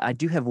 I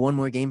do have one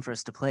more game for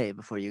us to play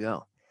before you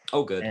go.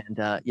 Oh, good.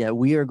 And yeah,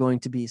 we are going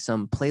to be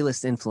some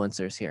playlist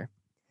influencers here.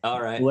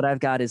 All right. What I've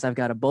got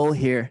a bowl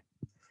here,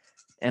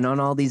 and on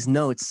all these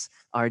notes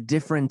are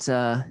different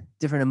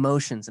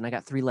emotions, and I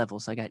got 3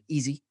 levels. I got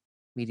easy,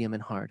 medium,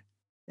 and hard.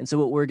 And so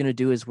what we're gonna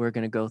do is we're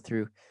gonna go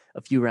through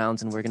a few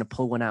rounds, and we're gonna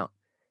pull one out,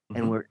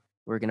 and Mhm.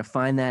 we're gonna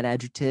find that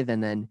adjective,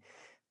 and then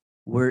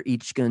we're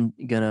each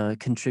gonna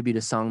contribute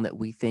a song that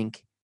we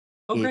think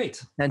Oh, is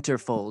great.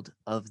 centerfold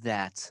of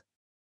that,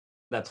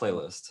 That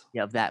playlist.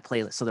 yeah, of that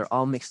playlist. So they're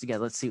all mixed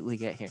together. Let's see what we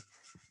get here.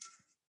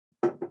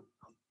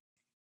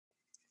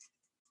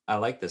 I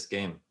like this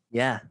game.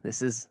 Yeah,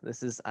 this is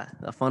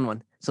a fun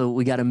one. So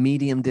we got a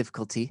medium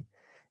difficulty,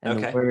 and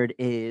the Okay. word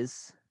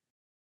is.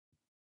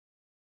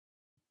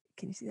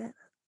 Can you see that?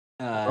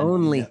 No.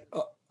 Lonely.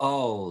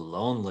 Oh,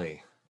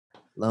 lonely.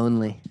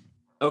 Lonely.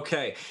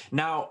 Okay.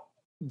 Now,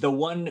 the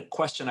one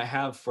question I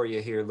have for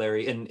you here,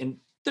 Larry, and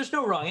there's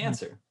no wrong Mhm.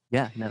 answer.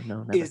 Yeah. No.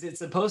 No. Never. Is it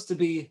supposed to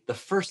be the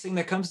first thing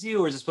that comes to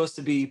you, or is it supposed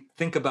to be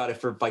think about it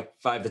for like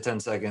 5 to 10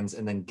 seconds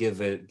and then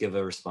give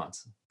a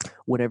response?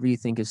 Whatever you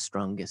think is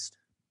strongest.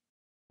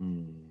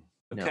 Hmm.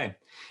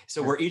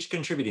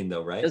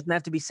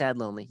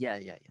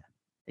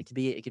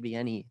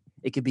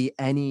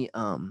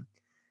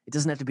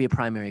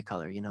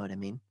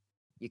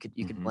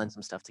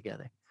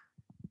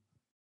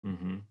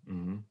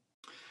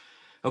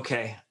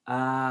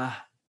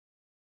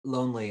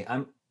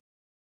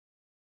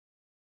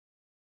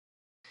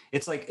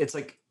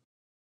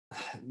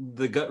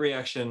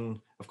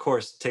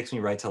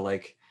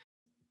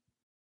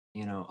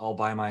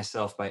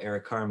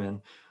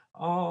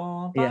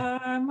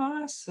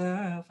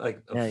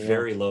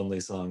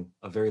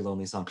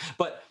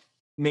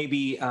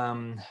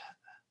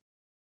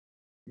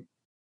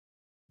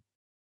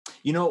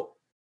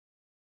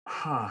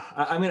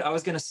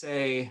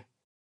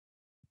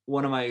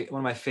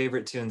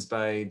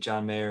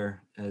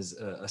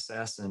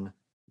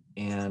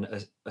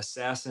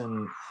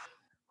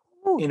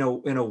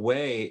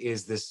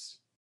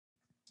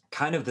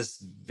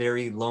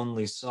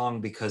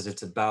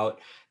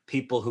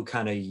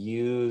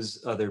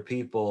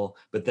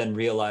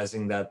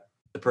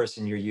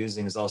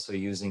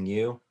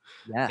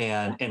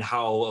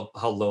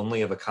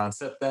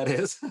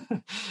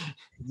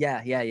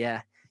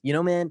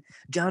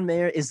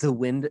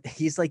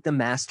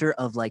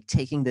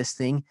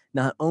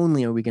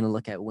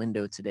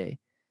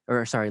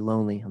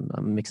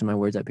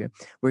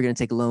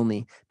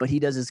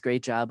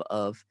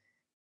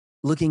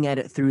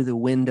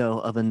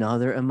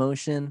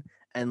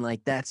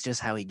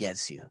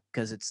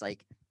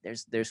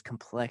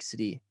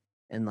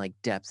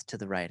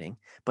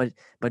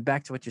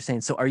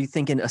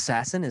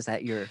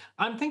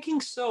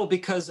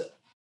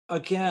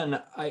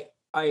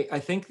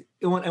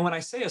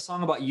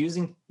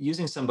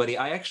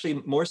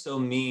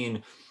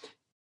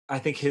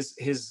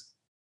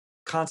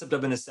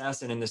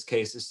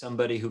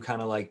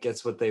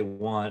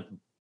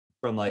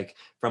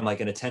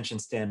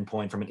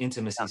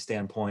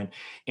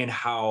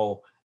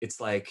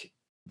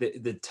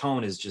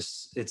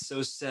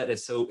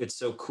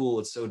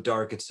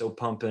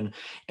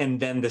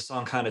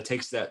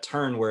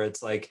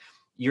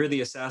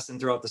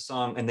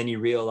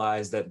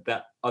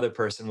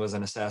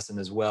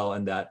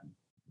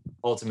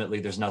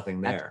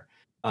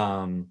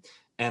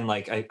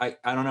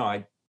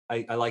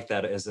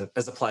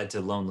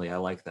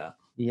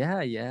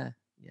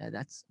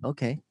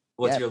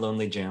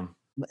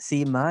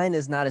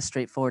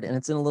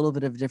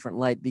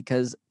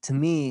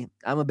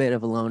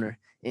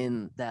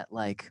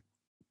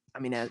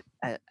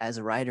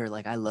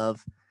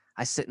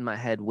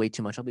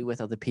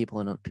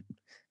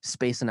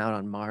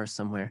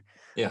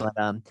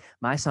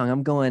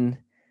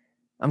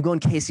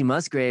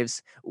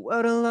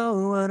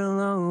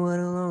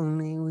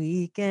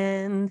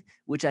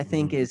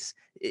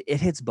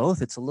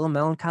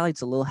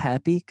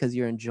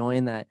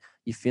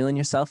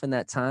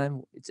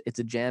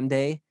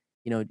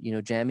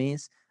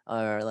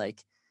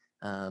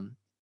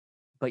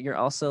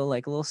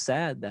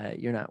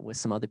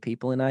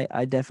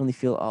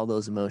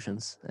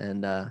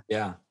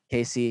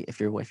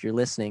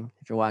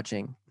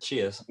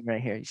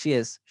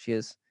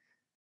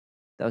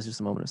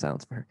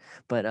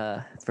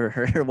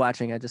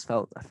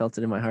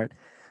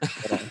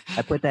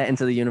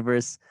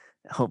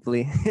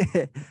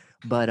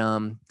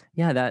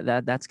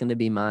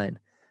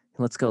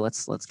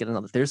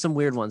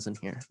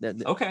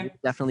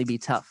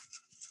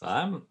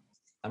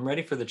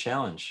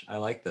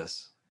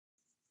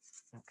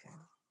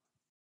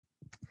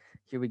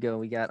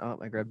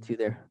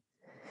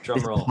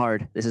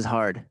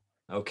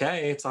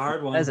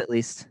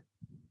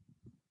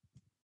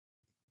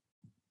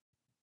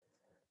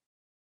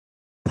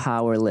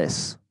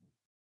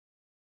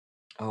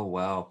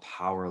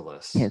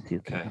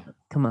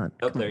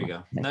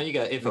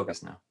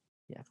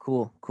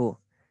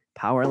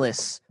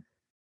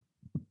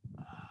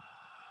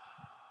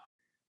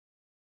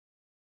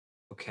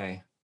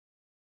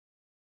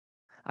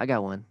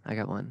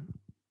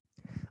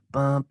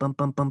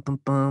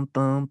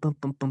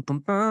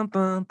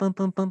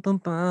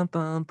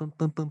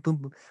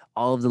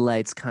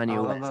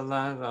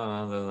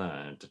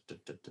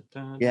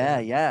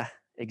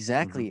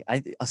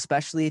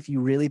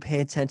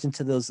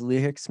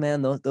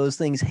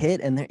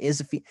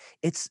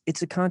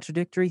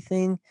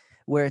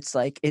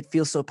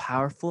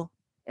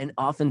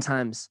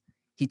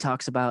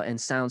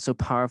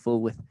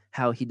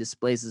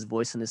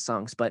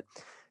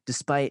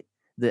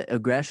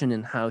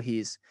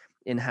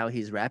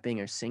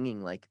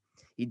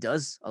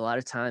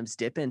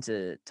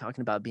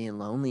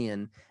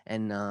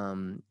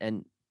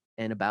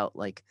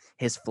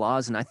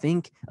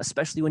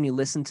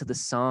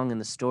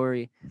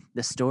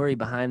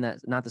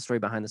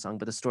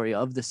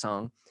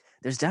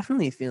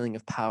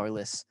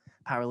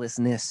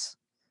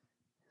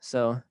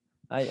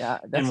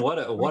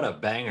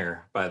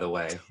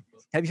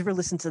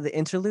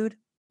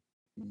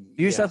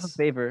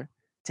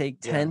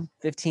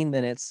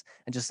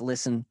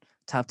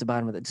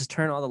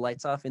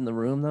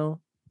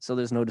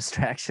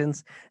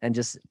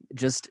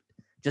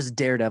 just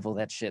daredevil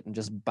that shit and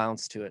just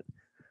bounce to it.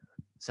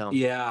 So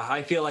Yeah,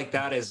 I feel like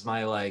that is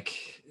my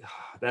like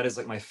that is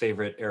like my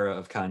favorite era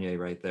of Kanye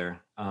right there.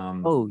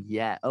 oh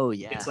yeah, oh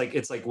yeah.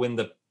 It's like when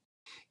the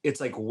it's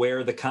like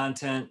where the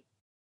content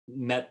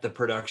met the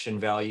production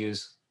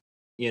values,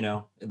 you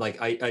know.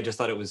 Like I just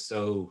thought it was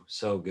so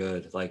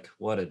good. Like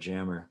what a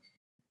jammer.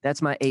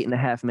 That's my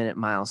 8.5 minute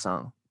Mile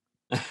song.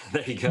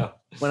 There you go.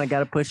 When I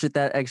gotta push it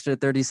that extra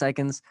 30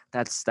 seconds,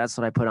 that's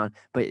what I put on.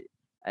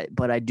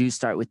 But I do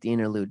start with the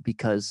interlude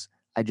because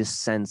I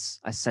sense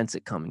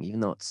it coming, even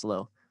though it's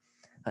slow.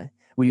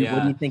 What are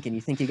Yeah, you thinking?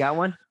 You think you got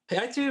one?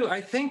 I do.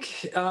 I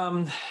think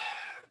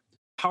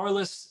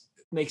Powerless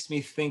makes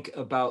me think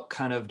about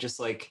kind of just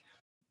like,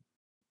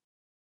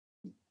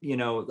 you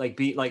know, like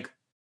be like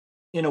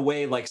in a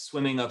way like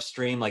swimming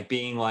upstream, like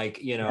being like,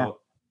 you Yeah. know,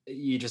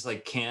 you just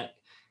like can't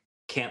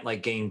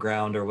like gain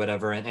ground or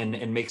whatever,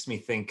 and makes me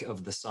think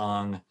of the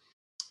song.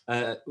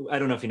 I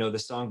don't know if you know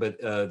this song, but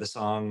the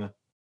song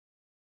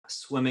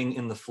 "Swimming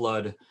in the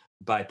Flood"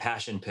 by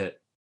Passion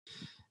Pit,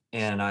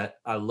 and I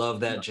love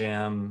that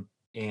jam,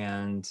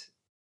 and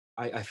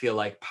I feel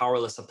like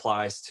Powerless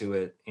applies to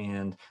it,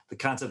 and the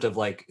concept of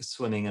like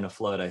swimming in a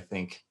flood, I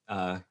think,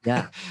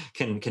 Yeah.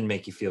 can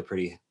make you feel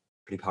pretty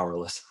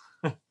powerless.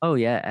 Oh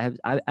yeah.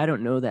 I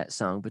don't know that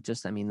song, but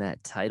just I mean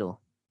that title.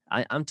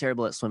 I'm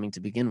terrible at swimming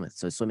to begin with,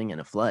 so swimming in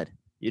a flood.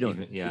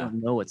 Even You yeah,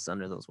 don't know what's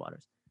under those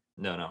waters.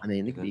 no, I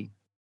mean, it could even be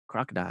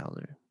crocodiles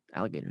or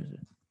alligators or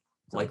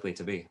so likely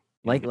to be. Yeah.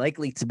 like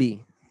likely to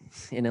be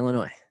in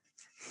Illinois.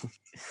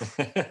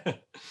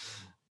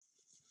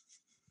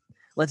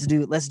 Let's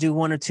do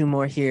one or two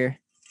more here.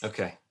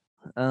 Okay.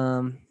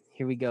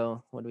 Here we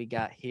go. What do we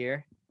got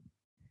here?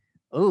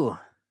 Oh,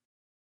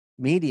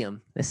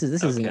 medium. This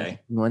is an Okay. interesting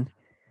one.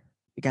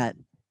 We got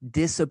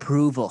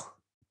disapproval.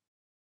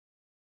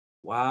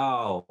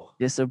 Wow.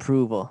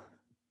 Disapproval.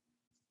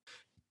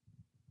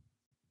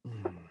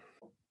 Hmm.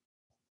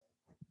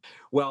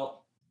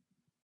 Well,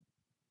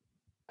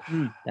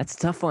 That's a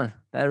tough one.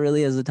 That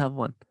really is a tough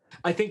one.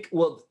 I think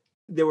well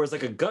there was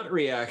like a gut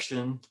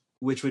reaction,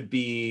 which would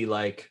be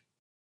like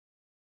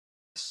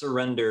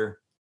surrender,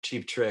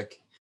 Cheap Trick.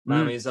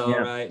 Mommy's all Yeah.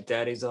 right,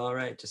 daddy's all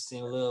right, just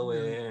seem a little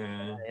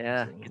weird.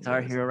 Yeah.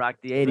 Guitar Hero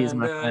rocked the 80s,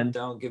 my Surrender, friend.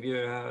 don't give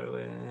your heart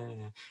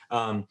away.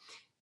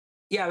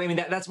 Yeah, I mean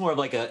that's more of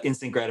like a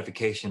instant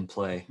gratification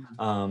play.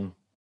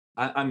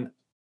 I'm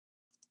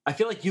I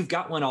feel like you've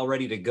got one all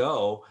ready to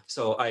go,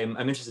 so I'm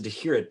interested to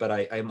hear it. But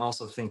I'm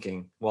also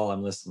thinking while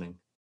I'm listening.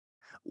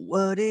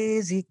 What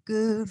is he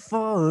good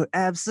for?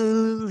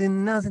 Absolutely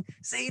nothing.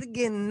 Say it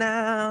again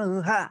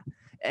now. Ha.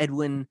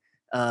 Edwin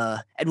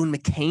Edwin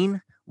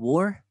McCain,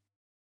 War.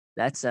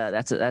 That's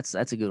a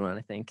good one,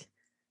 I think.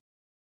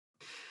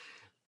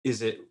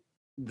 Is it It-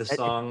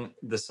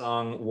 the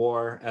song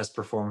 "War" as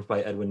performed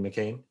by Edwin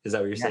McCain? Is that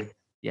what you're yes. saying?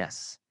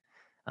 Yes.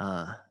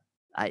 Uh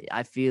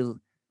I feel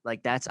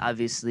like that's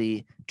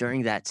obviously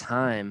during that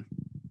time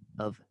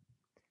of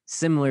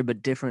similar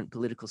but different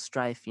political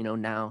strife,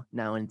 now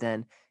and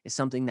then is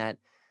something that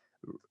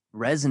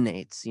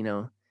resonates,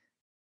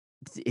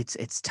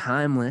 it's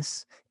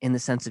timeless in the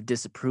sense of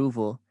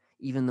disapproval,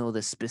 even though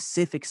the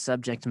specific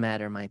subject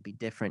matter might be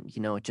different.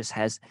 It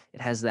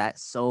has that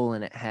soul,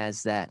 and it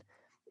has that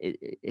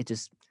it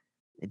just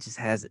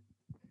has it.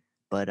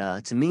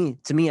 But to me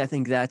I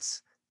think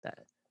that's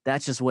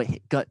just what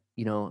hit gut,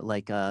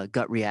 like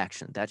gut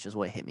reaction. That's just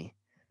what hit me.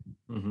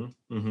 Mm-hmm.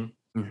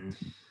 Mm-hmm. Mhm.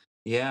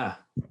 Yeah.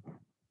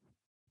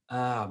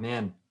 Oh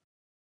man.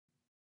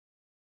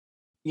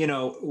 You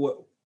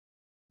know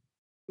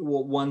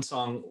one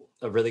song,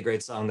 a really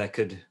great song Yeah.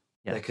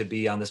 that could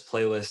be on this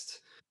playlist,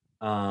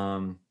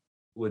 um,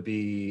 would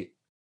be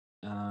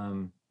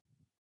um,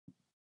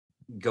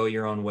 "Go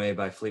Your Own Way"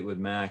 by Fleetwood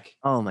Mac.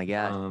 Oh my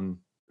god. Um,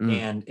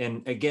 Mm.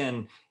 and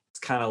again, it's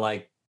kind of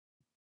like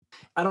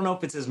I don't know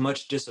if it's as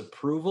much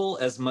disapproval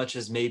as much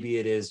as maybe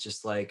it is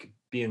just like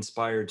be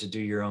inspired to do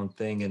your own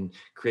thing and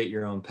create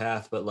your own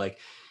path. But like,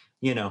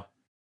 you know,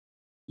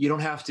 you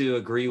don't have to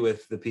agree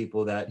with the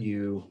people that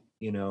you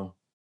know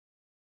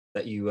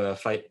that you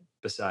fight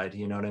beside.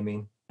 You know what I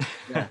mean?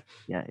 Yeah.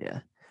 Yeah. Yeah.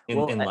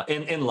 Well,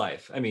 In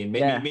life, I mean,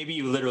 yeah. maybe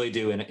you literally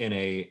do in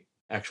a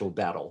actual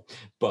battle,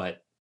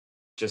 but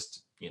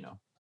just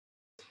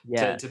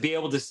Yeah. to be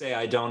able to say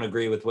I don't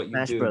agree with what you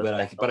Smash do, Bros. but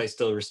Battle. I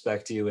still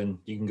respect you, and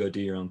you can go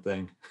do your own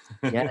thing.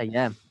 Yeah,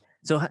 yeah.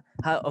 So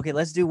how? Okay,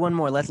 let's do one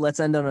more. Let's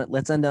end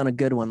on a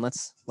good one.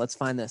 Let's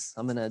find this.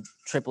 I'm gonna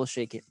triple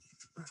shake it.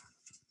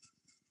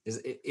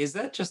 Is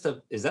that just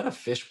a is that a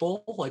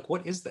fishbowl? Like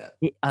what is that?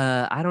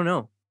 I don't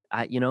know.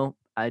 I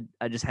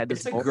just had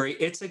this bowl.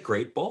 It's a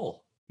great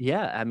bowl.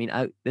 Yeah, I mean,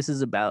 this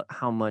is about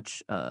how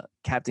much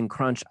Captain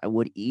Crunch I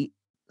would eat.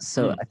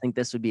 So Mm. I think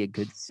this would be a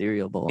good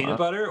cereal bowl. Peanut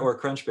butter or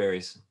crunch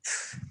berries?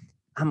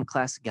 I'm a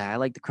classic guy. I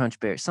like the Crunch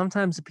Berries.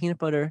 Sometimes the peanut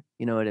butter,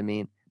 you know what I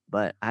mean.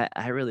 But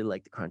I really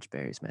like the Crunch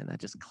Berries, man.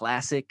 That's just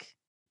classic.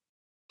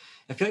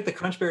 I feel like the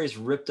crunch berries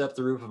ripped up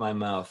the roof of my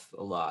mouth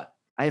a lot.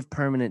 I have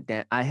permanent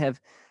I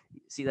have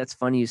see, that's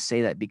funny you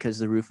say that because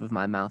the roof of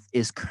my mouth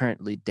is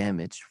currently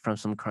damaged from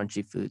some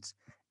crunchy foods.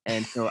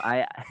 And so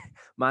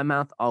my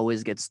mouth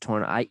always gets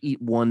torn. I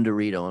eat one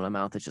Dorito and my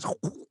mouth is just,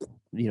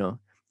 Yep.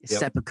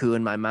 seppuku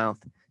in my mouth.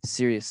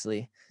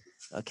 Seriously.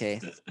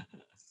 Okay.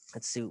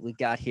 Let's see what we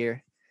got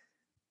here.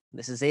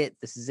 This is it.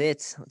 This is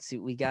it. Let's see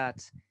what we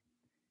got.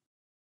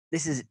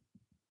 This is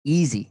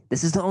easy.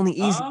 This is the only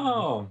easy one.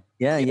 Oh,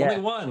 Yeah, the only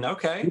yeah. one.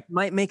 Okay. It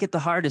might make it the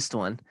hardest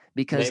one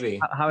because Maybe.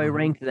 how I Mhm.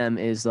 ranked them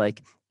is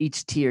like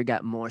each tier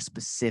got more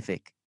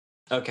specific.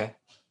 Okay.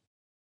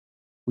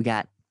 We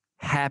got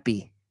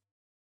happy.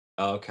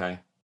 Okay.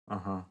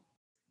 Uh-huh.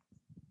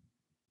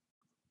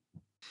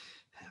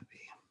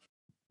 Happy.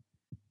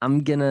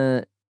 I'm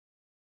gonna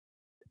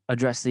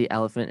address the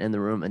elephant in the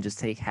room and just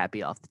take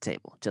happy off the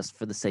table just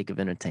for the sake of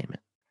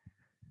entertainment.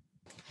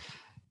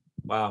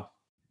 Wow.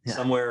 Yeah.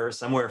 Somewhere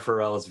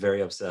Pharrell is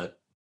very upset.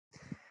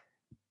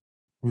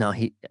 No,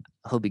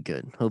 he'll be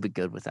good. He'll be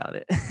good without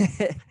it.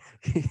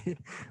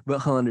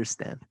 But he'll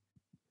understand.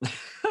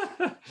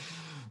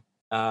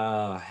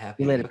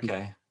 Happy. Later,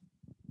 Okay.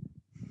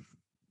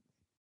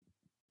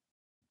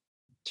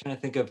 Trying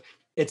to think of,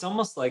 it's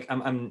almost like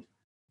I'm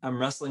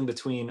wrestling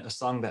between a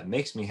song that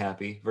makes me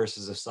happy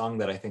versus a song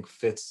that I think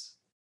fits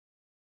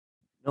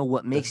No,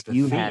 what makes the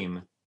you happy?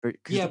 theme.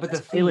 Because Yeah, the but the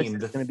best playlist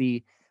theme, is going to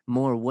be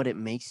more what it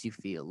makes you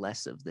feel,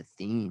 less of the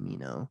theme, you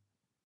know?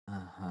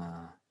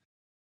 uh-huh.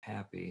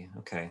 Happy.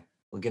 Okay.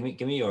 Well, give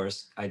me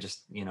yours. I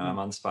just, I'm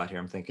on the spot here.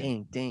 I'm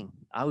thinking. Dang.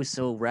 I was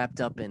so wrapped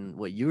up in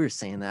what you were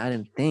saying that I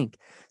didn't think.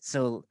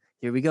 So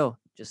here we go.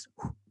 Just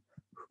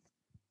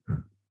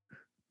a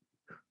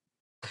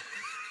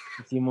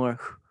few more.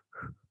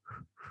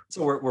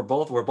 So we're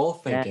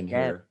both thinking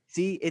here.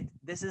 See,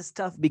 this is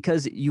tough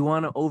because you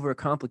want to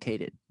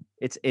overcomplicate it.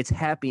 It's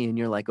happy and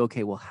you're like,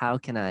 okay, well, how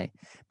can I?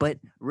 But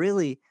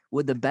really,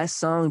 would the best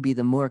song be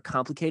the more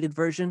complicated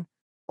version?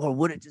 Or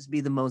would it just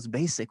be the most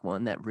basic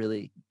one that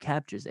really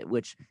captures it,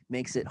 which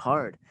makes it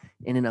hard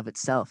in and of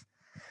itself?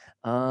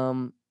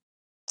 I'm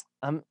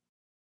I'm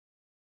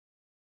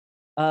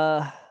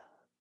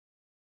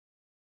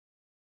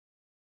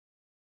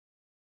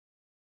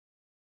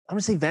gonna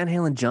say Van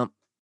Halen Jump.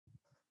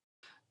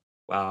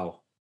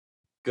 Wow.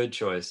 Good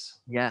choice.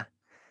 Yeah.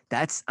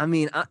 That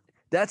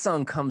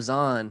song comes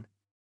on.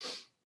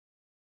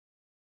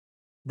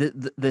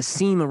 The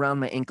seam around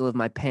my ankle of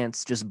my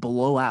pants just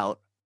blow out.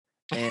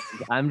 And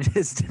I'm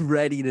just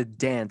ready to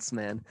dance,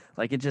 man.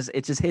 Like it just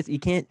hits. You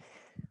can't.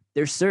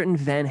 There's certain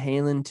Van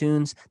Halen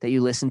tunes that you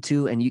listen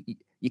to, and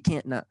you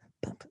can't not.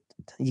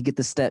 You get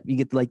the step. You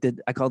get like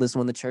I call this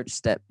one the church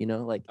step.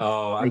 Like.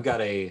 Oh, Like, I've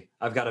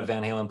got a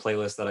Van Halen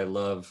playlist that I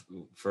love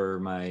for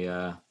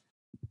my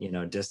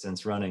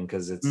distance running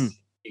because it's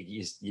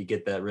you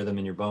get that rhythm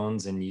in your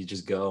bones and you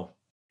just go.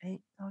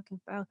 Ain't talking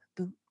about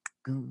boom,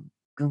 boom,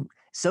 boom.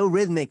 So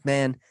rhythmic,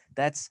 man.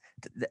 That's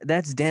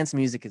dance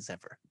music as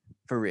ever,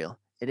 for real.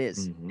 It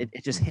is. Mhm,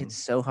 It just mhm. hits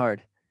so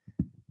hard.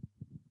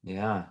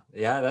 Yeah,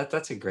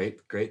 that's a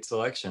great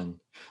selection.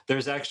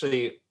 There's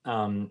actually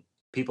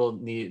people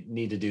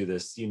need to do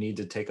this. You need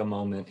to take a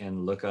moment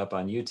and look up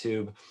on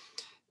YouTube.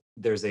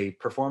 There's a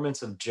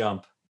performance of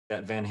Jump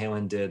that Van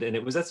Halen did, and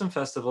it was at some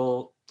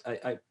festival.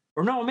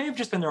 Or no, it may have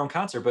just been their own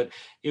concert, but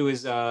it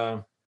was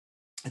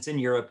it's in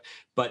Europe.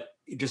 But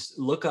just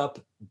look up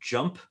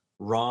Jump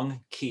Wrong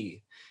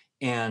Key,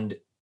 and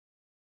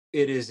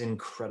it is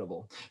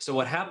incredible. So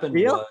what happened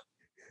Real? was,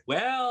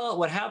 well,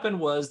 what happened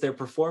was they're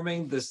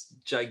performing this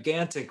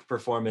gigantic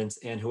performance,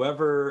 and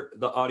whoever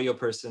the audio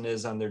person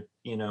is on their,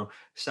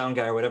 sound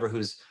guy or whatever,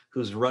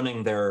 who's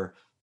running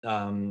Oh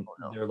no.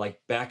 their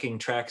like backing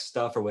track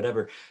stuff or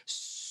whatever,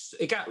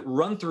 it got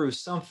run through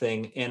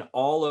something, and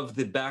all of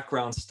the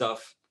background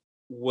stuff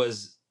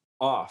was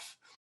off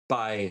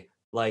by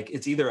like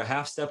it's either a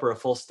half step or a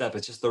full step.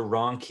 It's just the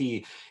wrong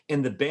key,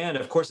 and the band,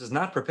 of course, is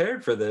not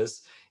prepared for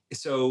this.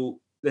 So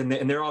and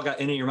they're all got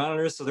in-ear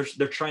monitors, so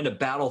they're trying to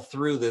battle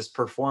through this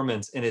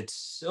performance, and it's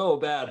so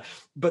bad.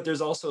 But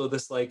there's also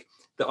this like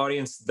the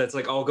audience that's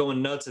like all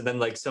going nuts, and then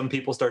like some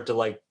people start to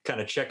like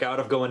kind of check out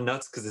of going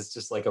nuts because it's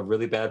just like a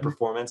really bad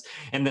performance.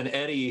 And then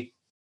Eddie,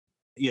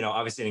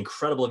 obviously an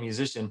incredible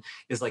musician,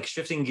 is like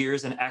shifting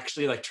gears and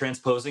actually like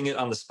transposing it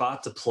on the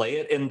spot to play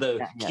it in the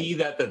Yeah. key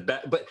that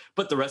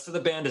but the rest of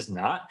the band is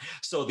not.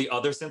 So the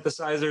other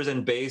synthesizers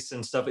and bass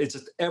and stuff, it's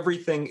just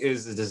everything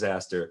is a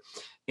disaster.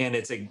 And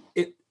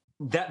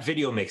that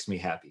video makes me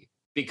happy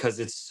because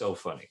it's so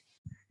funny.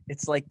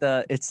 It's like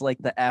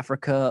the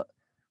Africa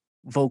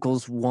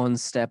vocals one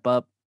step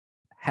up,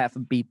 half a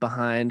beat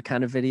behind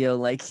kind of video.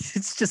 Like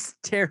it's just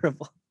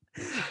terrible.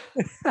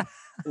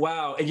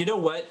 Wow. And you know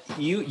what?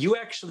 You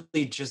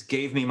actually just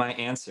gave me my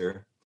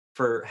answer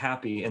for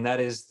happy, and that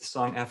is the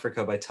song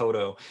Africa by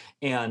Toto.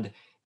 And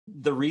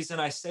the reason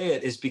I say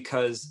it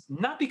is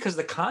not because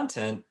the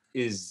content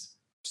is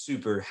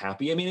super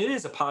happy. I mean, it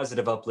is a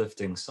positive,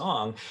 uplifting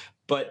song,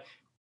 but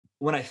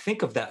when I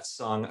think of that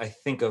song, I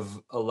think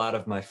of a lot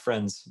of my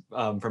friends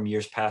from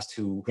years past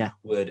who Yeah.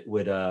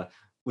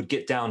 would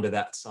get down to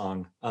that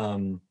song.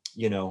 Song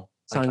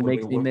when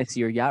makes me miss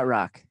your yacht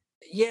rock.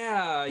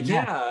 yeah,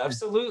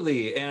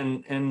 absolutely.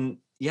 And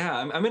yeah,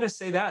 I'm gonna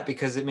say that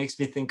because it makes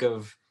me think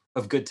of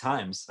of good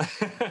times.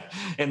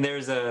 And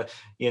there's a,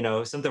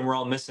 something we're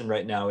all missing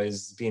right now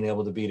is being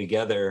able to be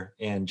together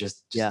and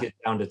just Yeah, get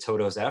down to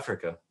Toto's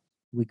Africa.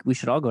 we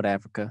should all go to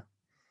Africa.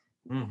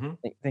 Hmm.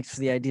 Thanks for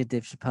the idea,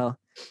 Dave Chappelle.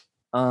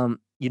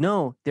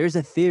 There's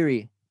a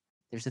theory.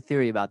 There's a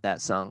theory about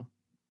that song.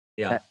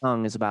 Yeah. That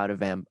song is about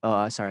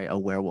a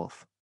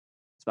werewolf.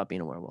 It's about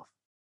being a werewolf.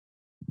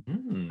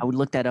 I would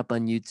look that up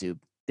on YouTube.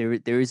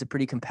 There is a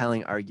pretty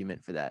compelling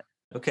argument for that.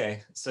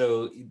 Okay,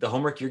 so the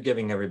homework you're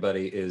giving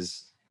everybody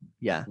is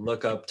Yeah.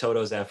 look up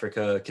Toto's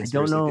Africa I don't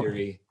conspiracy know.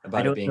 theory I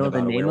about it don't being know the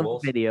about a name of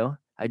werewolf. the video.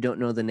 I don't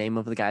know the name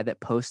of the guy that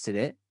posted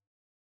it.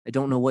 I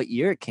don't know what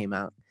year it came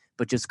out,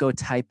 but just go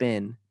type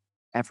in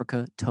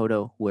Africa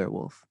Toto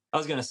werewolf. I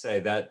was gonna say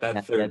that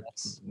Yeah, third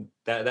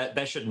that's-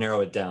 that should narrow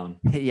it down.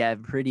 yeah,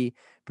 pretty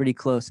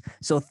close.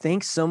 So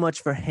thanks so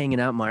much for hanging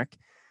out, Mark,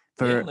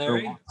 for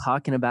Larry.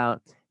 talking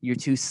about your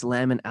two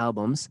slamming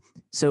albums.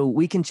 So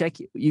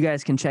you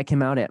guys can check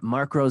him out at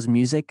Mark Rose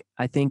Music,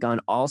 I think on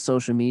all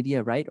social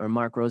media, right? Or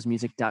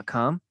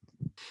markrosemusic.com.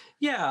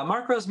 Yeah,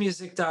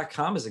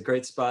 markrosemusic.com is a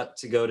great spot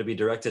to go to be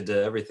directed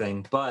to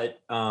everything. But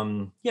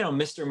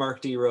Mr.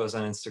 Mark D. Rose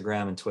on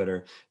Instagram and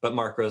Twitter. But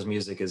Mark Rose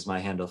Music is my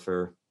handle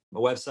for my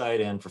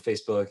website and for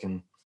Facebook.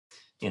 And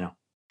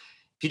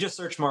if you just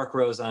search Mark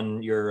Rose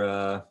on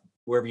your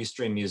wherever you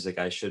stream music,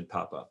 I should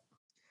pop up.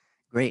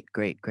 Great.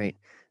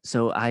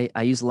 So I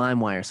use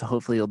LimeWire, so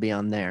hopefully you'll be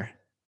on there.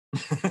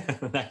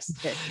 Nice.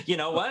 You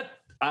know what?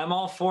 I'm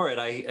all for it.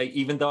 I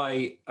even though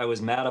I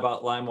was mad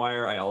about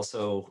LimeWire, I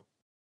also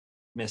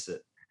miss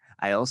it.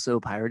 I also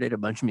pirated a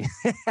bunch of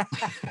music.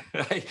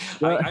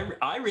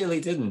 I really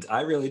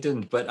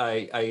didn't. But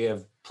I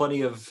have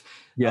plenty of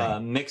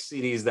mixed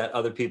CDs that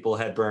other people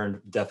had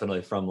burned,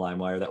 definitely from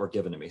LimeWire, that were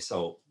given to me.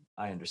 So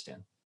I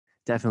understand.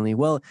 Definitely.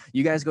 Well,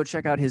 you guys go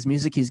check out his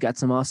music. He's got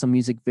some awesome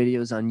music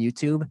videos on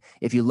YouTube.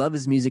 If you love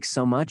his music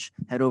so much,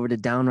 head over to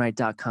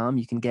downright.com.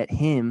 You can get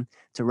him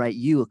to write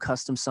you a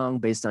custom song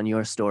based on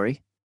your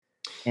story.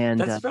 And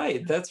That's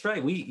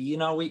right. We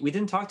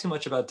didn't talk too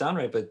much about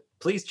Downright, but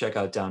please check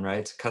out Downright.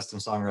 It's a custom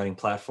songwriting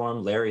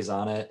platform. Larry's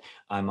on it.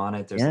 I'm on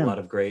it. There's a lot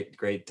of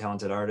great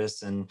talented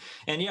artists. And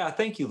yeah,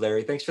 thank you,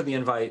 Larry. Thanks for the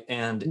invite.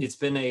 And it's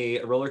been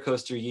a roller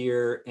coaster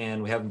year,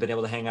 and we haven't been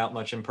able to hang out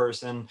much in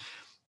person.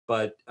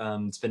 But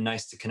it's been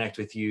nice to connect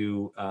with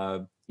you,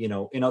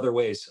 in other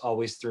ways,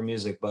 always through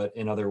music, but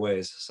in other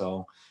ways.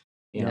 So,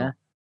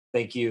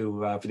 thank you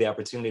for the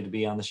opportunity to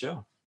be on the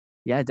show.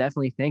 Yeah,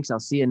 definitely. Thanks. I'll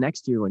see you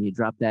next year when you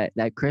drop that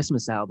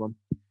Christmas album.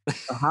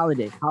 Or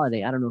holiday.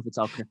 I don't know if it's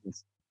all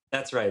Christmas.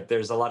 That's right.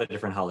 There's a lot of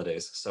different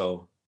holidays.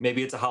 So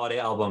maybe it's a holiday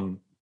album,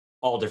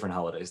 all different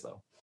holidays,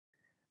 though.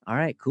 All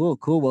right, cool.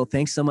 Well,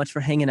 thanks so much for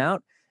hanging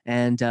out.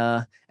 And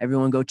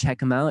everyone go check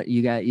him out.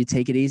 You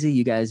take it easy.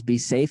 You guys be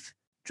safe.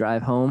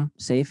 Drive home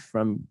safe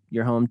from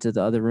your home to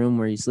the other room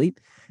where you sleep.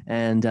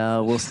 And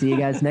we'll see you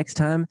guys next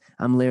time.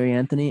 I'm Larry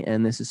Anthony,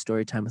 and this is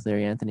Storytime with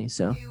Larry Anthony.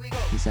 So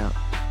peace out.